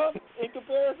with Trump in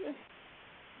comparison,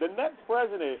 the next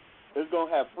president is going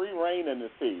to have free reign in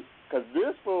his seat because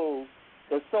this fool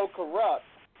is so corrupt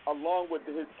along with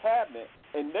his cabinet,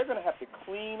 and they're going to have to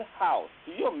clean house.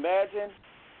 Do you imagine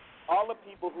all the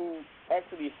people who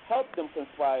actually helped them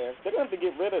conspire? They're going to have to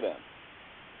get rid of them.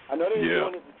 I know they're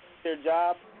doing it to do their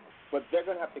job, but they're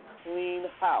going to have to clean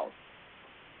house.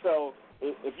 So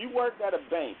if you worked at a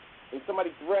bank and somebody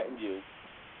threatened you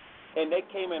and they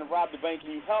came in and robbed the bank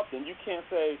and you helped them, you can't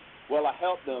say, well, I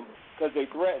helped them because they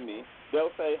threatened me.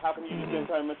 They'll say, how come you just didn't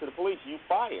turn them into the police? You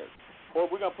fired. Or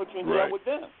we're going to put you in jail with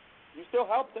them. You still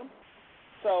helped them.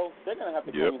 So they're going to have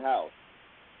to clean house.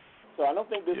 So I don't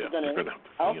think this is going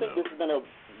to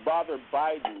bother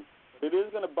Biden, but it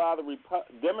is going to bother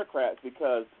Democrats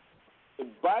because if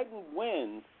Biden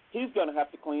wins, he's going to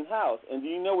have to clean house. And do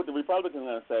you know what the Republicans are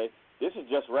going to say? This is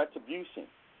just retribution.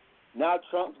 Now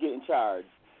Trump's getting charged.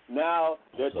 Now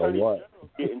the attorney general's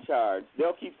getting charged.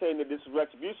 They'll keep saying that this is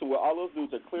retribution. Well, all those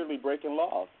dudes are clearly breaking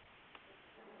laws.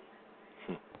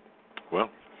 Well,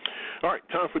 all right,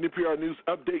 time for the NPR News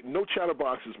Update. No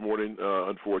chatterbox this morning,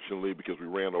 unfortunately, because we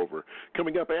ran over.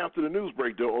 Coming up after the news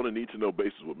break, though, on a need-to-know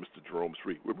basis with Mr. Jerome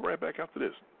Street. We'll be right back after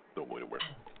this. Don't go anywhere.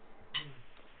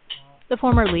 The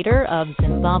former leader of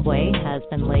Zimbabwe has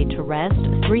been laid to rest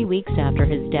 3 weeks after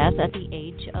his death at the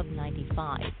age of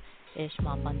 95.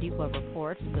 Ishmael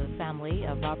reports the family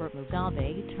of Robert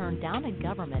Mugabe turned down a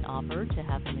government offer to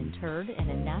have him interred in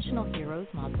a National Heroes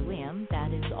Mausoleum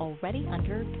that is already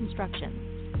under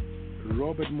construction.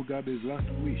 Robert Mugabe's last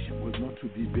wish was not to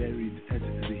be buried at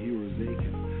the Heroes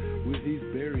Acre. With his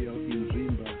burial in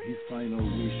Zimba, his final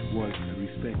wish was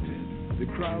respected. The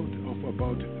crowd of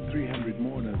about 300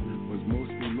 mourners was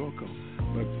mostly local,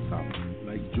 but some,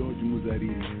 like George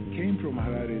Muzarini, came from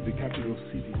Harare, the capital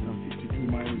city, some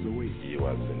 52 miles away. He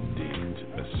was indeed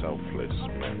a selfless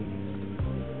man,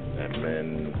 a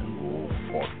man who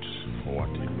fought for what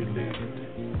he believed,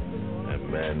 a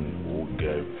man who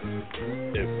gave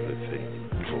everything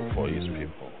for his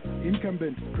people.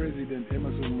 Incumbent President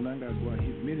Emerson Mnangagwa,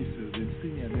 his ministers and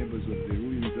senior members of the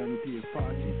ruling ZANU-PF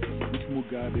party, which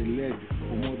Mugabe led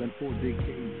for more than 4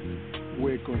 decades,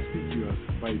 were conspicuous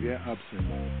by their absence.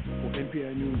 For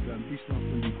NPR News, I'm Ishmael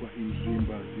Fundikwa in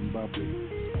Zimba, Zimbabwe.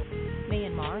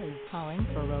 Myanmar is calling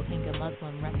for Rohingya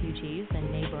Muslim refugees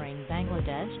in neighboring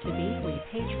Bangladesh to be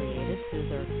repatriated to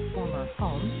their former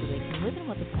homes so they can live in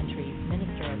what the country's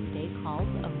Minister of State calls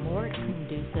a more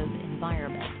conducive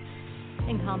environment.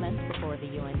 In comments before the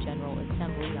UN General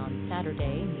Assembly on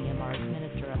Saturday, Myanmar's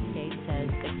Minister of State says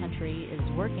the country is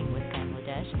working with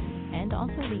Bangladesh and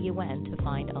also the UN to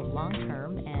find a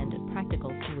long-term and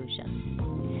practical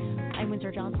solution. I'm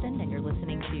Windsor Johnston, and you're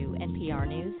listening to NPR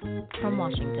News from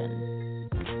Washington.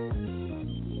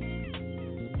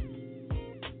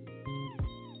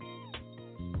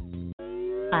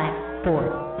 5,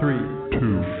 4, 3,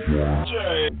 2, 1.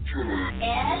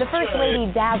 The First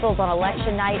Lady dazzles on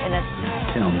election night in a...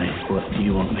 Tell me, what do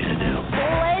you want me to do?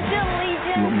 Pledge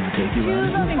allegiance You want me to take you to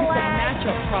out? the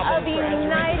flag of the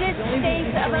United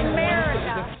States of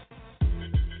America.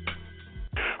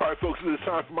 right, folks, it is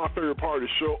time for my favorite part of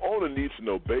the show, on a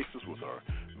need-to-know basis with our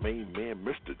main man,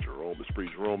 Mr. Jerome Esprit.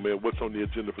 Jerome, man, what's on the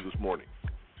agenda for this morning?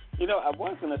 You know, I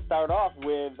was going to start off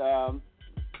with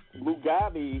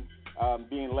Mugabe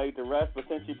being laid to rest, but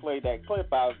since you played that clip,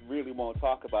 I really won't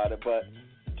talk about it. But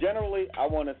generally, I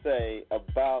want to say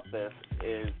about this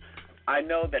is I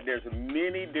know that there's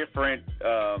many different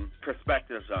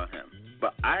perspectives on him,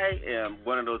 but I am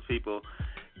one of those people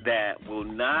that will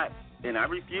not, and I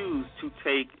refuse to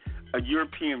take a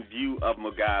European view of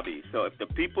Mugabe. So if the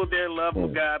people there love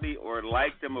Mugabe or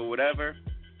like them or whatever,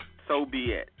 so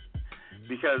be it.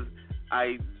 Because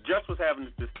I just was having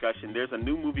this discussion. There's a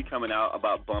new movie coming out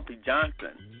about Bumpy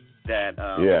Johnson that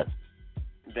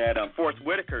Forrest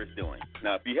Whitaker is doing.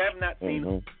 Now, if you have not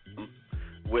seen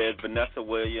with Vanessa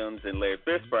Williams and Larry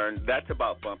Fishburne, that's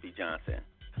about Bumpy Johnson.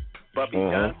 Bumpy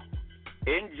Johnson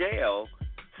in jail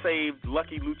saved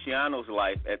Lucky Luciano's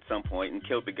life at some point and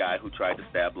killed the guy who tried to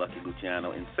stab Lucky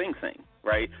Luciano in Sing Sing,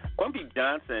 right? Bumpy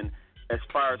Johnson, as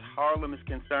far as Harlem is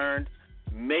concerned,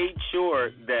 made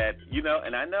sure that, you know,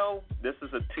 and I know this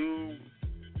is a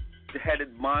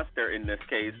two-headed monster in this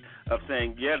case of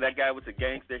saying, yeah, that guy was a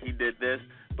gangster, he did this,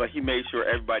 but he made sure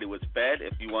everybody was fed.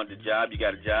 If you wanted a job, you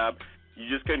got a job. You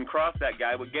just couldn't cross that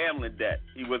guy with gambling debt.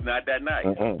 He was not that nice.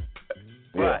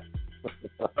 But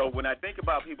so when I think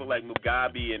about people like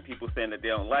Mugabe and people saying that they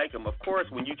don't like him, of course,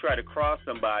 when you try to cross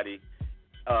somebody,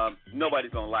 nobody's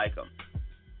going to like him.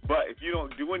 But if you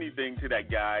don't do anything to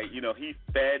that guy, you know, he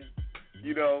fed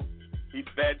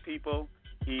people.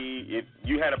 If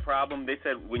you had a problem, they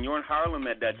said when you're in Harlem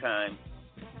at that time,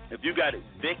 if you got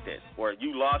evicted or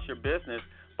you lost your business,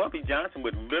 Bumpy Johnson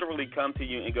would literally come to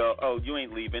you and go, oh, you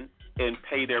ain't leaving, and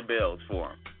pay their bills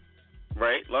for him,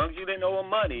 right? As long as you didn't owe him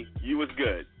money, you was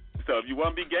good. So if you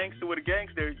want to be gangster with a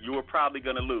gangster, you were probably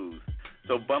going to lose.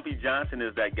 So Bumpy Johnson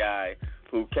is that guy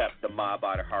who kept the mob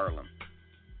out of Harlem.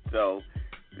 So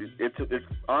it's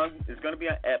going to be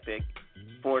an epic.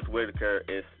 Forrest Whitaker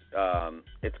is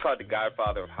it's called The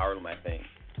Godfather of Harlem, I think.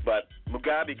 But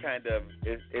Mugabe kind of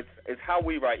it's how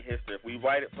we write history. If we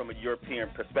write it from a European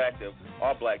perspective,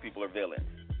 all black people are villains.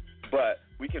 But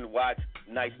we can watch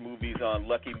nice movies on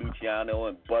Lucky Luciano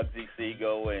and Bugsy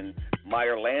Siegel and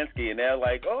Meyer Lansky, and they're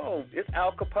like, oh, it's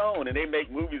Al Capone, and they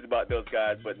make movies about those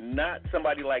guys, but not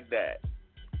somebody like that.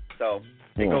 So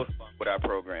it goes along with our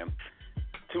program.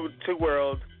 Two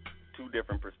worlds, two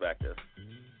different perspectives.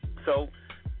 So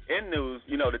in news,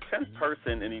 you know, the 10th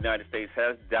person in the United States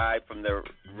has died from the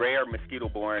rare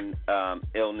mosquito-borne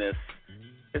illness.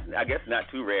 I guess not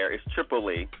too rare. It's Triple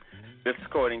E. This is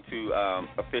according to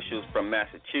officials from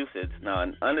Massachusetts. Now,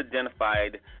 an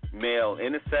unidentified male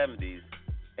in his 70s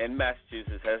in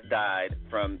Massachusetts has died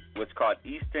from what's called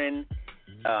Eastern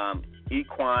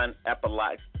equine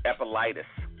epileptitis,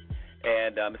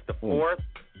 and it's the fourth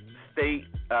state.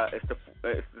 It's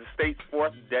the state's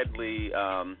fourth deadly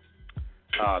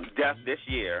death this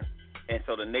year, and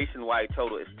so the nationwide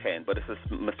total is 10. But it's a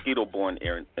mosquito-borne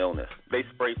illness. They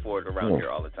spray for it around here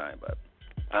all the time, but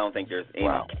I don't think there's any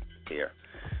here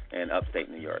in upstate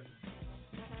New York.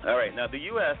 All right, now the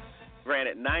U.S.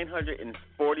 granted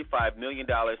 $945 million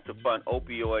to fund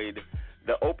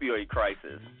the opioid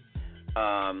crisis.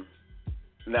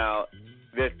 Now,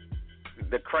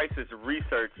 the crisis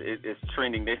research is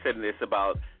trending. They said it's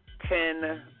about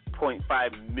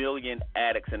 10.5 million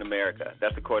addicts in America.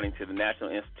 That's according to the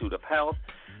National Institute of Health.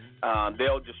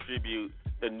 They'll distribute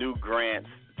the new grants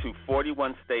to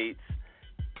 41 states.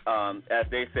 As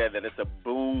they said, that it's a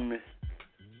boon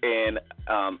in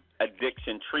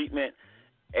addiction treatment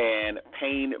and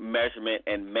pain measurement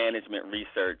and management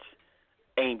research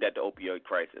aimed at the opioid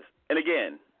crisis. And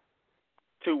again,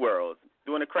 two worlds.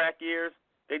 During the crack years,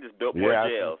 they just built more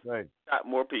jails, shot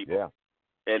more people.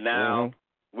 And now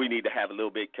we need to have a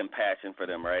little bit of compassion for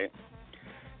them, right?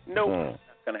 Nope,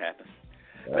 that's going to happen.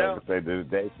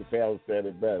 Dave Chappelle said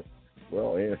it best.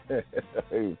 Well, he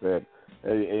said, hey,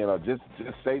 you know, just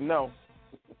say no.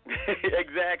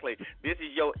 Exactly. This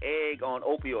is your egg on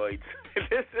opioids.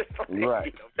 This is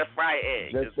the fried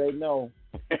egg. Just say no.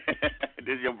 This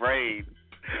is your brain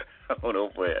on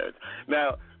opioids.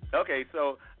 Now, okay,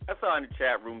 so I saw in the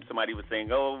chat room somebody was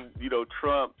saying, oh, you know,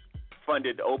 Trump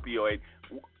funded the opioid.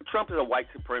 Trump is a white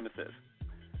supremacist.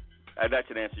 That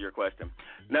should answer your question.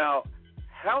 Now,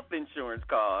 health insurance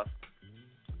costs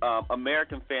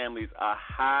American families a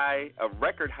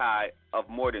record high of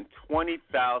more than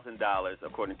 $20,000,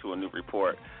 according to a new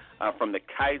report from the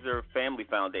Kaiser Family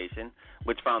Foundation,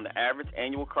 which found the average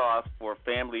annual cost for a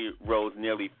family rose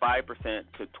nearly 5%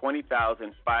 to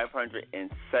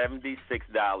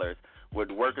 $20,576, with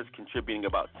workers contributing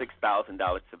about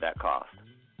 $6,000 to that cost.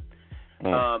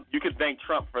 You could thank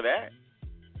Trump for that.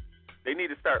 They need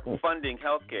to start funding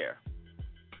health care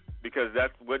because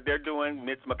that's what they're doing.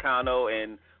 Mitch McConnell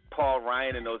and Paul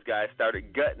Ryan and those guys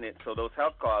started gutting it, so those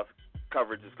health cost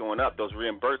coverage is going up. Those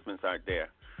reimbursements aren't there.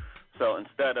 So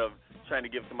instead of trying to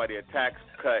give somebody a tax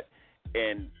cut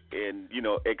and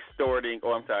extorting,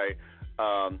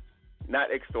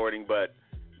 not extorting, but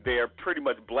they're pretty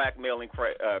much blackmailing,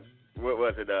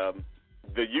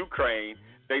 the Ukraine,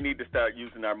 they need to start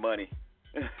using our money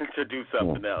to do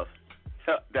something else,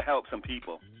 to help some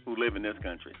people who live in this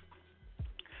country.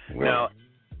 Wow. Now,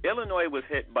 Illinois was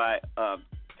hit by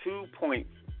 2.5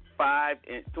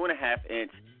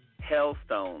 inch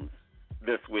hailstones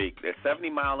this week. There's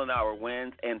 70-mile-an-hour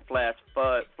winds and flash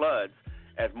floods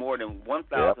as more than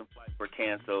 1,000 flights were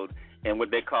canceled in what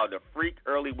they called a freak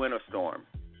early winter storm.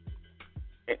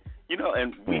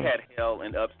 And we had hail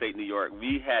in upstate New York.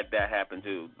 We had that happen,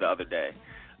 too, the other day.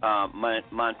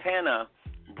 Montana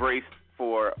braced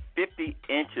for 50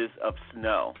 inches of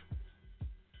snow.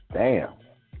 Damn.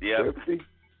 Yep. 50?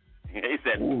 They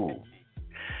said 50.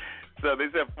 So they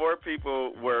said 4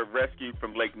 people were rescued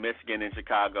from Lake Michigan in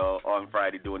Chicago on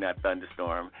Friday during that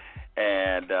thunderstorm.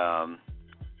 And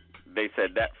they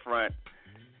said that front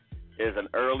is an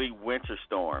early winter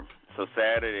storm. So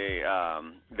Saturday,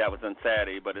 that was on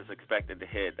Saturday, but it's expected to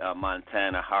hit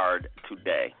Montana hard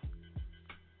today.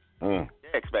 They're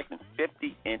expecting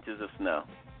 50 inches of snow.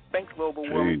 Thanks, global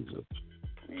warming.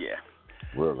 Yeah.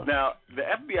 Really? Now, the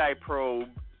FBI probe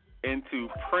into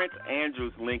Prince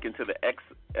Andrew's link into the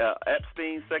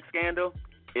Epstein sex scandal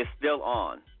is still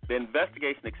on. The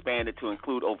investigation expanded to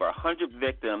include over 100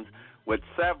 victims, with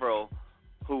several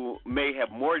who may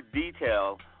have more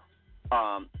detail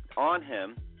on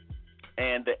him.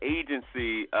 And the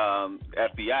agency,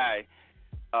 FBI,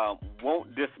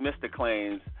 won't dismiss the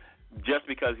claims just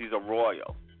because he's a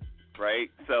royal, right?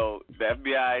 So the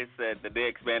FBI said that they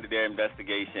expanded their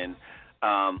investigation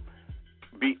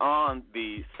beyond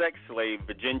the sex slave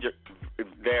Virginia.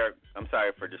 I'm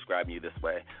sorry for describing you this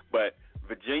way, but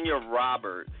Virginia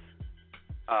Roberts,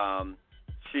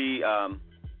 she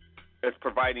is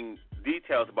providing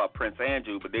details about Prince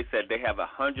Andrew, but they said they have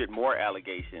 100 more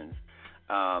allegations.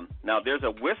 Now, there's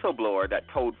a whistleblower that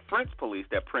told French police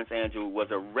that Prince Andrew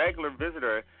was a regular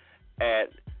visitor at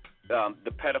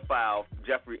the pedophile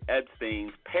Jeffrey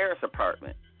Epstein's Paris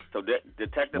apartment. So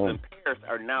detectives in Paris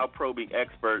are now probing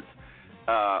experts,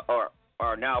 or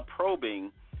are now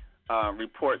probing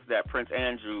reports that Prince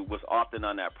Andrew was often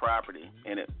on that property.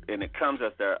 And it comes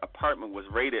as their apartment was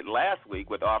raided last week,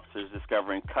 with officers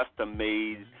discovering custom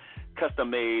made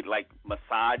like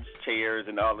massage chairs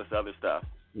and all this other stuff.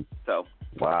 So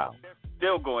wow, they're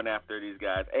still going after these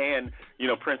guys, and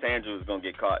Prince Andrew is going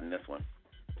to get caught in this one.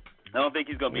 I don't think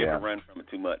he's going to be able to run from it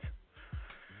too much.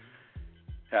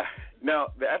 Now,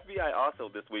 the FBI also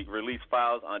this week released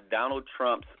files on Donald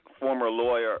Trump's former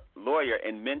lawyer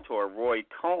and mentor Roy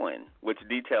Cohn, which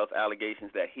details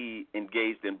allegations that he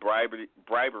engaged in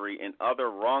bribery and other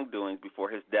wrongdoings before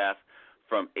his death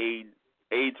from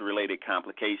AIDS-related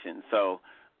complications. So,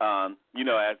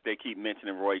 as they keep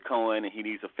mentioning Roy Cohn and he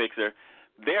needs a fixer,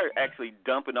 they're actually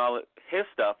dumping all of his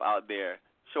stuff out there,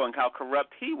 showing how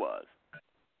corrupt he was.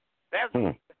 That's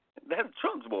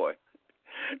Trump's boy.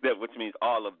 Which means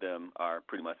all of them are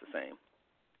pretty much the same.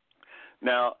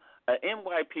 Now, an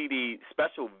NYPD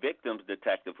special victims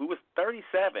detective who was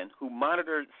 37, who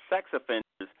monitored sex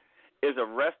offenders, is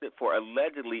arrested for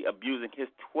allegedly abusing his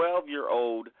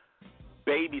 12-year-old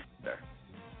babysitter.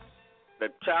 The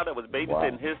child that was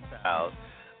babysitting his child,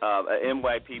 an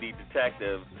NYPD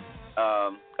detective,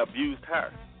 abused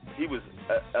her. He was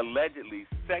allegedly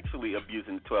sexually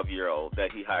abusing the 12-year-old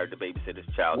that he hired to babysit his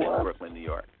child in Brooklyn, New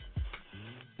York.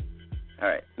 All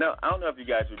right. Now, I don't know if you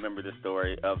guys remember the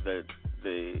story of the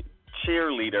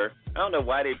cheerleader. I don't know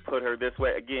why they put her this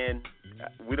way. Again,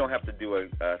 we don't have to do a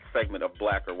segment of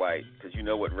black or white because you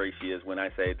know what race she is when I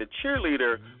say the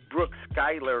cheerleader, Brooke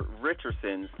Skylar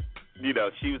Richardson.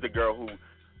 She was the girl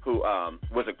who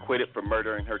was acquitted for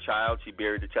murdering her child. She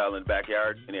buried the child in the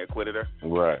backyard, and they acquitted her.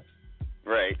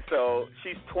 Right. So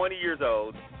she's 20 years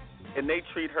old, and they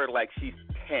treat her like she's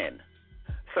 10.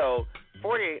 So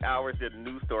 48 Hours did a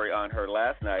news story on her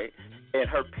last night, and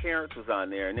her parents was on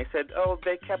there, and they said,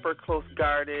 they kept her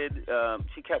close-guarded.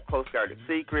 She kept close-guarded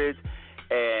secrets,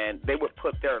 and they would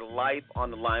put their life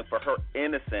on the line for her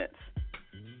innocence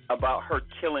about her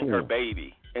killing her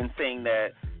baby and saying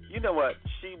that, you know what,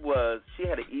 she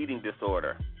had an eating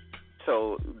disorder.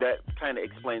 So that kind of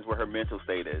explains where her mental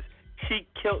state is. She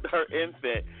killed her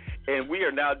infant, and we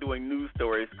are now doing news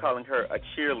stories calling her a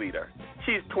cheerleader.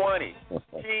 She's 20.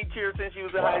 She ain't cheered since she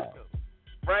was in high school.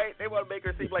 right? They want to make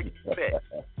her seem like she's sick.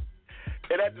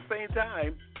 And at the same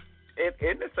time,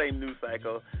 in the same news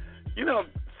cycle, you know,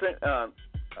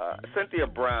 Cynthia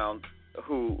Brown,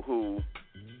 who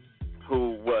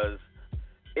was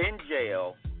in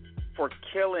jail for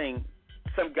killing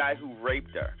some guy who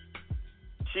raped her.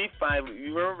 She finally,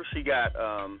 you remember, she got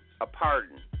a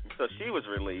pardon, so she was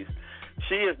released.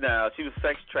 She was a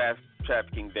sex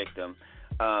trafficking victim.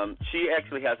 She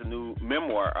actually has a new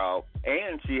memoir out,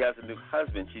 and she has a new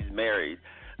husband. She's married.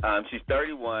 She's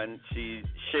 31. She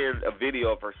shared a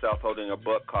video of herself holding a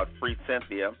book called Free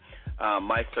Cynthia,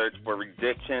 My Search for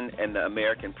Redemption in the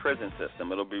American Prison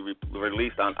System. It'll be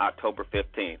released on October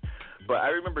 15th. But I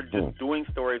remember just doing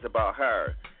stories about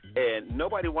her, and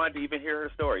nobody wanted to even hear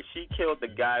her story. She killed the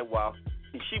guy while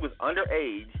she was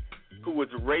underage, who was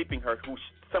raping her, who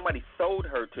somebody sold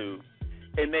her to,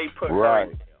 and they put her in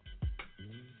jail.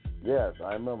 Yes,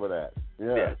 I remember that.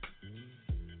 Yeah.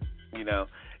 You know,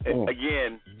 and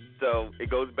again, so it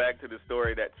goes back to the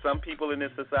story that some people in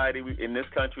this society, in this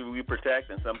country, we protect,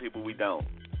 and some people we don't.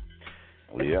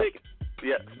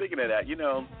 Speaking of that, you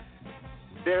know,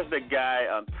 there's the guy,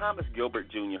 Thomas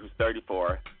Gilbert Jr., who's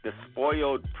 34, the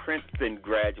spoiled Princeton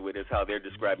graduate is how they're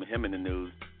describing him in the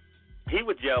news. He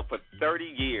was jailed for 30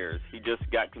 years. He just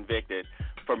got convicted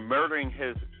for murdering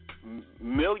his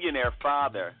millionaire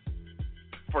father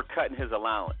for cutting his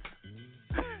allowance.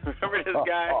 Remember this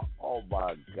guy? Oh,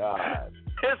 my God.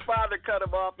 His father cut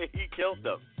him off and he killed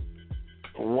him.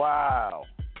 Wow.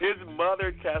 His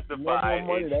mother testified. No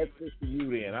more money, that's just for you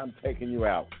then. I'm taking you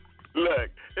out. Look,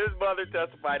 his mother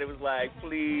testified. It was like,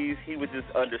 please, he was just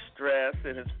under stress,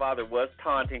 and his father was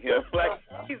taunting him. Like,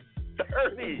 he's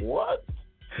 30. What?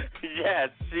 Yes,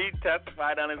 she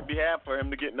testified on his behalf for him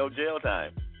to get no jail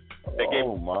time. They gave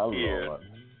him my years. Lord.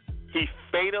 He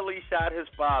fatally shot his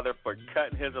father for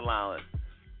cutting his allowance.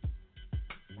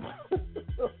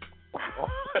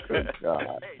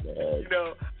 God, you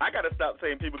know, I got to stop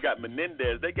saying people got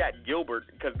Menendez. They got Gilbert,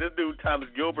 because this dude, Thomas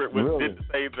Gilbert, did the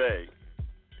same thing.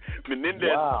 Menendez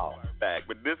was back,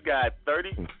 but this guy,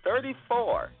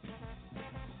 34,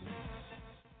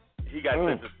 he got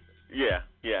sentenced. Yeah,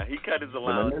 he cut his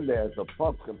allowance. Menendez a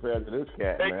pump compared to this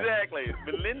cat, man. Exactly.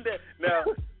 Menendez, now,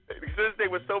 since they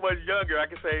were so much younger, I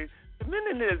can say the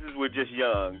Menendezes were just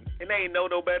young, and they ain't know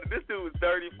no better. This dude was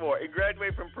 34 and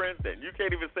graduated from Princeton. You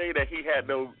can't even say that he had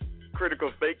no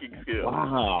critical thinking skills.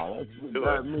 Wow, that's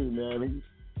not me, man. He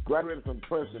graduated from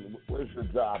Princeton. Where's your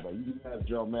job? Are you ask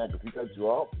Joe, man, because he cut you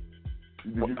off?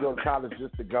 Did you go to college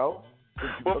just to go?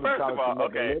 Well, first of all,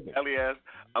 okay, Elias,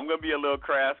 I'm going to be a little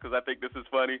crass because I think this is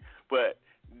funny, but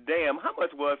damn, how much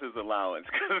was his allowance?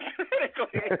 Because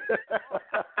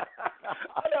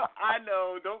I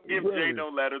know, don't give Jay no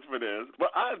letters for this,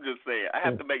 but I'm just saying, I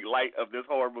have to make light of this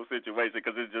horrible situation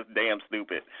because it's just damn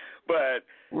stupid. But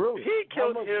he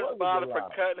killed his father for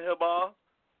cutting him off.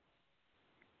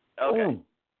 Okay.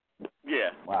 Yeah.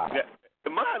 Wow.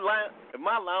 If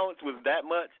my allowance was that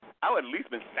much, I would at least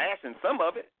been stashing some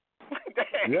of it.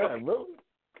 Damn. Yeah, really?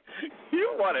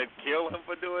 You want to kill him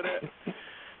for doing that?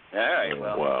 All right,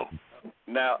 well. Wow.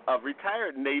 Now, a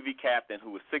retired Navy captain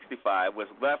who was 65 was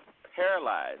left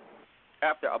paralyzed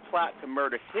after a plot to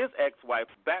murder his ex-wife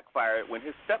backfired when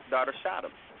his stepdaughter shot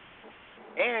him.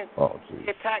 And he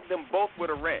attacked them both with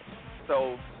a wrench.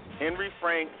 So, Henry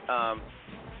Frank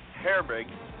Herberg,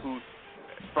 who's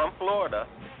from Florida,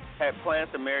 had plans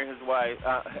to murder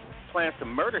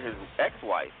his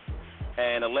ex-wife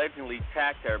and allegedly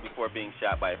attacked her before being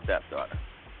shot by his stepdaughter.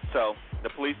 So the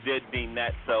police did deem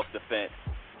that self-defense,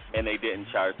 and they didn't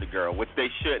charge the girl, which they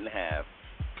shouldn't have.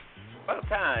 By the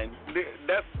time,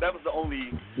 that was the only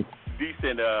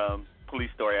decent police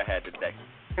story I had today.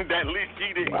 That at least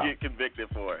she didn't get convicted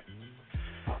for it.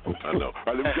 I know. All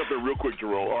right, let me jump in real quick,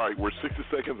 Jerome. All right, we're 60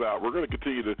 seconds out. We're going to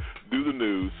continue to do the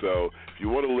news. So if you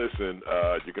want to listen,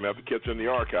 you're going to have to catch in the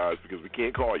archives because we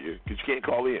can't call you because you can't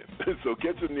call in. So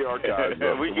catch in the archives.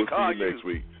 We'll see you next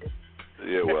week.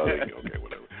 Yeah, well, okay,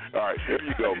 whatever. All right, here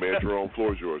you go, man. Jerome,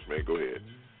 floor is yours, man. Go ahead.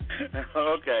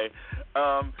 Okay.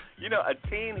 You know, a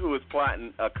teen who was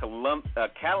plotting a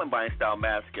Columbine-style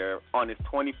massacre on his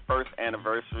 21st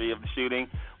anniversary of the shooting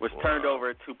was turned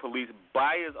over to police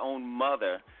by his own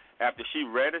mother after she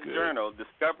read his journal,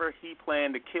 discovered he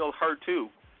planned to kill her too.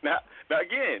 Now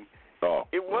again,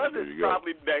 it wasn't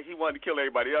probably that he wanted to kill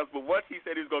everybody else, but once he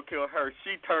said he was going to kill her,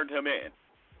 she turned him in.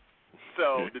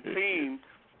 So the teen,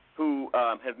 who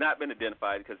has not been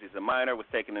identified because he's a minor, was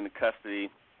taken into custody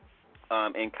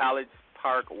in College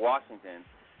Park, Washington,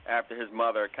 after his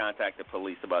mother contacted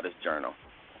police about his journal.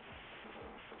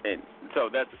 And so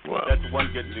that's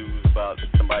one good news about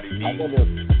somebody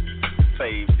being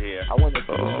saved here. I wonder if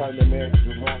she was telling the man she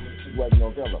wasn't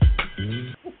going to kill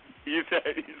him. You say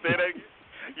that again?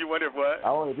 You wonder what?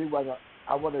 I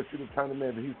wonder if she was telling the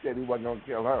man that he said he wasn't going to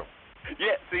kill her.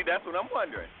 Yeah, see, that's what I'm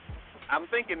wondering. I'm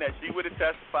thinking that she would have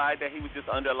testified that he was just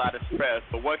under a lot of stress,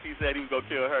 but once he said he was going to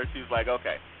kill her, she was like,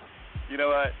 okay, you know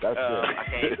what? That's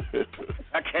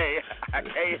I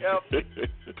can't help it.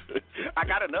 I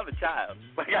got another child.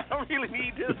 Like, I don't really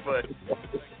need this, but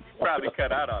probably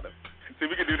cut out on him. See,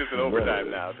 we can do this in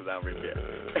overtime now because I don't really care.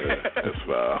 That's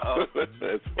foul.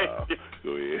 That's foul.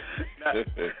 Go ahead.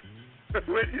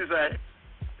 What did you say?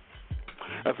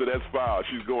 I said, that's foul.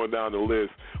 She's going down the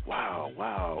list.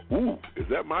 Wow. Ooh, is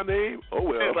that my name? Oh,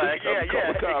 well. She's like,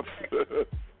 yeah. Cops.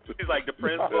 She's like the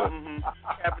principal,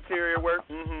 cafeteria work,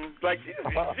 Like, she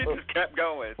just kept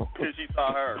going until she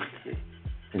saw her.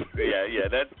 Yeah,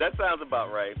 that sounds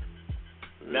about right.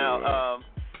 Now,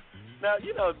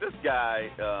 you know, this guy,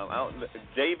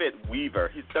 David Weaver,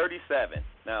 he's 37.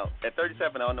 Now, at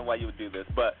 37, I don't know why you would do this,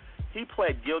 but he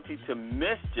pled guilty to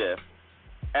mischief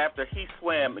after he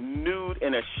swam nude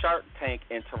in a shark tank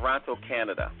in Toronto,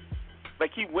 Canada.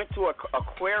 Like, he went to an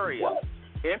aquarium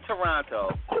in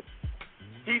Toronto.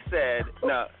 He said,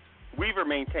 now, Weaver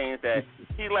maintains that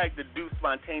he liked to do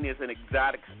spontaneous and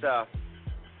exotic stuff.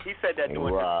 He said that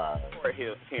during his court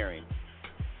hearing.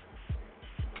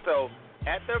 So,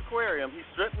 at the aquarium, he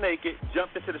stripped naked,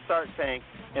 jumped into the shark tank,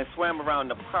 and swam around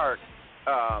the park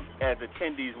as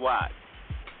attendees watched.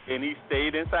 And he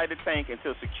stayed inside the tank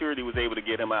until security was able to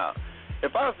get him out.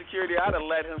 If I was security, I'd have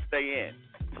let him stay in.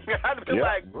 I'd have been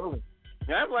like,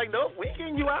 nope, we ain't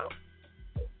getting you out.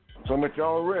 So much your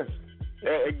own risk.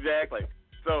 Exactly.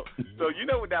 So you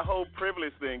know what that whole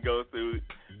privilege thing goes through.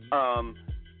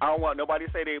 I don't want nobody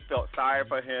to say they felt sorry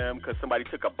for him because somebody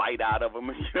took a bite out of him.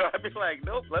 You know, I'd be like,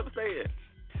 nope, let him stay in.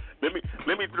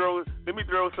 Let me throw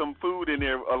some food in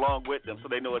there along with them so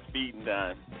they know it's feeding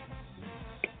time.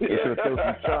 Yeah,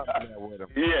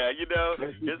 you know,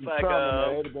 it's like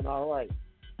it would have been all right.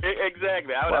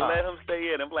 Exactly. I would have let him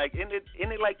stay in. I'm like, isn't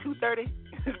it like 2:30?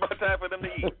 It's about time for them to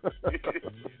eat.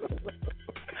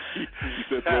 You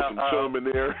said throw some chum in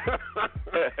there.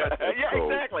 Yeah,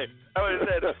 exactly. I would have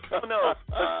said, no,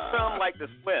 some like to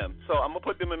swim, so I'm gonna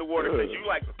put them in the water because you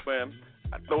like to swim.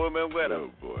 I throw them in with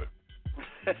them. Oh boy.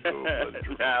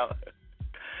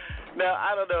 Now,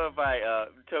 I don't know if I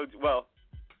told you. Well,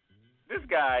 this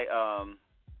guy,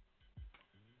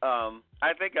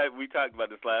 I think we talked about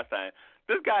this last time.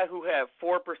 This guy who had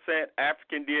 4%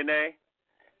 African DNA,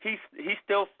 he's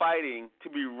still fighting to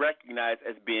be recognized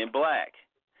as being black.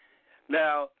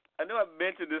 Now, I know I've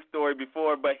mentioned this story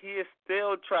before, but he is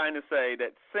still trying to say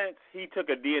that since he took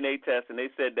a DNA test and they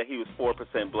said that he was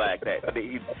 4% black, that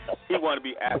he wanted to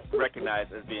be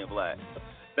recognized as being black.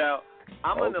 Now,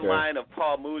 I'm on the line of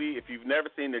Paul Moody. If you've never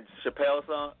seen the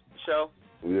Chappelle show,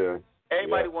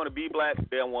 everybody want to be black,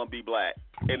 they don't want to be black.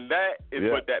 And that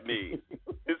is what that means.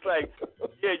 It's like,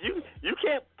 you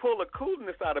can't pull a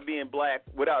coolness out of being black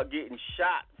without getting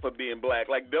shot for being black.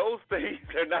 Like, those things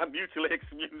are not mutually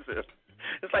exclusive.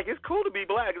 It's like, it's cool to be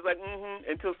black. It's like,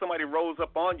 until somebody rolls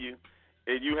up on you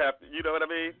and you have to, you know what I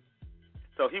mean?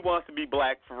 So he wants to be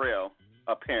black for real,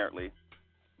 apparently.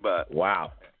 But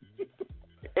wow.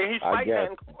 And he's fighting that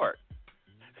in court.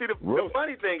 See, the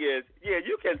funny thing is,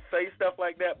 you can say stuff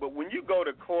like that, but when you go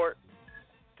to court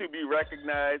to be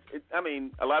recognized,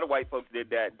 a lot of white folks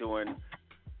did that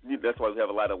that's why we have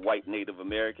a lot of white Native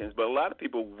Americans, but a lot of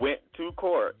people went to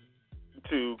court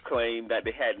to claim that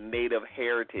they had Native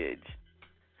heritage.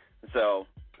 So,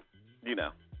 you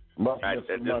know, I just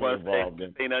want to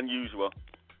say ain't unusual.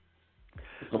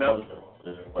 No.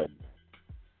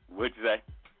 What'd you say?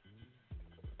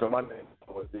 So my name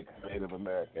was become Native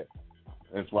American.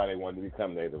 That's why they wanted to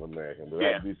become Native American. There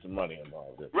had to be some money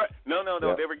involved. Right. No.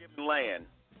 They were given land.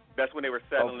 That's when they were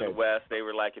settling in the West. They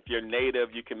were like, if you're Native,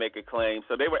 you can make a claim.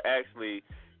 So they were actually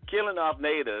killing off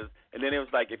natives, and then it was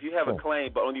like, if you have a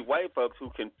claim, but only white folks who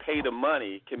can pay the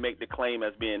money can make the claim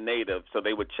as being Native. So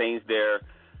they would change their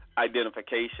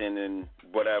identification and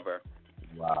whatever.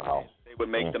 Wow. They would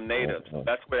make them natives.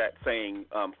 That's where that saying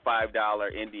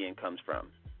 $5 Indian comes from.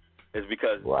 Is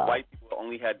because white people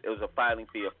only it was a filing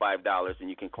fee of $5 and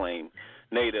you can claim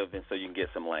Native, and so you can get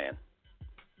some land.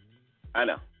 I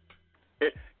know.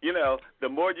 The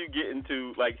more you get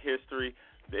into, like, history,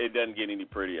 it doesn't get any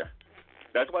prettier.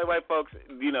 That's why white folks,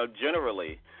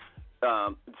 generally,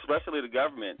 especially the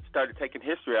government, started taking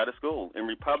history out of school, and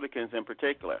Republicans in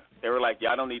particular. They were like,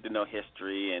 I don't need to know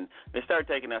history, and they started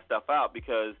taking that stuff out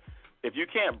because if you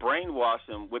can't brainwash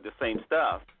them with the same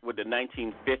stuff, with the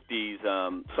 1950s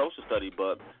social study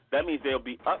book, that means they'll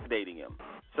be updating them.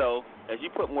 So as you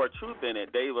put more truth in it,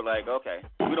 they were like, okay,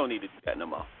 we don't need to do that no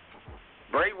more.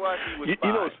 Brainwashing was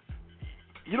fine.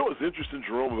 You know what's interesting,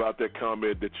 Jerome, about that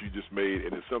comment that you just made,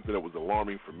 and it's something that was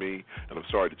alarming for me, and I'm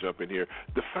sorry to jump in here.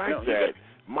 The fact that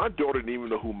my daughter didn't even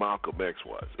know who Malcolm X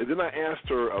was. And then I asked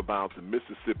her about the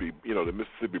Mississippi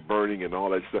burning and all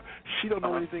that stuff. She don't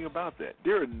know anything about that.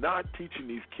 They're not teaching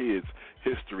these kids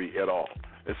history at all.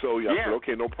 And so I said,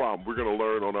 okay, no problem. We're going to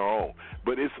learn on our own.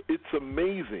 But it's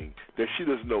amazing that she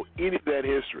doesn't know any of that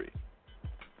history.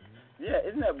 Yeah,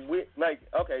 isn't that weird? Like,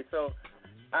 okay, so,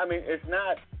 I mean, it's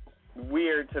not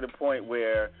weird to the point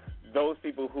where those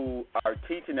people who are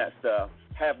teaching that stuff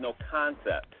have no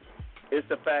concept. It's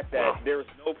the fact that there's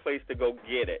no place to go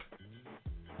get it.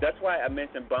 That's why I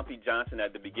mentioned Bumpy Johnson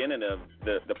at the beginning of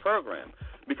the program,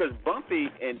 because Bumpy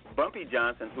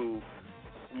Johnson, who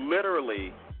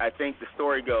literally, I think the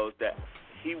story goes that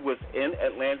he was in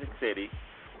Atlantic City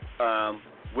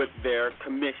with their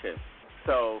commission.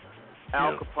 So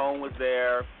Al Capone was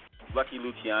there, Lucky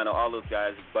Luciano, all those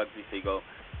guys, Bugsy Siegel.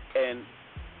 And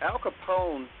Al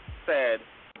Capone said,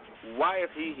 why is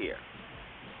he here?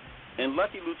 And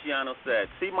Lucky Luciano said,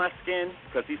 see my skin?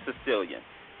 Because he's Sicilian.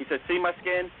 He said, see my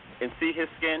skin and see his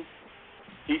skin?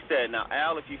 He said, now,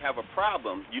 Al, if you have a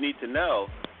problem, you need to know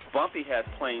Bumpy has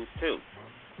planes too,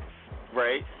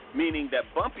 right? Meaning that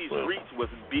Bumpy's reach was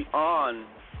beyond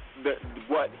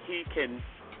what he can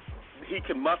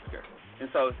muster. And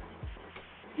so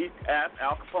he asked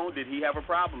Al Capone, did he have a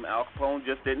problem? Al Capone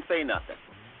just didn't say nothing.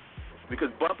 Because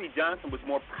Bumpy Johnson was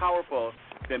more powerful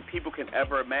than people can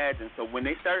ever imagine. So when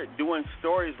they started doing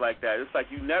stories like that, it's like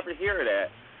you never hear that.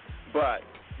 But,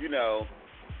 you know,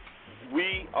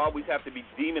 we always have to be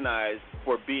demonized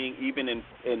for being even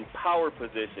in power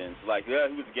positions. Like, yeah,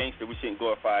 he was a gangster. We shouldn't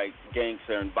glorify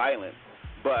gangster and violence.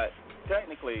 But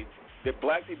technically, the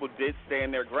black people did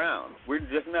stand their ground. We're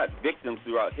just not victims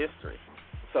throughout history.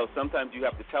 So sometimes you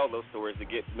have to tell those stories to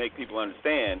make people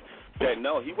understand that,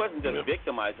 no, he wasn't just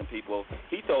victimizing people.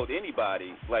 He told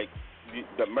anybody, like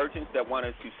the merchants that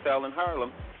wanted to sell in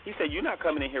Harlem, he said, you're not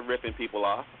coming in here ripping people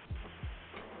off.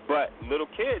 But little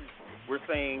kids were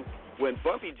saying, when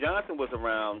Bumpy Johnson was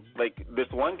around, like this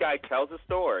one guy tells a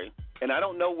story, and I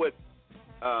don't know what,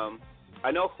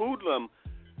 I know Hoodlum,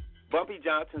 Bumpy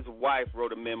Johnson's wife,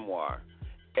 wrote a memoir,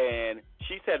 and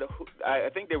she said, I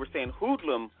think they were saying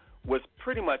Hoodlum was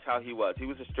pretty much how he was. He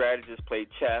was a strategist, played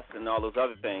chess and all those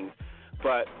other things.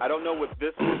 But I don't know what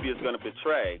this movie is going to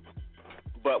portray.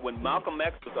 But when Malcolm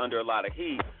X was under a lot of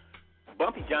heat,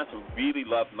 Bumpy Johnson really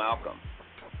loved Malcolm.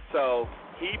 So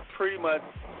he pretty much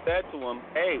said to him,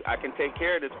 hey, I can take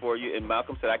care of this for you. And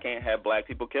Malcolm said, I can't have black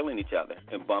people killing each other.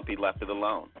 And Bumpy left it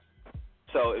alone.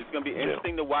 So it's going to be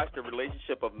interesting to watch the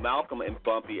relationship of Malcolm and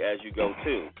Bumpy as you go,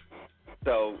 too.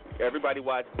 So everybody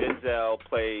watched Denzel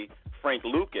play Frank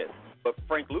Lucas, but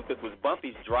Frank Lucas was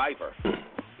Bumpy's driver.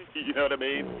 You know what I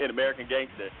mean? In American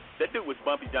Gangster. That dude was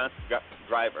Bumpy Johnson's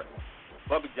driver.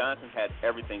 Bumpy Johnson had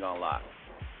everything on lock.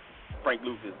 Frank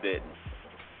Lucas didn't,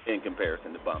 in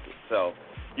comparison to Bumpy. So,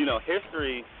 you know,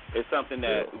 history is something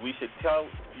that we should tell,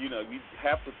 you know, we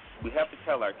have to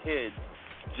tell our kids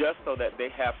just so that they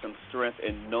have some strength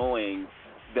in knowing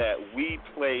that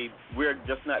we're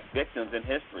just not victims in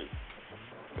history.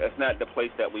 That's not the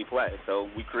place that we play. So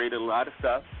we created a lot of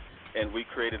stuff, and we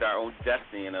created our own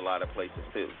destiny in a lot of places,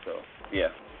 too. So, yeah.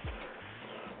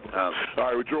 All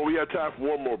right, Joe, we have time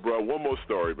for one more, bro. One more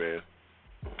story, man.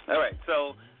 All right.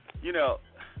 So, you know,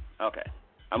 okay.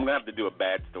 I'm going to have to do a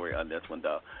bad story on this one,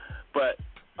 though. But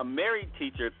a married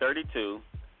teacher, 32,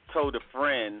 told a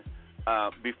friend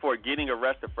before getting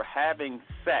arrested for having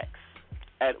sex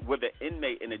with an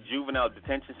inmate in a juvenile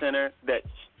detention center that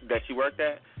she worked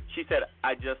at. She said,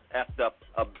 I just effed up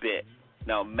a bit.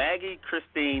 Now, Maggie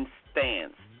Christine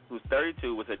Stantz, who's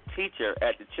 32, was a teacher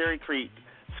at the Cherry Creek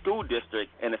School District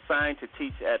and assigned to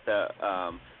teach at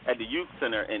the youth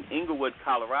center in Inglewood,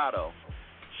 Colorado.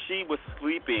 She was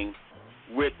sleeping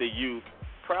with the youth,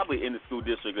 probably in the school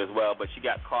district as well, but she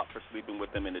got caught for sleeping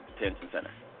with them in the detention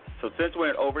center. So since we're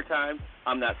in overtime,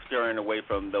 I'm not scaring away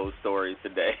from those stories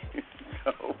today.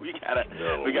 So we gotta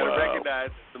recognize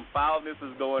some foulness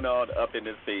is going on up in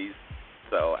this piece.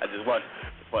 So I just want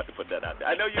to put that out there.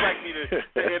 I know you like me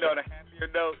to end on a happier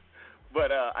note,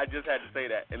 but I just had to say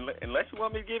that. Unless you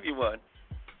want me to give you one.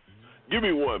 Give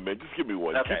me one, man. Just give me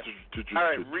one. Okay. All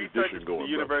right. Researchers from the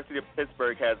University of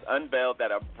Pittsburgh has unveiled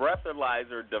that a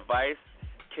breathalyzer device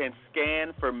can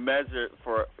scan for measure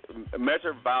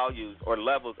values or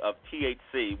levels of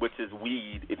THC, which is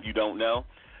weed, if you don't know.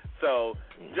 So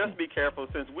just be careful.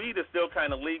 Since weed is still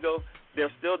kind of legal,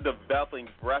 they're still developing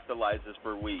breathalyzers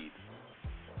for weed.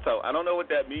 So I don't know what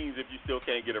that means if you still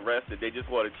can't get arrested. They just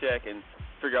want to check and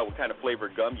figure out what kind of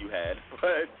flavored gum you had.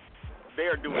 But they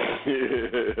are doing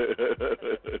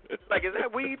it. Like, is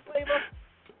that weed flavor?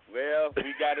 Well,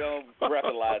 we got it on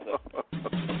breathalyzer.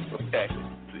 Okay.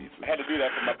 I had to do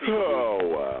that for my people. Oh,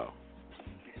 wow.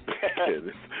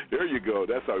 There you go.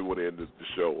 That's how we want to end the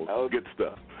show. Good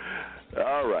stuff.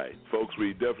 All right, folks,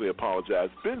 we definitely apologize.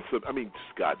 Been some,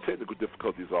 Scott, technical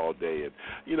difficulties all day. And,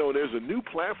 there's a new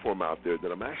platform out there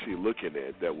that I'm actually looking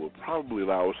at that will probably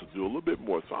allow us to do a little bit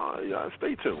more. So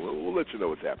stay tuned. We'll let you know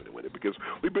what's happening with it because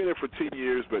we've been here for 10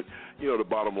 years. But, the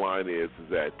bottom line is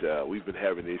that we've been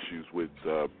having issues with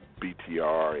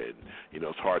BTR, and,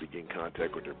 it's hard to get in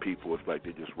contact with their people. It's like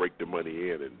they just rake the money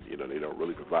in, and, they don't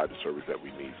really provide the service that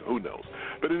we need. So who knows?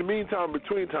 But in the meantime,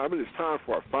 between time, it is time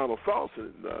for our final thoughts.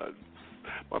 And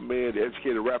my man, the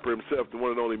educated rapper himself, the one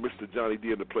and only Mr. Johnny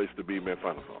D in the place to be, man.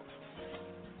 Final thoughts.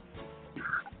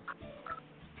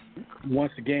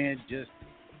 Once again, just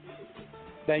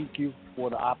thank you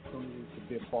for the opportunity to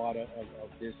be a part of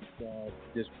this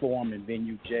forum and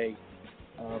venue, Jay.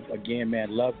 Again,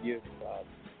 man, love you.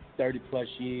 30-plus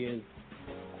years.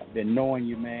 I've been knowing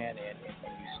you, man, and you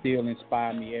still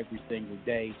inspire me every single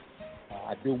day.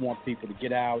 I do want people to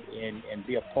get out and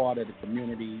be a part of the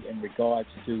community in regards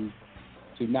to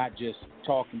not just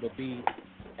talking, but be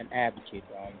an advocate.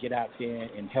 Get out there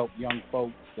and help young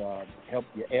folks, help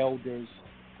your elders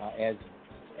as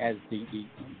the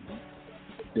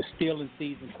stealing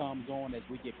season comes on, as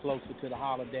we get closer to the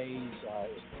holidays.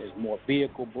 There's more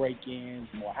vehicle break-ins,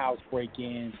 more house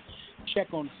break-ins.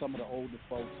 Check on some of the older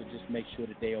folks and just make sure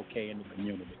that they're okay in the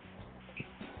community.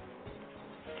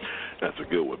 That's a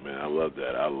good one, man. I love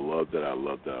that. I love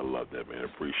that, man. I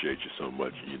appreciate you so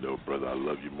much. Brother, I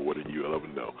love you more than you will ever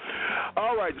know.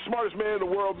 All right, the smartest man in the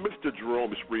world, Mr.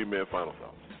 Jerome Spree, man. Final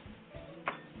thoughts.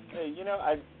 Hey,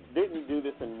 I didn't do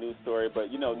this in the news story,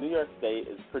 but, New York State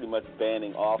is pretty much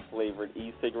banning all flavored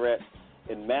e-cigarettes.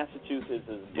 And Massachusetts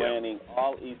is banning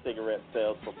all e-cigarette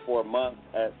sales for 4 months,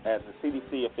 as the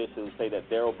CDC officials say that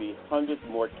there will be hundreds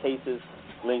more cases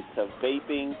linked to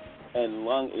vaping and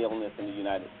lung illness in the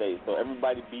United States. So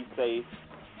everybody be safe.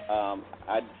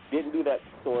 I didn't do that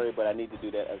story, but I need to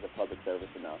do that as a public service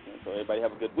announcement. So everybody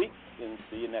have a good week, and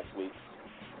see you next week.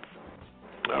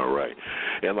 All right.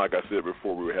 And like I said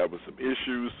before, we were having some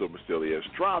issues, so Mr. Elias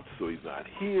dropped, so he's not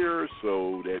here.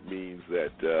 So that means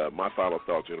that my final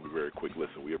thoughts are going to be very quick.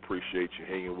 Listen, we appreciate you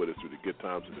hanging with us through the good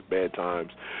times and the bad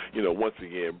times. Once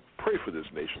again, pray for this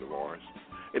nation of ours.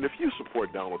 And if you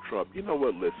support Donald Trump, you know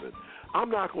what, listen, I'm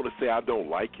not going to say I don't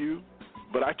like you,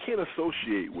 but I can't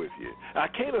associate with you. I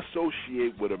can't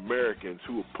associate with Americans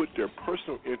who will put their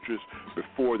personal interests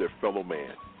before their fellow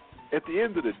man. At the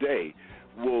end of the day,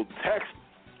 will the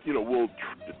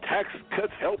tax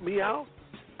cuts help me out?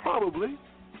 Probably.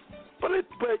 But if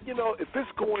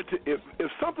it's going to, if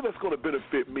something that's going to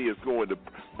benefit me is going to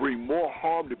bring more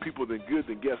harm to people than good,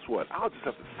 then guess what? I'll just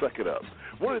have to suck it up.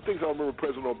 One of the things I remember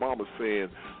President Obama saying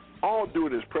all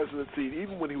during his presidency,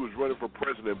 even when he was running for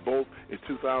president both in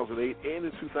 2008 and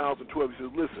in 2012, he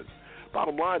said, listen,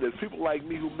 bottom line is people like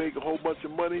me who make a whole bunch of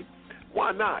money,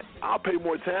 why not? I'll pay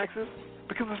more taxes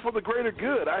because it's for the greater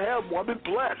good. I've been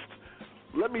blessed.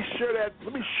 Let me share that.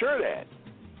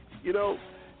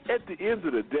 At the end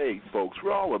of the day, folks,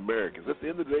 we're all Americans. At the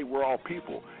end of the day, we're all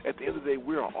people. At the end of the day,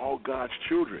 we're all God's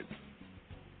children.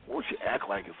 Why don't you act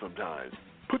like it sometimes?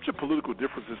 Put your political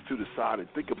differences to the side and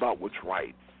think about what's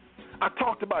right. I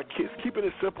talked about kids, keeping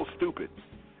it simple, stupid.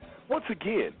 Once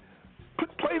again,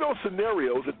 play those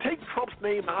scenarios and take Trump's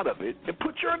name out of it and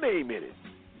put your name in it.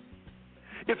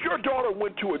 If your daughter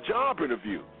went to a job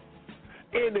interview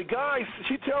and the guy,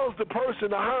 she tells the person,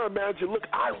 the hiring manager, look,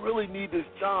 I really need this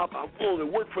job. I'm willing to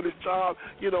work for this job.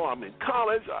 I'm in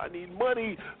college. I need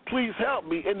money. Please help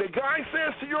me. And the guy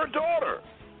says to your daughter,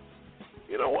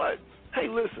 you know what? Hey,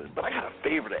 listen, but I got a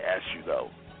favor to ask you, though.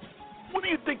 What do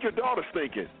you think your daughter's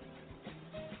thinking?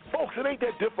 Folks, it ain't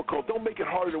that difficult. Don't make it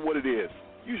harder than what it is.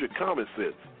 Use your common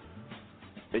sense.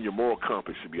 And your moral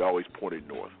compass should be always pointed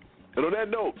north. And on that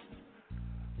note,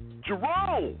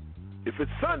 Jerome, if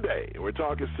it's Sunday and we're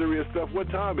talking serious stuff, what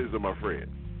time is it, my friend?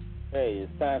 Hey,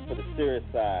 it's time for the serious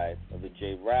side of the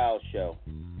jrilshow.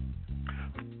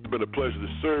 It's been a pleasure to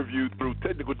serve you through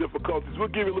technical difficulties. We'll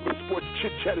give you a little bit of sports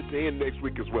chit-chat at the end next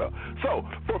week as well. So,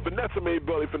 for Vanessa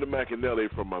Maybelly, from the Macanelli,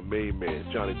 from my main man,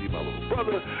 Johnny D, my little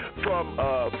brother,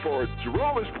 for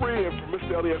Jerome Spree, and for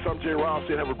Mr. Elias, I'm Jay Rouse.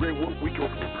 Have a great week on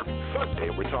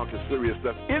Sunday. We're talking serious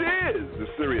stuff. It is the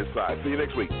serious side. See you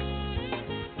next week.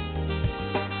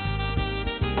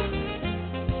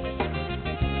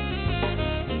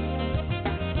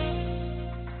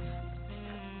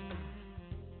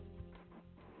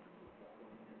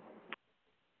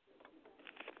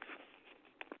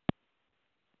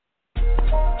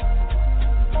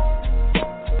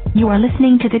 You are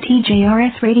listening to the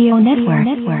TJRS Radio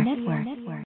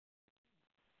Network.